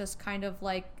also just kind of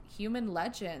like human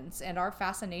legends and our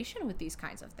fascination with these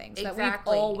kinds of things that we've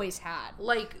always had,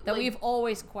 we've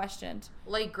always questioned.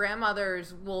 Like,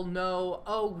 grandmothers will know,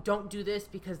 oh, don't do this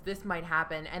because this might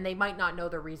happen, and they might not know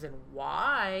the reason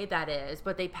why that is,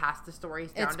 but they pass the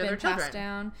stories down to their children. Passed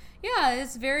down. Yeah,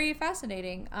 it's very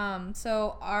fascinating.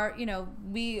 So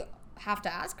we have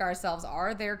to ask ourselves,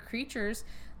 are there creatures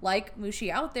like Mushi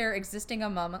out there existing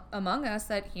among us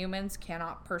that humans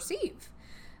cannot perceive?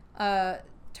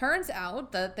 Turns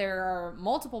out that there are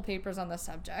multiple papers on the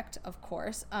subject, of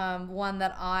course. One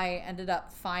that I ended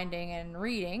up finding and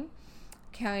reading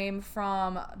came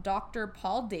from Dr.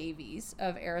 Paul Davies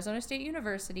of Arizona State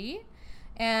University,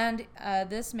 and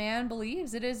this man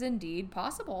believes it is indeed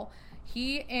possible.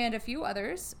 He and a few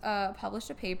others published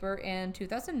a paper in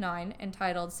 2009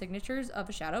 entitled Signatures of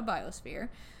a Shadow Biosphere,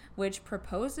 which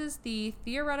proposes the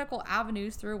theoretical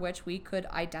avenues through which we could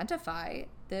identify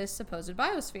this supposed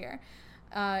biosphere.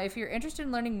 If you're interested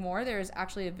in learning more, there is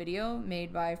actually a video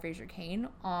made by Fraser Cain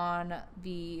on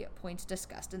the points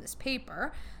discussed in this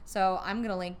paper. So I'm going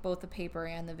to link both the paper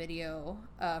and the video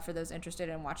for those interested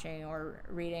in watching or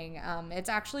reading. It's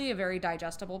actually a very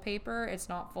digestible paper. It's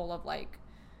not full of like,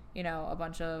 you know, a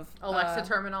bunch of Alexa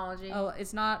terminology. Oh,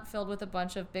 it's not filled with a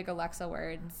bunch of big Alexa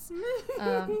words.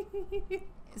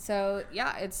 So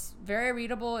yeah, it's very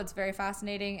readable, it's very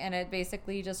fascinating, and it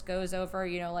basically just goes over,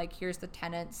 you know, like, here's the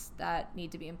tenets that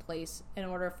need to be in place in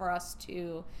order for us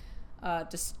to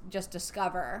just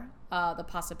discover the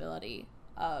possibility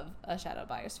of a shadow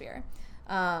biosphere.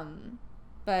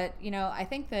 But, you know, I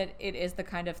think that it is the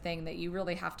kind of thing that you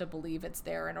really have to believe it's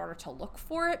there in order to look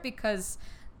for it, because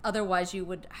otherwise you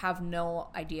would have no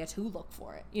idea to look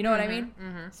for it. You know what I mean?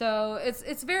 Mm-hmm. So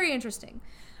it's very interesting.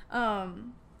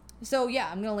 So yeah,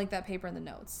 I'm going to link that paper in the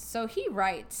notes. So he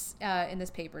writes in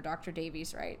this paper, Dr.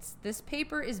 Davies writes, this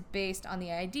paper is based on the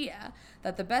idea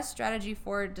that the best strategy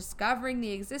for discovering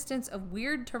the existence of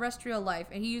weird terrestrial life,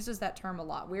 and he uses that term a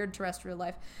lot, weird terrestrial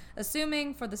life,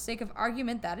 assuming for the sake of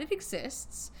argument that it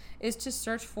exists, is to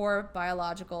search for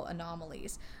biological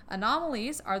anomalies.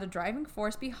 Anomalies are the driving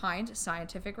force behind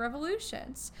scientific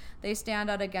revolutions. They stand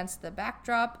out against the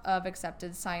backdrop of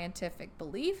accepted scientific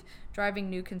belief, driving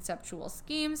new conceptual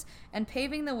schemes, and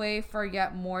paving the way for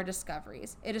yet more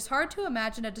discoveries. It is hard to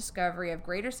imagine a discovery of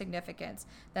greater significance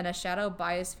than a shadow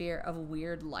biosphere of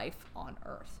weird life on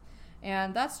Earth.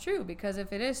 And that's true, because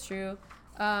if it is true,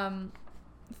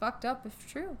 fucked up if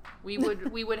true. We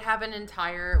would have an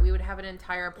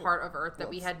entire part of Earth that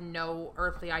we had no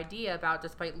earthly idea about,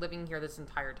 despite living here this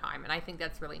entire time. And I think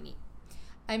that's really neat.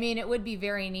 I mean, it would be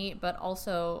very neat, but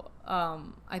also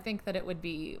I think that it would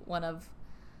be one of,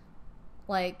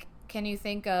 like, can you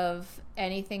think of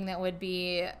anything that would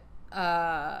be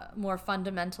more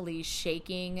fundamentally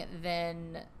shaking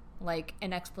than, like,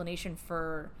 an explanation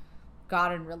for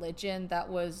God and religion that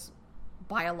was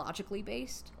biologically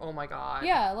based? Oh my god.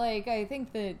 Yeah, like, I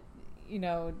think that, you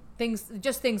know,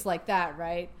 things like that,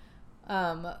 right,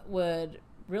 would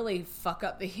really fuck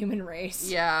up the human race.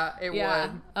 Yeah, it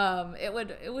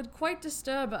would. It would quite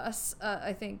disturb us,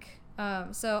 I think.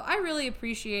 So I really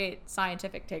appreciate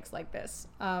scientific takes like this,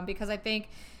 because I think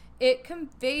it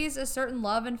conveys a certain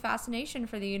love and fascination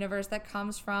for the universe that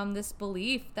comes from this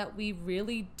belief that we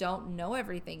really don't know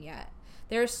everything yet.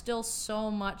 There's still so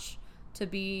much to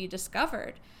be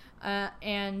discovered.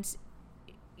 And,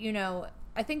 you know,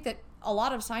 I think that a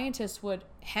lot of scientists would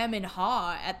hem and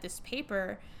haw at this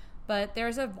paper, but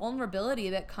there's a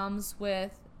vulnerability that comes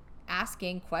with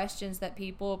asking questions that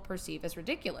people perceive as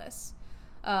ridiculous.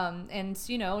 And,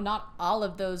 you know, not all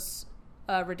of those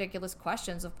ridiculous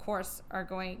questions, of course, are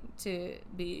going to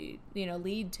be, you know,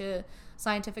 lead to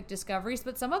scientific discoveries,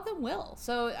 but some of them will.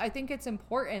 So I think it's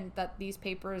important that these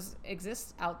papers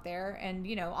exist out there. And,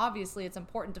 you know, obviously it's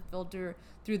important to filter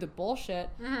through the bullshit.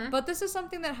 Mm-hmm. But this is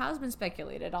something that has been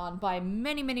speculated on by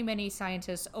many, many, many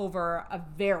scientists over a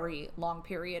very long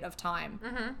period of time.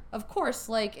 Mm-hmm. Of course,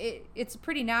 like, it's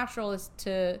pretty natural is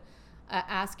to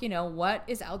ask, you know, what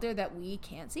is out there that we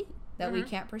can't see, that mm-hmm. we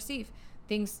can't perceive.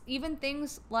 Even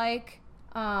things like,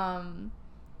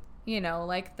 you know,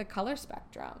 like the color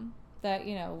spectrum that,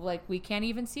 you know, like, we can't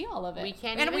even see all of it. We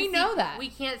can't, and we know that. We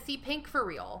can't see pink for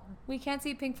real. We can't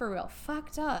see pink for real.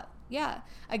 Fucked up. Yeah.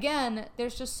 Again,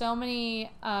 there's just so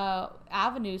many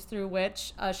avenues through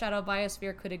which a shadow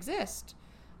biosphere could exist,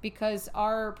 because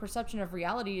our perception of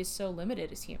reality is so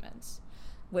limited as humans,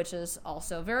 which is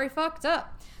also very fucked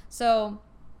up. So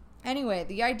anyway,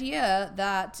 the idea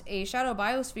that a shadow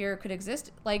biosphere could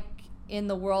exist, like, in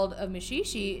the world of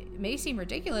Mushishi may seem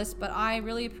ridiculous, but I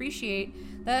really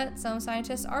appreciate that some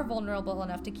scientists are vulnerable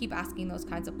enough to keep asking those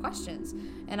kinds of questions.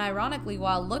 And ironically,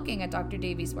 while looking at Dr.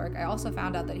 Davies' work, I also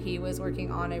found out that he was working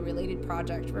on a related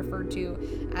project referred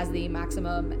to as the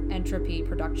maximum entropy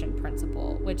production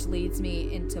principle, which leads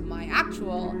me into my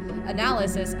actual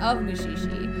analysis of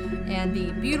Mushishi and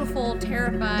the beautiful,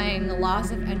 terrifying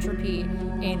laws of entropy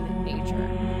in nature.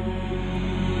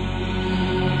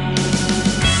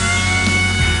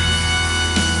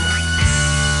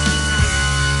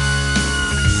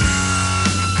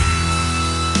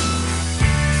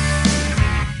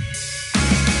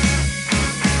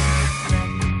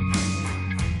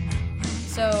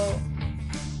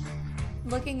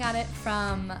 looking at it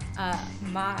from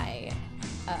my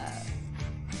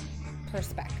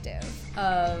perspective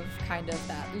of kind of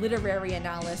that literary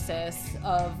analysis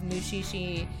of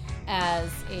Mushishi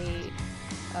as a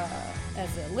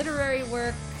literary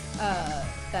work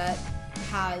that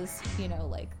has, you know,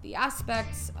 like the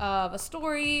aspects of a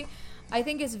story, I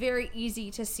think it's very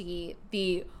easy to see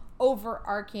the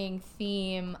overarching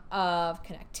theme of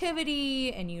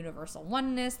connectivity and universal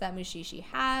oneness that Mushishi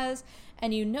has.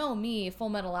 And you know me, Full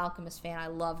Metal Alchemist fan, I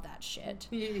love that shit.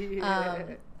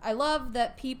 I love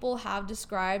that people have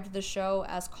described the show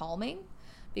as calming,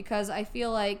 because I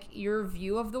feel like your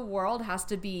view of the world has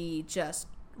to be just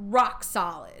rock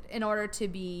solid in order to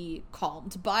be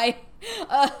calmed by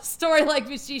a story like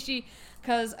Mushishi,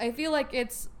 because I feel like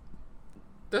there's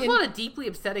a lot of deeply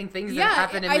upsetting things that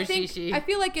happen in Mushishi. I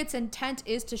feel like its intent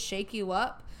is to shake you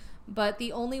up, but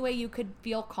the only way you could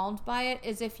feel calmed by it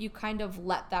is if you kind of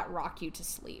let that rock you to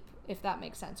sleep, if that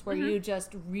makes sense, where you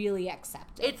just really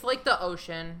accept it. It's like the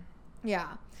ocean.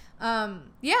 Yeah.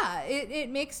 It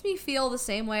makes me feel the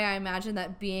same way I imagine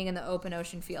that being in the open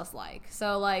ocean feels like.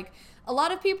 So, like, a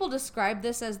lot of people describe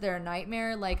this as their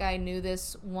nightmare. Like, I knew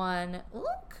this one. Ooh,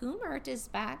 Kumart is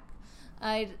back.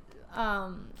 I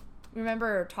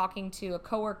remember talking to a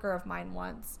coworker of mine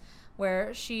once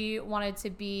where she wanted to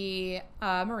be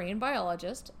a marine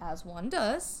biologist, as one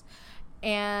does,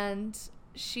 and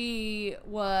she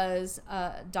was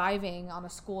diving on a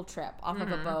school trip off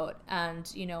of a boat,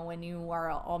 and you know, when you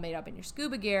are all made up in your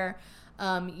scuba gear,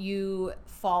 you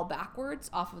fall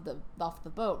backwards off the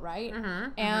boat, right?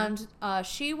 And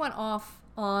she went off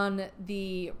on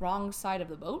the wrong side of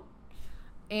the boat,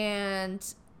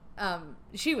 and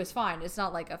she was fine. It's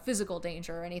not like a physical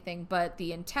danger or anything, but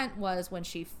the intent was when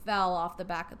she fell off the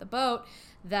back of the boat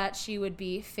that she would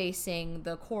be facing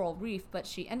the coral reef, but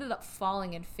she ended up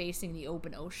falling and facing the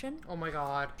open ocean. Oh my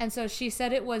god. And so she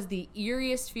said it was the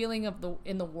eeriest feeling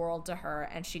in the world to her,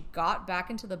 and she got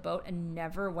back into the boat and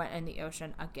never went in the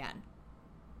ocean again.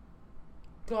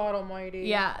 God almighty.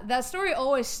 Yeah, that story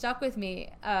always stuck with me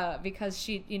because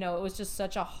she, you know, it was just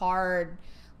such a hard,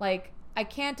 like, I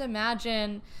can't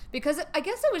imagine, because I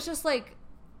guess it was just like,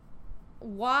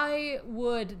 why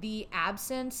would the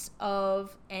absence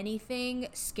of anything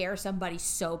scare somebody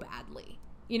so badly?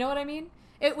 You know what I mean?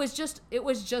 It was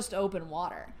just open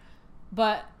water.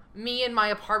 But me and my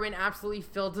apartment absolutely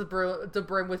filled to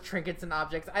brim with trinkets and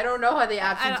objects. I don't know how the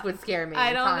absence would scare me.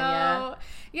 I don't Tanya. know.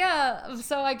 Yeah,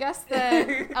 so I guess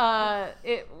that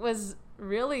it was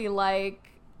really like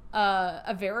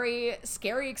a very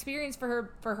scary experience for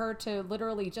her to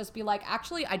literally just be like,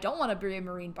 actually, I don't want to be a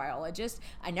marine biologist.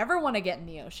 I never want to get in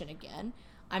the ocean again.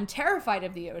 I'm terrified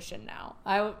of the ocean now.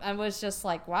 I was just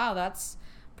like, wow, that's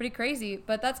pretty crazy.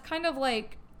 But that's kind of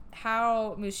like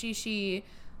how Mushishi,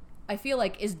 I feel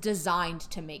like, is designed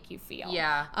to make you feel.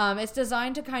 Yeah. It's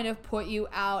designed to kind of put you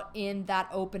out in that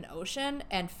open ocean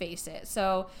and face it.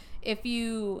 So if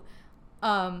you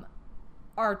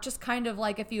are just kind of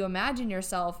like, if you imagine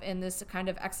yourself in this kind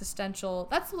of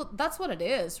existential, that's what it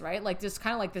is, right? Like this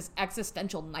kind of like this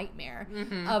existential nightmare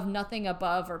of nothing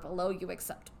above or below you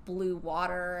except blue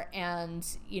water, and,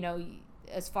 you know,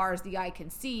 as far as the eye can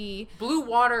see, blue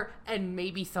water and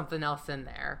maybe something else in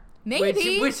there.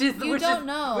 Maybe, which is you don't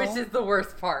know. Which is the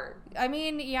worst part. I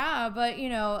mean, yeah, but you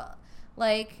know,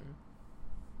 like,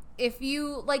 if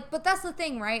you like, but that's the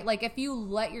thing, right? Like, if you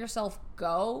let yourself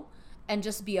go and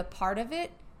just be a part of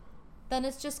it, then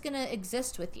it's just gonna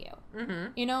exist with you.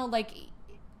 You know, like,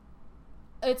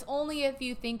 it's only if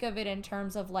you think of it in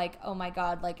terms of like, oh my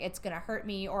god, like, it's gonna hurt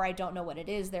me, or I don't know what it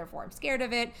is, therefore I'm scared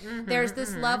of it. There's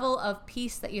this level of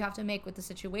peace that you have to make with the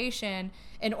situation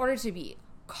in order to be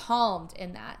calmed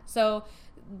in that. So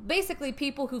basically,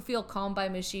 people who feel calmed by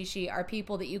Mushishi are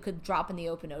people that you could drop in the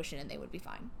open ocean and they would be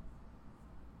fine.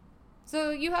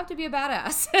 So you have to be a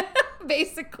badass,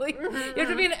 basically. You have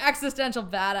to be an existential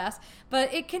badass.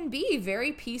 But it can be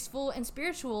very peaceful and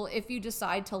spiritual if you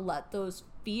decide to let those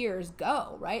fears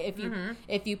go, right?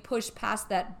 If you push past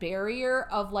that barrier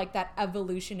of like that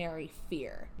evolutionary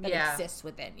fear that exists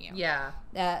within you. Yeah.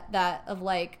 That of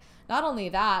like, not only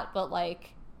that, but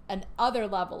like an other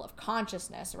level of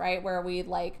consciousness, right? Where we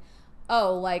like,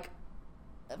 oh, like,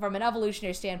 from an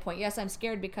evolutionary standpoint, yes, I'm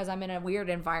scared because I'm in a weird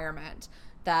environment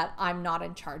that I'm not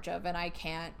in charge of and I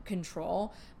can't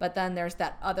control. But then there's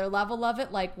that other level of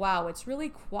it, like, wow, it's really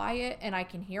quiet and I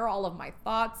can hear all of my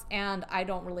thoughts and I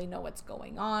don't really know what's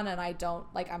going on and I don't,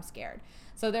 like, I'm scared.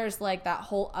 So there's like that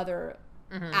whole other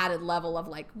added level of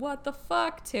like, what the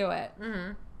fuck to it.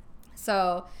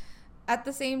 So at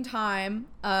the same time,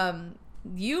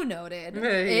 you noted,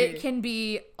 it can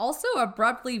be also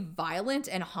abruptly violent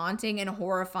and haunting and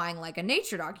horrifying like a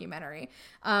nature documentary.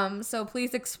 So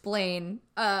please explain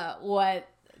what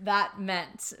that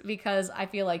meant, because I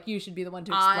feel like you should be the one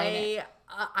to explain it.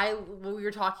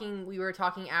 We were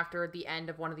talking after the end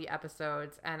of one of the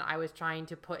episodes, and I was trying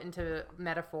to put into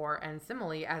metaphor and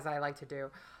simile, as I like to do,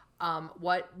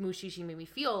 what Mushishi made me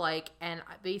feel like. And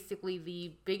basically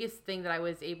the biggest thing that I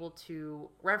was able to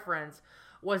reference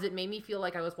was it made me feel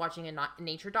like I was watching a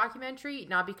nature documentary,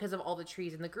 not because of all the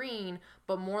trees and the green,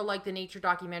 but more like the nature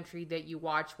documentary that you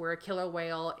watch where a killer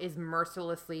whale is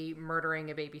mercilessly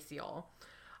murdering a baby seal.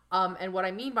 And what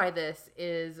I mean by this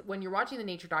is when you're watching the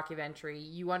nature documentary,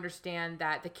 you understand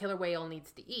that the killer whale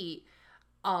needs to eat,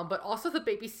 but also the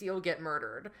baby seal get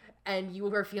murdered. And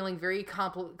you are feeling very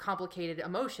complicated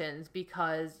emotions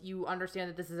because you understand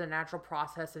that this is a natural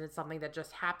process and it's something that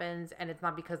just happens. And it's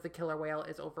not because the killer whale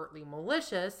is overtly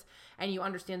malicious. And you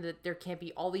understand that there can't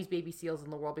be all these baby seals in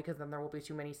the world because then there will be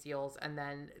too many seals. And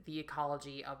then the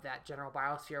ecology of that general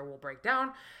biosphere will break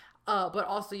down. But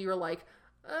also you're like,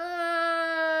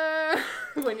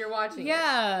 when you're watching it.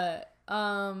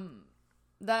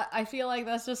 That I feel like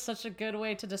that's just such a good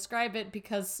way to describe it,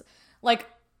 because like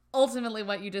ultimately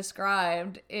what you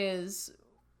described is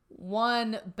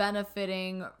one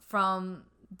benefiting from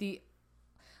the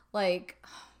like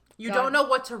you don't know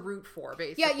what to root for,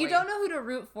 basically. Yeah, you don't know who to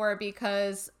root for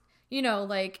because, you know,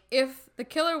 like if the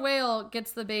killer whale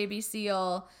gets the baby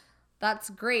seal, that's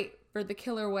great for the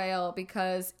killer whale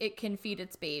because it can feed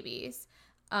its babies.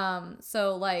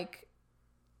 So like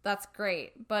that's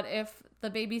great. But if the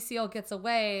baby seal gets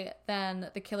away, then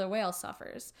the killer whale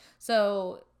suffers.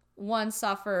 So one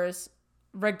suffers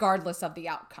regardless of the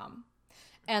outcome.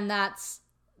 And that's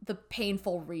the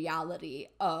painful reality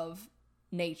of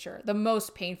nature. The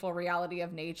most painful reality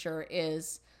of nature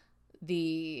is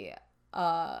the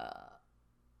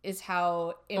harshness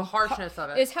of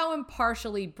it. Is how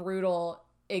impartially brutal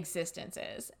existence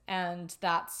is. And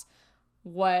that's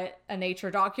what a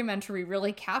nature documentary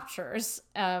really captures.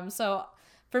 So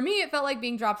for me, it felt like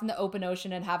being dropped in the open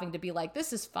ocean and having to be like,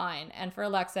 this is fine. And for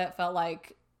Alexa, it felt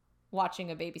like watching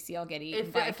a baby seal get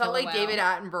eaten by a killer It felt like whale. David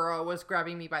Attenborough was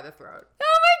grabbing me by the throat.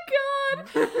 Oh my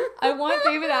god! I want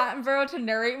David Attenborough to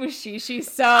narrate Mushishi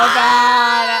so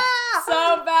bad.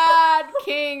 So bad.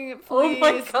 King, please. Oh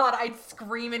my god, I'd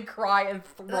scream and cry and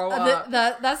throw up.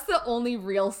 That's the only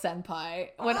real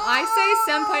senpai. When I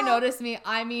say senpai notice me,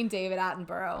 I mean David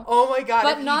Attenborough. Oh my god.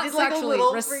 But not sexually,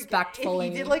 respectfully.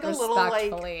 If he did like a little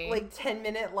respectfully. like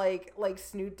 10-minute like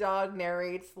Snoop Dogg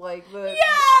narrates like the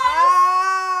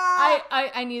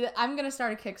I need it. I'm gonna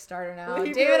start a Kickstarter now.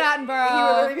 David Attenborough. He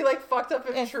would literally be like, fucked up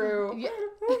if true.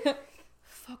 Yeah.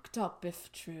 Fucked up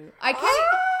if true. I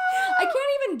can't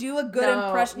even do a good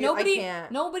impression.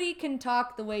 Nobody can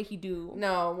talk the way he do.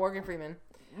 No, Morgan Freeman.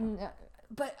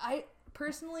 But I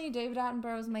personally, David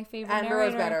Attenborough is my favorite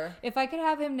Attenborough's narrator. better. If I could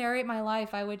have him narrate my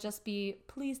life, I would just be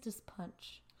pleased as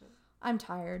punch. I'm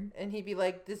tired. And he'd be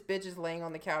like, this bitch is laying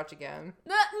on the couch again.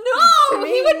 No,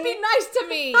 he would be nice to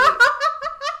me.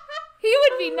 He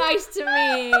would be nice to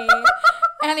me.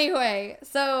 Anyway,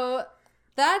 so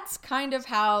that's kind of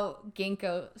how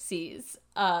Ginkgo sees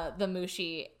the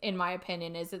Mushi, in my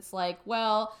opinion, is it's like,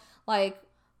 well, like,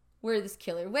 we're this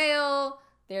killer whale,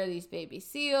 there are these baby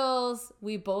seals,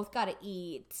 we both gotta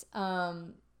eat.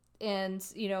 And,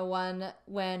 you know,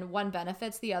 when one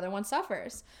benefits, the other one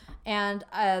suffers. And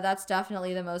that's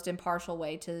definitely the most impartial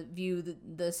way to view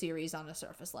the series on a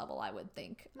surface level, I would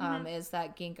think, is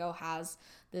that Ginkgo has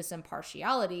this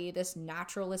impartiality, this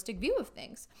naturalistic view of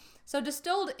things. So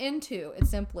distilled into its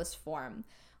simplest form,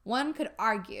 one could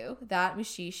argue that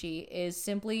Mushishi is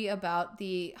simply about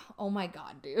the... Oh my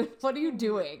god, dude. What are you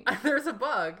doing? There's a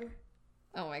bug.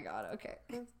 Oh my god, okay.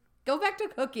 Go back to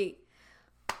Cookie.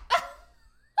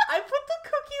 I put the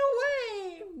cookie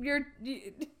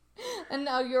away. And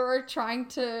now you're trying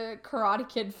to Karate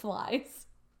Kid flies.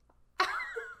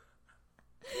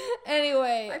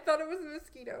 Anyway. I thought it was a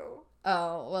mosquito.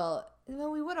 Oh, well,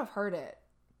 we would have heard it.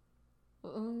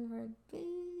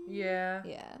 Yeah.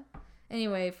 Yeah.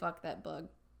 Anyway, fuck that bug.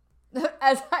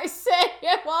 As I say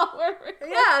it while we're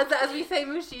recording. Yeah, as we say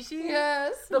Mushishi.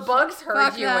 Yes. The bugs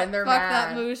heard you when they're mad.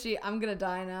 Fuck that Mushi. I'm gonna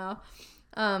die now.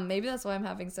 Maybe that's why I'm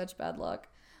having such bad luck.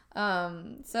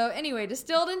 So anyway,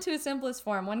 distilled into its simplest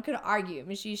form, one could argue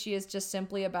Mushishi is just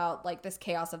simply about like this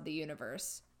chaos of the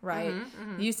universe, right?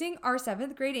 Using our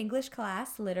 7th grade English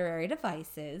class literary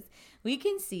devices, we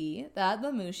can see that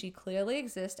the Mushi clearly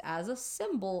exists as a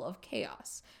symbol of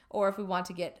chaos. Or if we want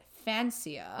to get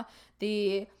fancier,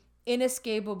 the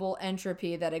inescapable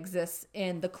entropy that exists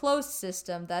in the closed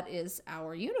system that is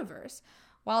our universe.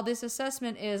 While this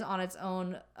assessment is on its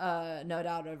own, no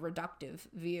doubt, a reductive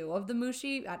view of the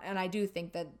Mushi, and I do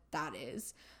think that that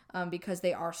is, because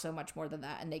they are so much more than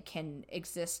that, and they can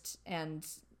exist and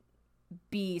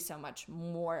be so much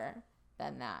more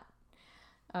than that.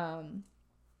 I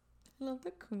love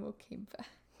that Kumo came back.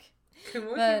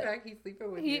 Kumo came back, he's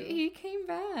sleeping with you. He came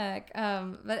back.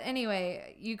 But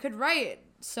anyway, you could write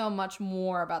so much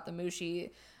more about the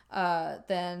Mushi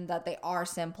than that they are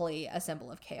simply a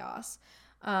symbol of chaos.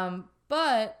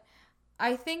 But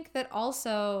I think that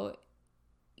also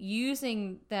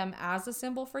using them as a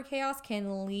symbol for chaos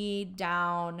can lead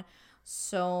down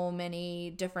so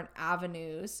many different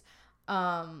avenues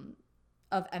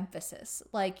of emphasis.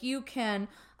 Like, you can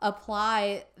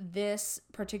apply this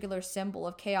particular symbol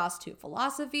of chaos to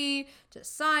philosophy, to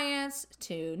science,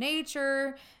 to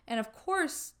nature, and of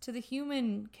course to the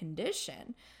human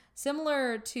condition.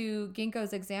 Similar to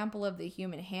Ginkgo's example of the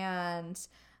human hand,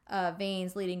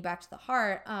 veins leading back to the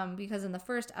heart, because in the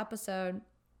first episode,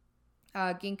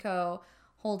 Ginkgo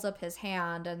holds up his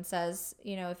hand and says,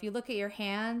 if you look at your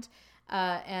hand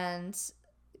and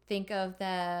think of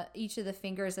each of the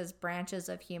fingers as branches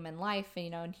of human life,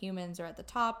 and humans are at the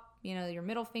top, your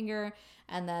middle finger,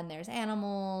 and then there's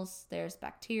animals, there's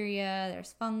bacteria,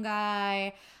 there's fungi,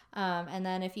 and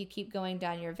then if you keep going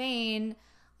down your vein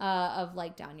of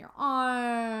like down your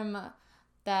arm,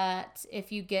 that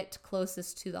if you get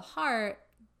closest to the heart,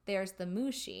 there's the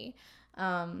Mushi.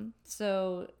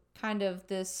 So kind of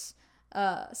this,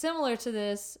 similar to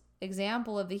this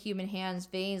example of the human hand's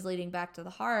veins leading back to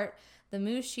the heart, the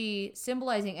Mushi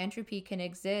symbolizing entropy can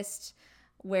exist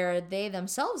where they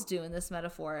themselves do in this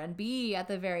metaphor and be at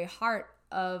the very heart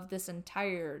of this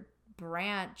entire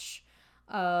branch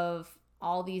of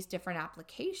all these different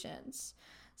applications.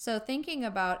 So thinking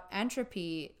about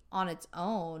entropy on its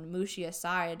own, Mushi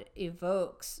aside,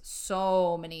 evokes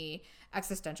so many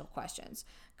existential questions.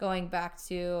 Going back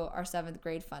to our 7th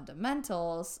grade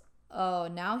fundamentals,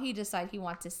 now he decided he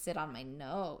wants to sit on my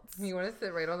notes. You want to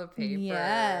sit right on the paper?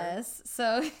 Yes.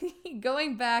 So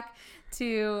going back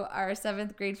to our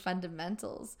 7th grade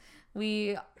fundamentals,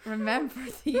 we remember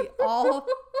the all...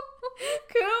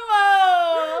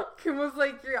 Kumo! Kumo's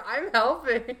like, I'm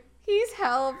helping. He's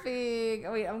helping.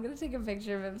 Oh, wait, I'm going to take a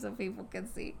picture of him so people can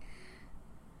see.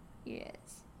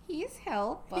 Yes. He's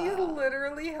helping. He's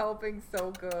literally helping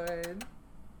so good.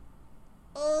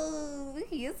 Oh,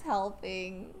 he is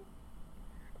helping.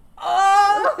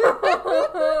 Oh!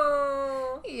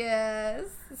 Yes.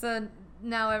 So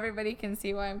now everybody can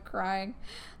see why I'm crying.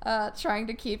 Trying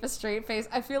to keep a straight face.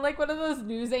 I feel like one of those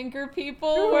news anchor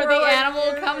people where the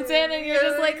animal comes in and you're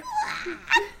just like...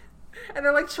 And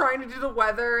they're like trying to do the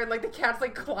weather, and like the cat's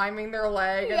like climbing their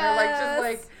leg, and they're like just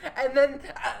like, and then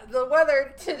the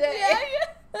weather today. Yeah,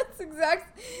 that's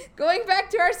exact. Going back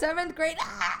to our 7th grade.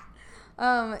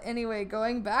 Anyway,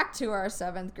 going back to our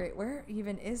 7th grade. Where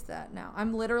even is that now?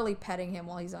 I'm literally petting him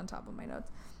while he's on top of my notes.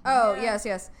 Oh, yeah.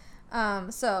 yes.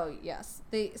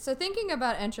 So thinking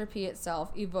about entropy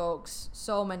itself evokes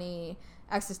so many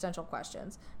existential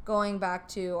questions. Going back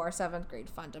to our 7th grade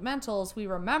fundamentals, we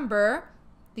remember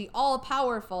the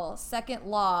all-powerful second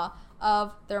law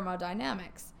of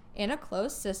thermodynamics. In a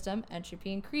closed system,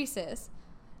 entropy increases.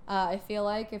 I feel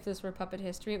like if this were puppet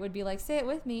history, it would be like, say it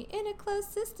with me, in a closed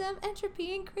system,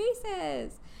 entropy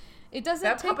increases. It doesn't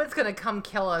That puppet's gonna come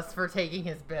kill us for taking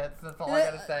his bits. That's all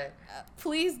I gotta say.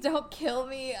 Please don't kill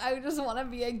me. I just want to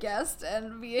be a guest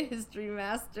and be a history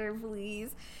master,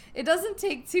 please. It doesn't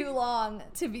take too long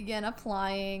to begin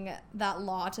applying that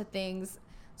law to things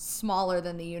smaller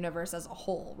than the universe as a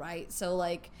whole, right? So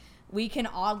like we can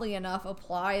oddly enough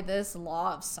apply this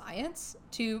law of science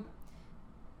to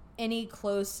any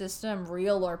closed system,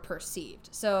 real or perceived.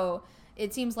 So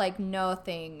it seems like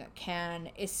nothing can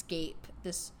escape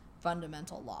this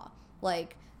fundamental law.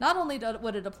 Like, not only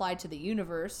would it apply to the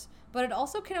universe, but it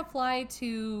also can apply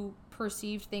to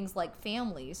perceived things like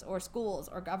families or schools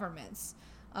or governments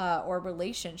or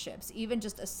relationships. Even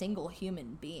just a single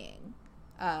human being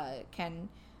can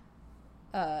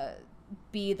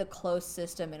be the closed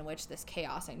system in which this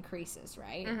chaos increases,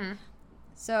 right? Mm-hmm.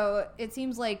 So it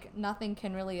seems like nothing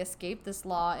can really escape this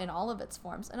law in all of its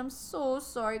forms. And I'm so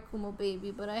sorry, Kumo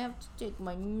baby, but I have to take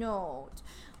my note.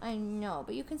 I know,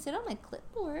 but you can sit on my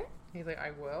clipboard. He's like,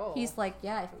 I will. He's like,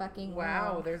 yeah, I fucking will.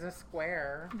 Wow, there's a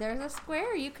square. There's a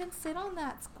square. You can sit on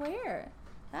that square.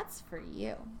 That's for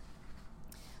you.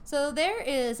 So there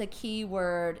is a key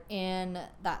word in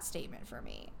that statement for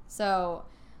me. So,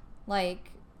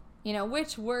 like, You know,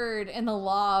 which word in the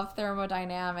law of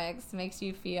thermodynamics makes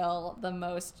you feel the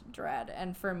most dread?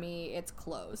 And for me, it's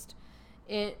closed.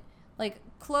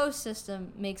 Closed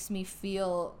system makes me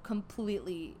feel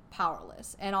completely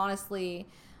powerless. And honestly,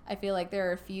 I feel like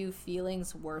there are few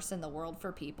feelings worse in the world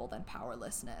for people than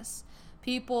powerlessness.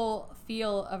 People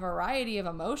feel a variety of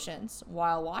emotions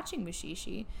while watching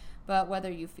Mushishi, but whether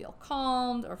you feel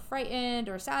calmed or frightened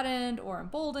or saddened or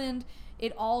emboldened,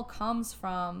 it all comes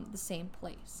from the same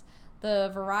place.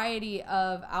 The variety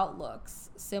of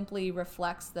outlooks simply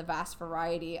reflects the vast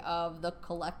variety of the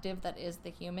collective that is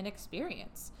the human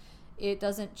experience. It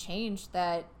doesn't change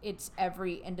that it's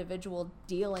every individual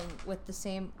dealing with the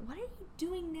same... What are you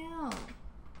doing now?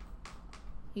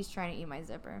 He's trying to eat my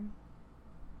zipper.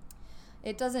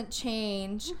 It doesn't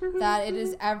change that it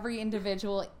is every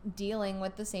individual dealing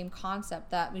with the same concept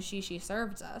that Mushishi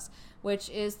serves us, which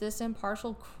is this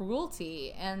impartial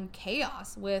cruelty and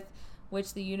chaos with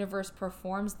which the universe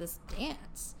performs this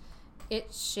dance.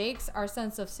 It shakes our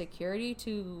sense of security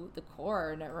to the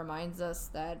core, and it reminds us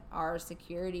that our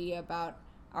security about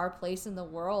our place in the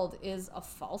world is a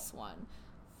false one.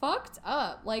 Fucked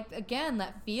up. Like, again,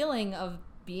 that feeling of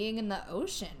being in the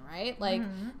ocean, right? Like,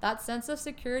 that sense of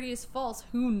security is false.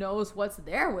 Who knows what's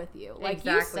there with you? Like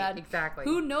you said, exactly.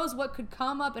 Who knows what could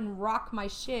come up and rock my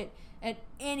shit at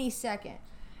any second?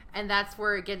 And that's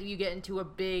where you get into a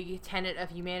big tenet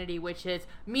of humanity, which is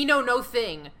me know no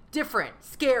thing, different,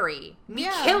 scary,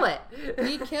 kill it.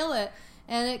 Me kill it.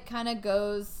 And it kind of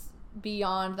goes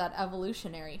beyond that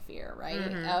evolutionary fear, right?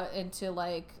 Into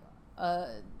like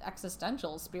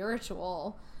existential,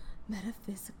 spiritual,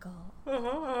 metaphysical.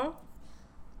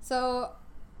 So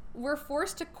we're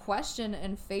forced to question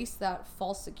and face that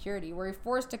false security. We're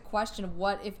forced to question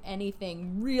what, if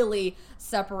anything, really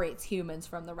separates humans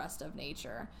from the rest of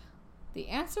nature. The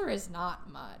answer is not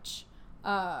much.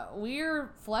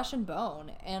 We're flesh and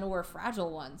bone, and we're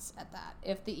fragile ones at that.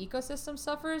 If the ecosystem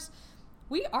suffers,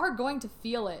 we are going to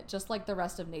feel it just like the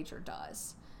rest of nature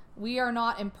does. We are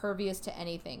not impervious to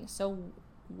anything, so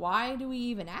why do we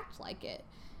even act like it?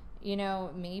 You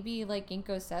know, maybe like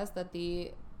Ginkgo says, that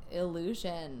the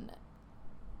illusion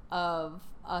of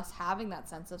us having that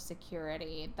sense of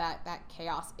security, that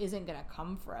chaos isn't going to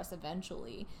come for us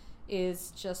eventually,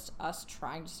 is just us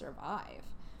trying to survive.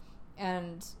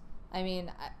 And I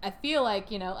mean, I feel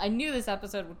like, you know, I knew this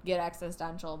episode would get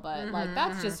existential, but like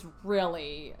that's just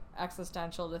really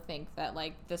existential to think that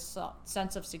like this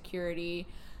sense of security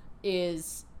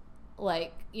is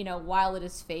like, you know, while it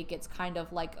is fake, it's kind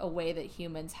of like a way that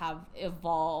humans have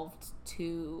evolved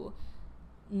to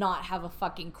not have a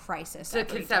fucking crisis to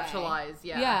conceptualize.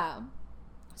 Yeah.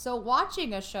 So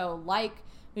watching a show like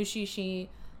Mushishi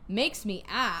makes me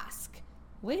ask,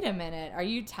 wait a minute, are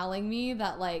you telling me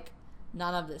that like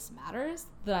none of this matters,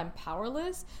 that I'm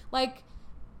powerless? Like,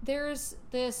 there's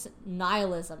this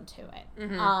nihilism to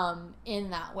it in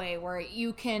that way, where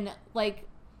you can like,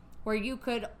 where you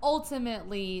could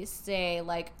ultimately say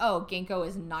like, oh, Ginkgo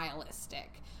is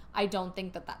nihilistic. I don't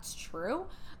think that that's true,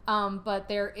 but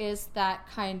there is that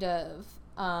kind of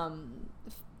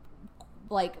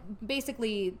like,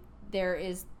 basically there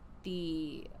is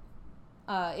the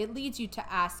it leads you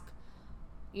to ask,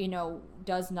 you know,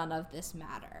 does none of this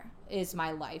matter? Is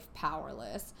my life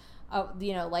powerless?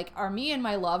 You know, like, are me and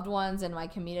my loved ones and my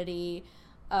community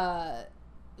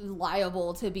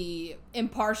liable to be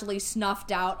impartially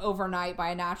snuffed out overnight by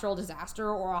a natural disaster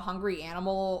or a hungry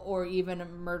animal or even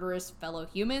murderous fellow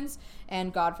humans?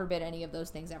 And God forbid any of those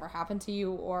things ever happen to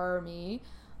you or me,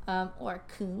 or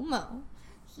Kumo.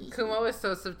 Kumo is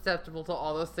so susceptible to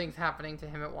all those things happening to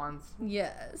him at once.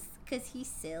 Yes, because he's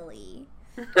silly.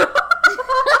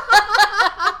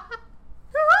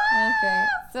 Okay,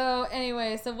 so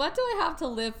anyway, so what do I have to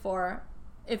live for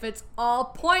if it's all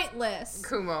pointless?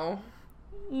 Kumo.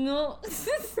 No.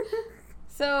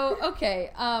 So,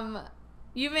 okay,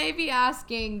 you may be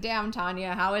asking, damn,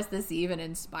 Tanya, how is this even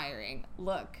inspiring?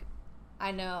 Look,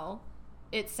 I know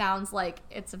it sounds like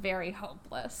it's very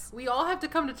hopeless. We all have to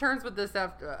come to terms with this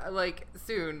after, like,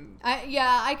 soon.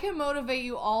 I can motivate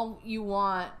you all you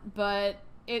want, but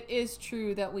it is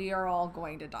true that we are all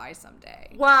going to die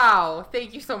someday. Wow.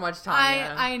 Thank you so much,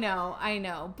 Tanya. I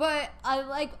know. But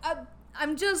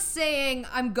I'm just saying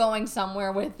I'm going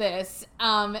somewhere with this.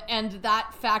 And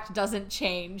that fact doesn't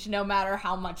change no matter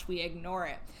how much we ignore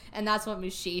it. And that's what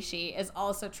Mushishi is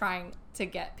also trying to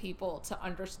get people to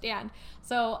understand.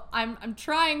 So I'm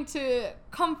trying to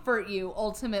comfort you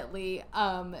ultimately,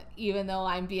 even though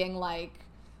I'm being like,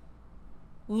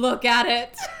 look at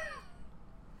it.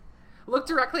 Look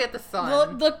directly at the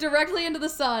sun. Look directly into the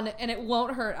sun, and it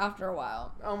won't hurt after a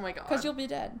while. Oh my god. Because you'll be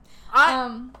dead.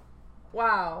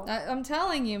 Wow. I'm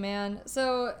telling you, man.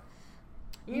 So,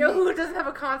 You know who doesn't have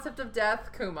a concept of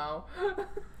death? Kumo.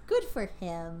 good for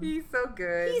him. He's so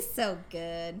good. He's so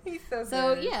good. He's so good.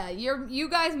 So yeah, you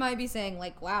guys might be saying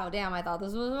like, "Wow, damn! I thought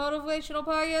this was a motivational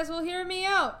podcast." Well, hear me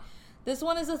out. This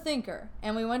one is a thinker,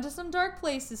 and we went to some dark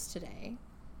places today,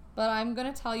 but I'm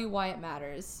gonna tell you why it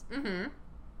matters. Mm-hmm.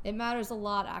 It matters a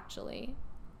lot, actually.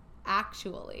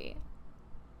 Actually,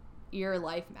 your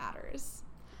life matters.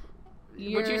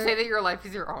 Would you say that your life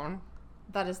is your own?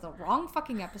 That is the wrong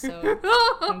fucking episode.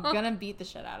 I'm gonna beat the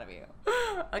shit out of you.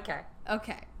 Okay.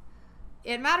 Okay.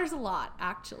 It matters a lot,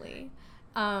 actually.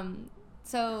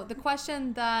 So the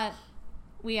question that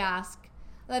we ask,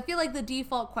 I feel like the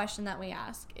default question that we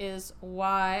ask is,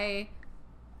 why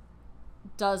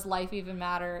does life even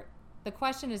matter? The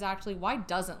question is actually, why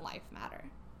doesn't life matter?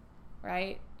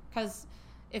 Right? Because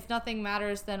if nothing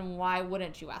matters, then why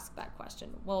wouldn't you ask that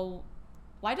question? Well,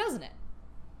 why doesn't it?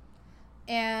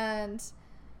 And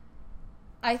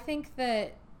I think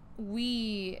that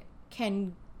we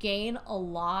can gain a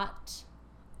lot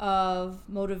of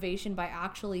motivation by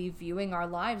actually viewing our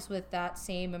lives with that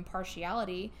same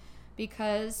impartiality,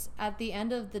 because at the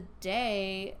end of the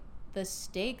day, the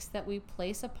stakes that we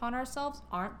place upon ourselves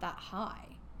aren't that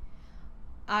high.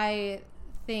 I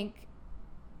think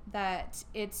that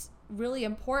it's really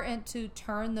important to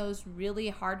turn those really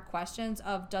hard questions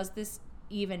of, does this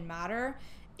even matter,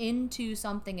 into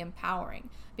something empowering,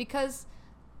 because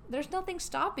there's nothing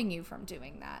stopping you from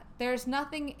doing that. There's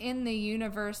nothing in the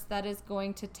universe that is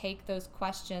going to take those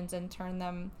questions and turn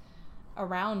them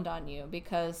around on you,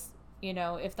 because, you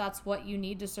know, if that's what you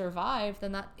need to survive,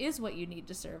 then that is what you need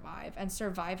to survive, and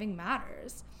surviving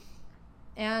matters.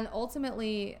 And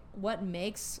ultimately, what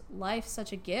makes life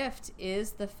such a gift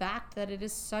is the fact that it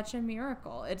is such a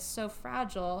miracle. It's so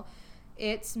fragile.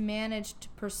 It's managed to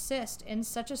persist in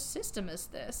such a system as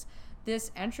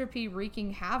this entropy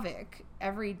wreaking havoc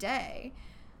every day.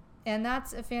 And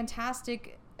that's a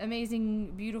fantastic,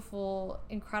 amazing, beautiful,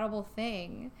 incredible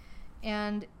thing.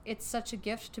 And it's such a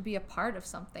gift to be a part of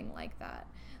something like that.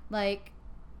 Like,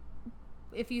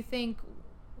 if you think,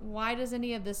 why does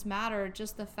any of this matter?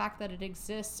 Just the fact that it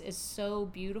exists is so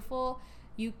beautiful.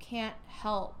 You can't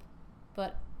help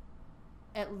but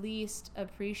at least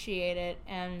appreciate it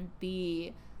and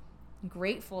be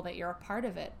grateful that you're a part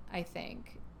of it, I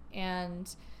think.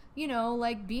 And, you know,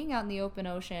 like being out in the open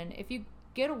ocean, if you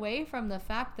get away from the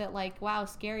fact that, like, wow,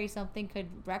 scary, something could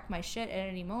wreck my shit at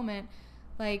any moment,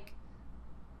 like,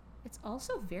 it's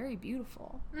also very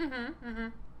beautiful. Mm-hmm, mm-hmm.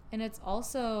 And it's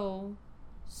also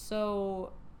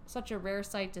such a rare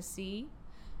sight to see.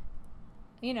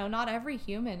 You know, not every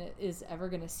human is ever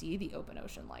going to see the open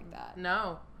ocean like that.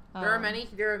 No. There are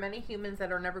many humans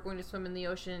that are never going to swim in the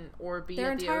ocean or be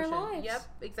their at the entire ocean. lives. Yep,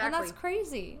 exactly. And that's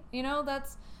crazy. You know,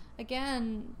 that's,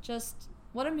 again, just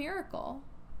what a miracle.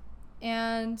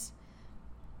 And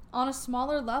on a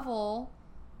smaller level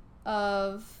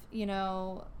of, you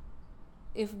know,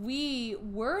 if we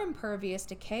were impervious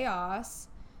to chaos,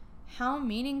 how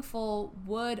meaningful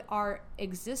would our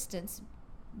existence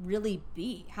really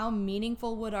be? How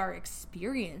meaningful would our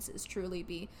experiences truly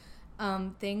be?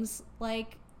 Things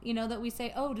like, you know, that we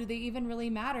say, oh, do they even really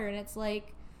matter? And it's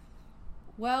like,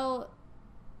 well,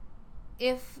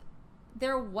 if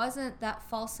there wasn't that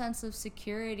false sense of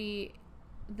security,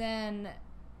 then,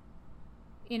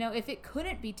 you know, if it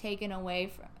couldn't be taken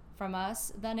away from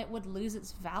us, then it would lose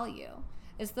its value.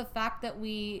 It's the fact that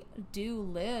we do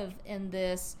live in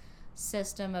this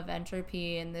system of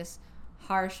entropy and this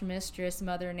harsh mistress,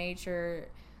 Mother Nature,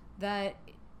 that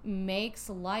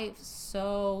makes life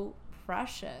so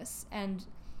precious. And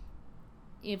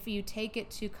if you take it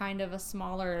to kind of a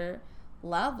smaller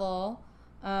level,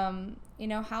 you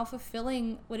know, how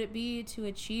fulfilling would it be to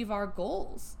achieve our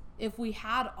goals if we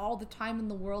had all the time in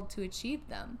the world to achieve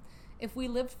them? If we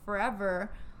lived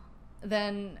forever,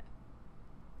 then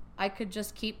I could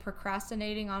just keep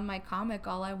procrastinating on my comic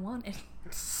all I wanted.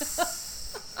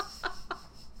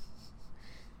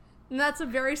 And that's a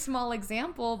very small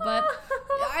example, but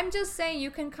I'm just saying you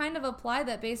can kind of apply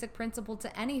that basic principle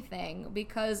to anything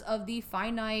because of the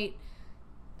finite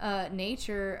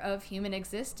nature of human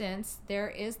existence. There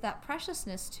is that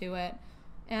preciousness to it.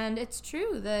 And it's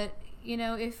true that, you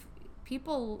know, if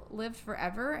people lived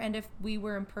forever and if we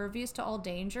were impervious to all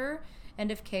danger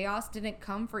and if chaos didn't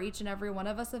come for each and every one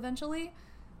of us eventually,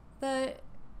 the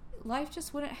life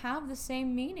just wouldn't have the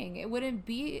same meaning. It wouldn't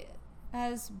be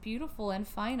as beautiful and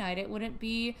finite. It wouldn't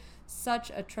be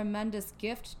such a tremendous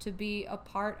gift to be a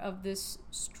part of this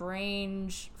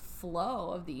strange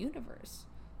flow of the universe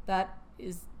that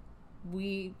is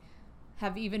we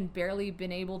have even barely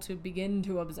been able to begin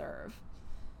to observe.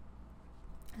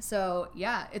 So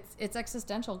yeah, it's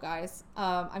existential, guys.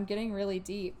 I'm getting really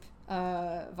deep.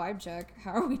 Vibe check.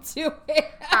 How are we doing?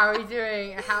 How are we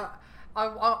doing? How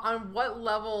on what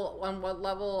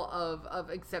level of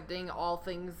accepting all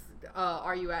things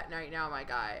are you at right now, my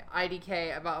guy?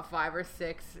 IDK about 5 or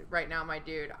 6 right now, my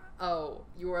dude. Oh,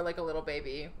 you are like a little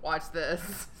baby. Watch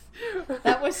this.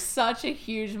 That was such a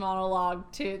huge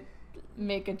monologue to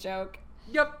make a joke.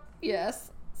 Yep.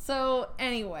 Yes. So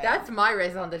anyway, That's my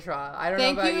raison d'etre. I don't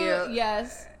know about you.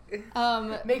 Yes.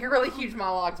 Make a really huge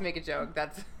monologue to make a joke.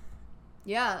 That's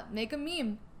Yeah, make a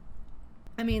meme.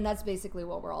 I mean, that's basically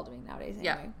what we're all doing nowadays anyway.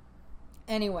 Yeah.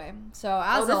 Anyway, so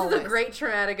as this always, is a great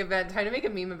traumatic event. Time to make a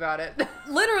meme about it.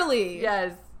 literally.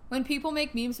 Yes. When people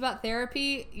make memes about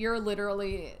therapy, you're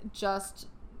literally just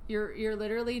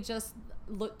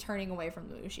turning away from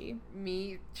the Mushi.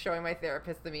 Me showing my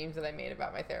therapist the memes that I made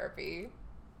about my therapy.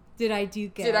 Did I do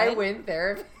good? Did I win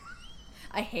therapy?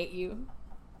 I hate you.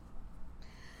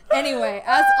 Anyway,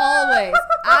 as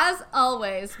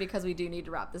always, because we do need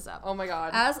to wrap this up. Oh my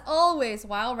god. As always,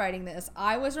 while writing this,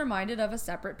 I was reminded of a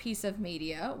separate piece of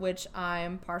media, which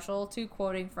I'm partial to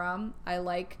quoting from. I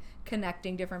like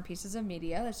connecting different pieces of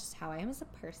media. That's just how I am as a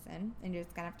person, and you're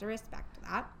just gonna have to respect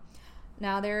that.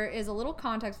 Now, there is a little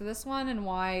context to this one and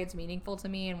why it's meaningful to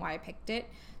me and why I picked it.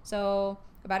 So,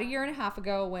 about a year and a half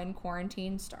ago, when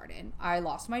quarantine started, I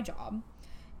lost my job.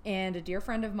 And a dear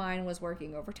friend of mine was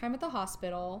working overtime at the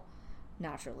hospital,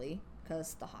 naturally,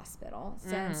 because the hospital.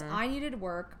 Since I needed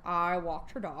work, I walked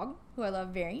her dog, who I love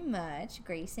very much.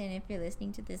 Grayson, if you're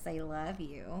listening to this, I love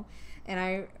you. And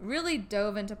I really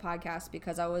dove into podcasts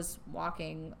because I was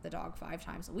walking the dog 5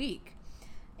 times a week.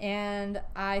 And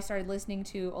I started listening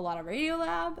to a lot of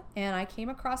Radiolab, and I came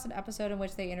across an episode in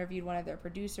which they interviewed one of their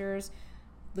producers,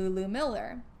 Lulu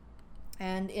Miller.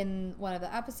 And in one of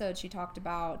the episodes, she talked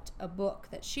about a book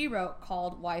that she wrote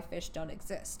called Why Fish Don't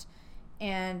Exist.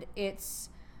 And it's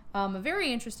a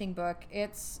very interesting book.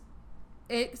 It's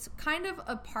kind of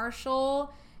a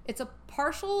partial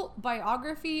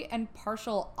biography and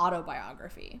partial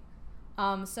autobiography.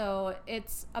 So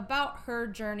it's about her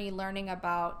journey learning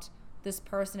about this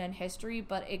person in history,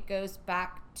 but it goes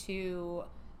back to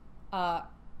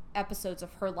episodes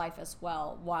of her life as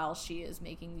well while she is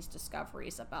making these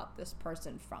discoveries about this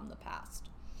person from the past.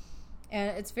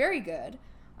 And it's very good.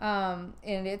 And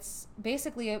it's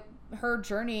basically her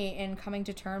journey in coming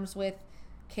to terms with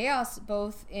chaos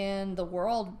both in the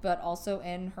world but also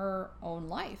in her own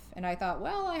life. And I thought,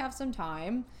 well, I have some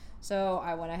time, so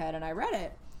I went ahead and I read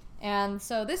it. And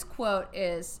so this quote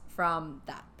is from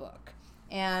that book.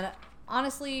 And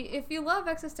honestly, if you love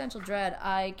existential dread,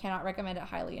 I cannot recommend it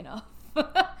highly enough.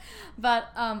 But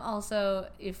also,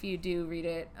 if you do read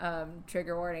it,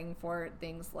 trigger warning for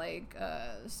things like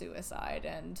suicide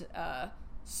and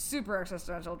super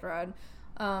existential dread.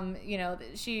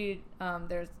 There's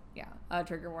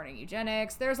trigger warning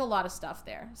eugenics. There's a lot of stuff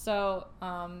there. So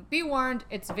be warned,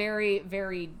 it's very,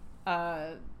 very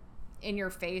in your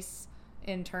face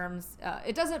in terms.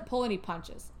 It doesn't pull any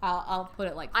punches. I'll put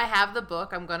it like that. I have the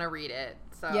book. I'm gonna read it.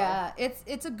 So yeah,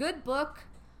 it's a good book.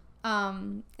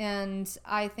 And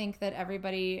I think that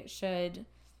everybody should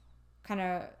kind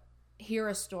of hear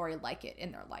a story like it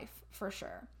in their life, for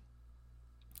sure.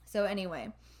 So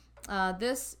anyway,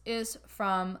 this is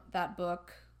from that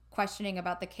book, Questioning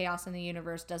About the Chaos in the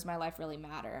Universe, Does My Life Really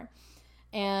Matter?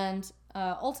 And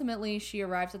ultimately, she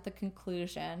arrives at the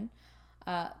conclusion,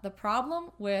 the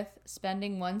problem with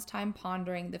spending one's time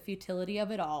pondering the futility of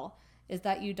it all is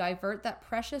that you divert that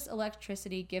precious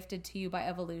electricity gifted to you by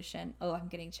evolution. Oh, I'm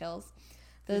getting chills.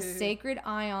 Those sacred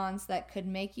ions that could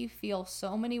make you feel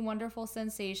so many wonderful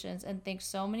sensations and think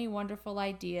so many wonderful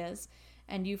ideas,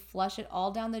 and you flush it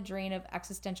all down the drain of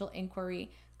existential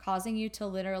inquiry, causing you to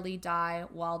literally die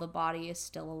while the body is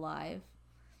still alive.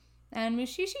 And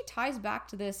Mushishi ties back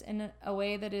to this in a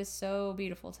way that is so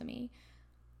beautiful to me.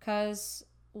 Because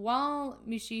while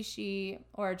the Mushi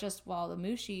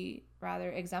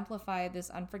exemplify this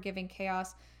unforgiving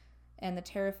chaos and the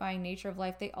terrifying nature of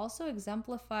life, they also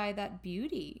exemplify that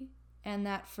beauty and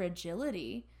that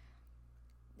fragility.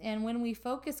 And when we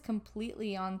focus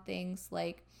completely on things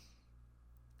like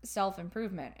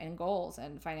self-improvement and goals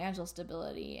and financial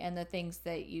stability and the things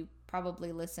that you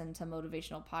probably listen to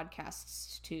motivational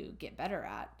podcasts to get better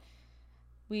at,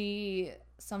 we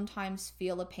sometimes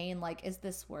feel a pain like, is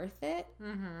this worth it?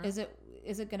 Mm-hmm.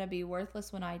 Is it going to be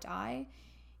worthless when I die?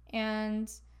 And,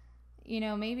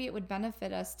 maybe it would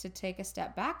benefit us to take a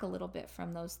step back a little bit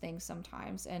from those things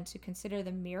sometimes and to consider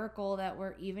the miracle that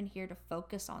we're even here to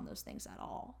focus on those things at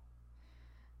all.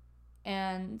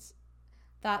 And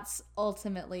that's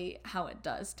ultimately how it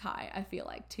does tie, I feel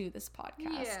like, to this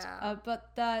podcast. Yeah.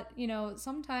 But that,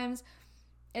 sometimes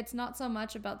it's not so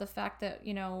much about the fact that,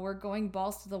 we're going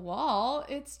balls to the wall.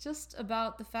 It's just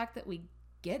about the fact that we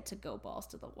get to go balls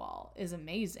to the wall is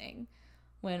amazing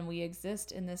when we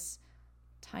exist in this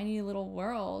tiny little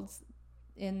world,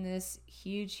 in this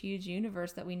huge, huge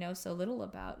universe that we know so little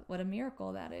about. What a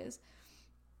miracle that is.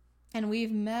 And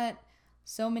we've met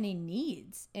so many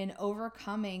needs in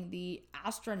overcoming the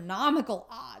astronomical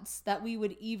odds that we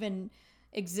would even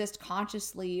exist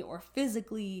consciously or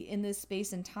physically in this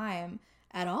space and time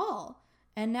at all.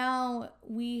 And now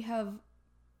we have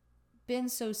been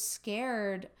so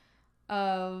scared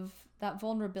of that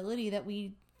vulnerability that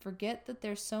we forget that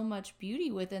there's so much beauty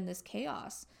within this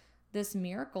chaos, this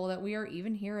miracle that we are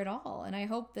even here at all. And I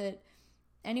hope that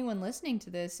anyone listening to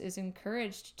this is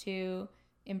encouraged to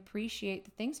appreciate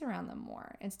the things around them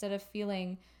more instead of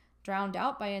feeling drowned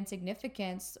out by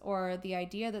insignificance or the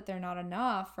idea that they're not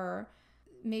enough. Or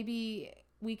maybe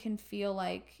we can feel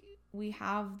like we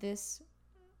have this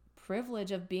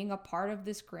privilege of being a part of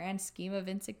this grand scheme of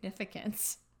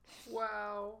insignificance.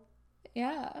 Wow.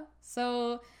 Yeah.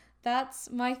 So that's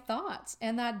my thoughts.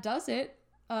 And that does it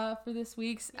for this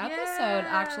week's episode.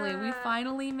 Actually, we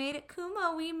finally made it.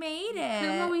 Kumo, we made it.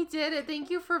 Kumo, we did it. Thank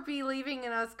you for believing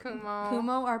in us, Kumo.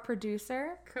 Kumo, our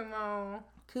producer.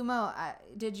 Kumo,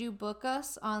 did you book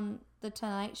us on the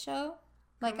Tonight Show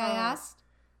like Kumo. I asked?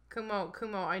 Kumo,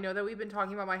 I know that we've been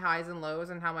talking about my highs and lows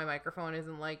and how my microphone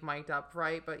isn't like mic'd up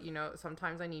right, but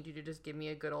sometimes I need you to just give me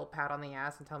a good old pat on the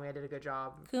ass and tell me I did a good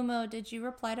job. Kumo, did you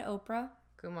reply to Oprah?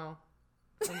 Kumo.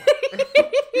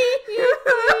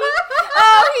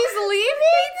 Oh, he's leaving?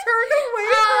 He turned away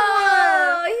from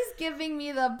us. He's giving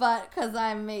me the butt because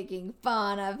I'm making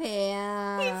fun of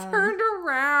him. He turned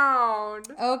around.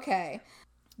 Okay.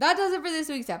 That does it for this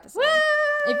week's episode.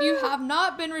 Woo! If you have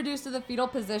not been reduced to the fetal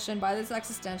position by this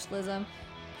existentialism,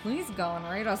 please go and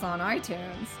rate us on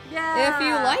iTunes. Yeah. If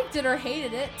you liked it or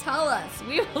hated it, tell us.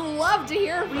 We would love to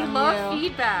hear from you. We love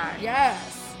feedback.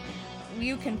 Yes.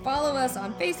 You can follow us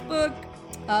on Facebook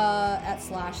at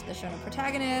 /the Shonen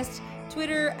Protagonist,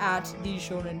 Twitter at the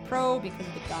Shonen Pro because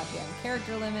of the goddamn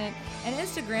character limit, and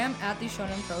Instagram at the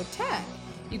Shonen Pro Tech.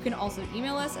 You can also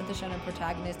email us at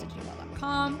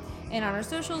theshonenprotagonist@gmail.com. And on our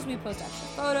socials, we post action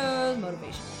photos,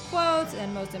 motivational quotes,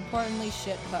 and most importantly,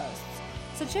 shit posts.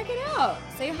 So check it out.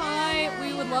 Say hi.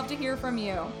 We would love to hear from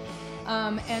you.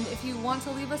 And if you want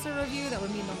to leave us a review, that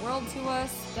would mean the world to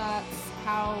us. That's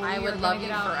how I we would are love gonna you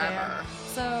get out forever. there.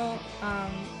 So,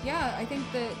 yeah, I think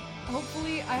that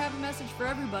hopefully I have a message for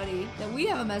everybody, that we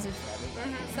have a message for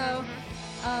everybody. So,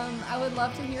 I would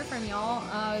love to hear from y'all.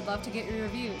 I'd love to get your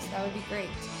reviews. That would be great.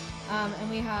 And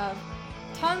we have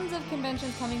tons of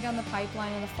conventions coming down the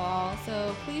pipeline in the fall,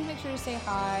 so please make sure to say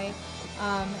hi.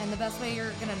 And the best way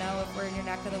you're gonna know if we're in your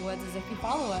neck of the woods is if you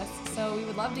follow us. So we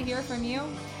would love to hear from you.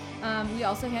 We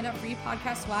also hand out free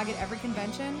podcast swag at every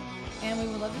convention, and we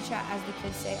would love to chat, as the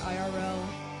kids say, IRL.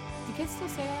 Do kids still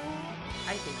say IRL?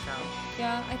 I think so.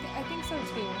 Yeah, I think so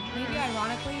too. Maybe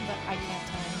ironically, but I can't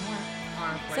tell anymore.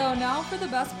 Honestly. So now for the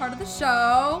best part of the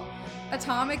show,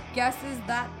 Atomic guesses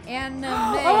that anime.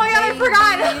 Oh my god, I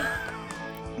forgot!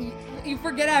 You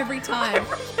forget every time.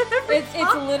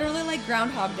 It's literally like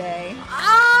Groundhog Day.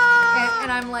 Ah!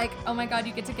 And I'm like, oh my god,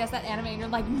 you get to guess that anime, and you're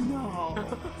like, no.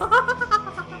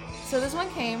 So this one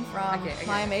came from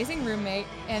my amazing roommate,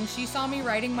 and she saw me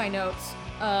writing my notes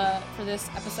for this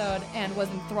episode and was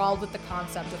enthralled with the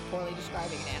concept of poorly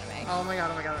describing an anime. Oh my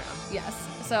god. Yes.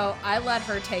 So I let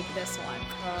her take this one.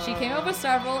 She came up with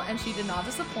several, and she did not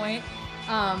disappoint.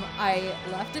 I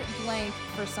left it blank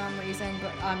for some reason,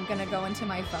 but I'm gonna go into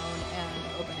my phone and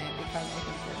open it because I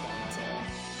think you're going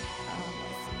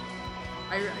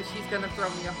to. She's gonna throw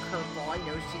me a curveball. I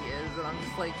know she is, and I'm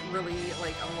just like really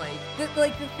like I'm like. The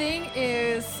thing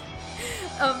is,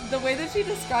 the way that she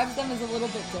describes them is a little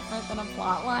bit different than a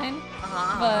plot line.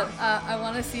 But I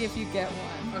want to see if you get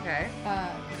one. Okay.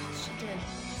 Gosh, she did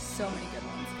so many good ones.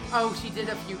 Oh, she did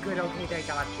a few good. Okay, thank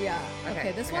God. Yeah.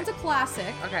 Okay. This one's a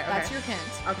classic. Okay. That's your hint.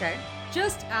 Okay.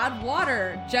 Just add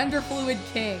water. Gender fluid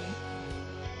king.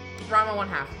 Rama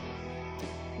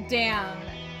 1/2. Damn.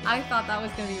 I thought that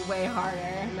was gonna be way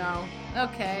harder. No.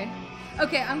 Okay.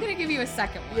 Okay, I'm gonna give you a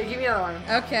second one. Yeah, give me another one.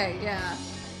 Okay, yeah.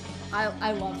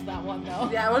 I loved that one though.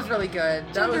 Yeah, it was really good.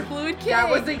 Gender fluid king. That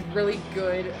was a really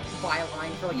good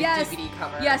byline for like a DVD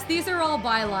cover. Yes, these are all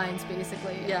bylines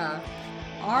basically. Yeah.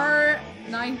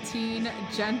 R19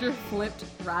 gender flipped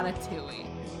ratatouille.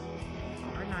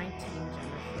 R19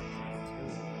 gender flipped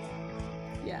ratatouille.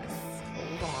 Yes.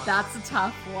 Hold on. That's a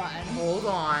tough one. Hold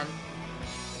on.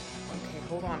 Okay,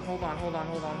 hold on.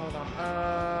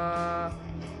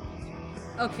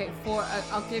 Okay,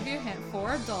 I'll give you a hint.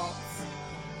 4 adults.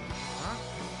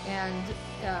 And,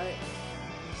 okay,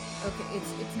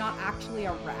 it's not actually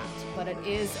a rat, but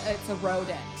it's a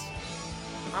rodent.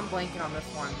 I'm blanking on this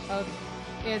one.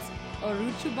 It's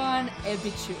Oruchuban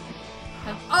ebichu.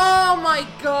 Oh my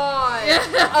god!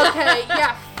 Okay,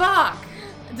 yeah, fuck!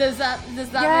 Does that make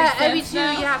sense?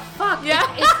 Ebichu, yeah, fuck. Yeah.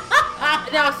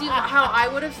 Now, see how I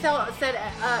would have said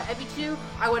Ebichu?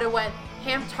 I would have went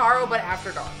Hamtaro, but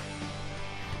after dark.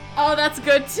 Oh, that's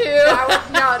good too.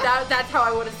 That's how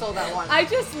I would have sold that one. I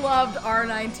just loved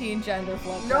R19 gender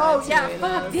flip. No, yeah, That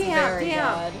fuck, was damn. very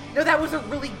good. No, that was a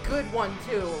really good one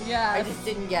too. Yeah, I just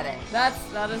didn't get it. That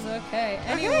is okay.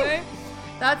 Anyway,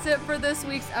 that's it for this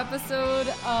week's episode.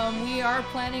 We are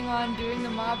planning on doing the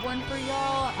mob one for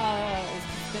y'all.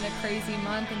 It's been a crazy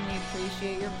month, and we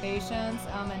appreciate your patience.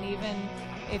 And even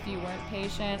if you weren't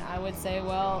patient, I would say,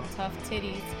 well, tough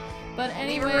titties. But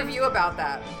anyway, leave a review about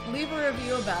that. Leave a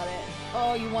review about it.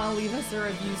 Oh, you want to leave us a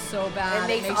review so bad.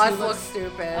 It makes us look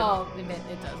stupid. Oh,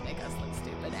 it does make us look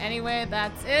stupid. Anyway,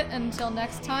 that's it. Until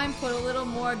next time, put a little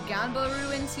more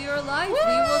Ganbaru into your life. Woo!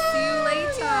 We will see you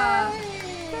later. Yay!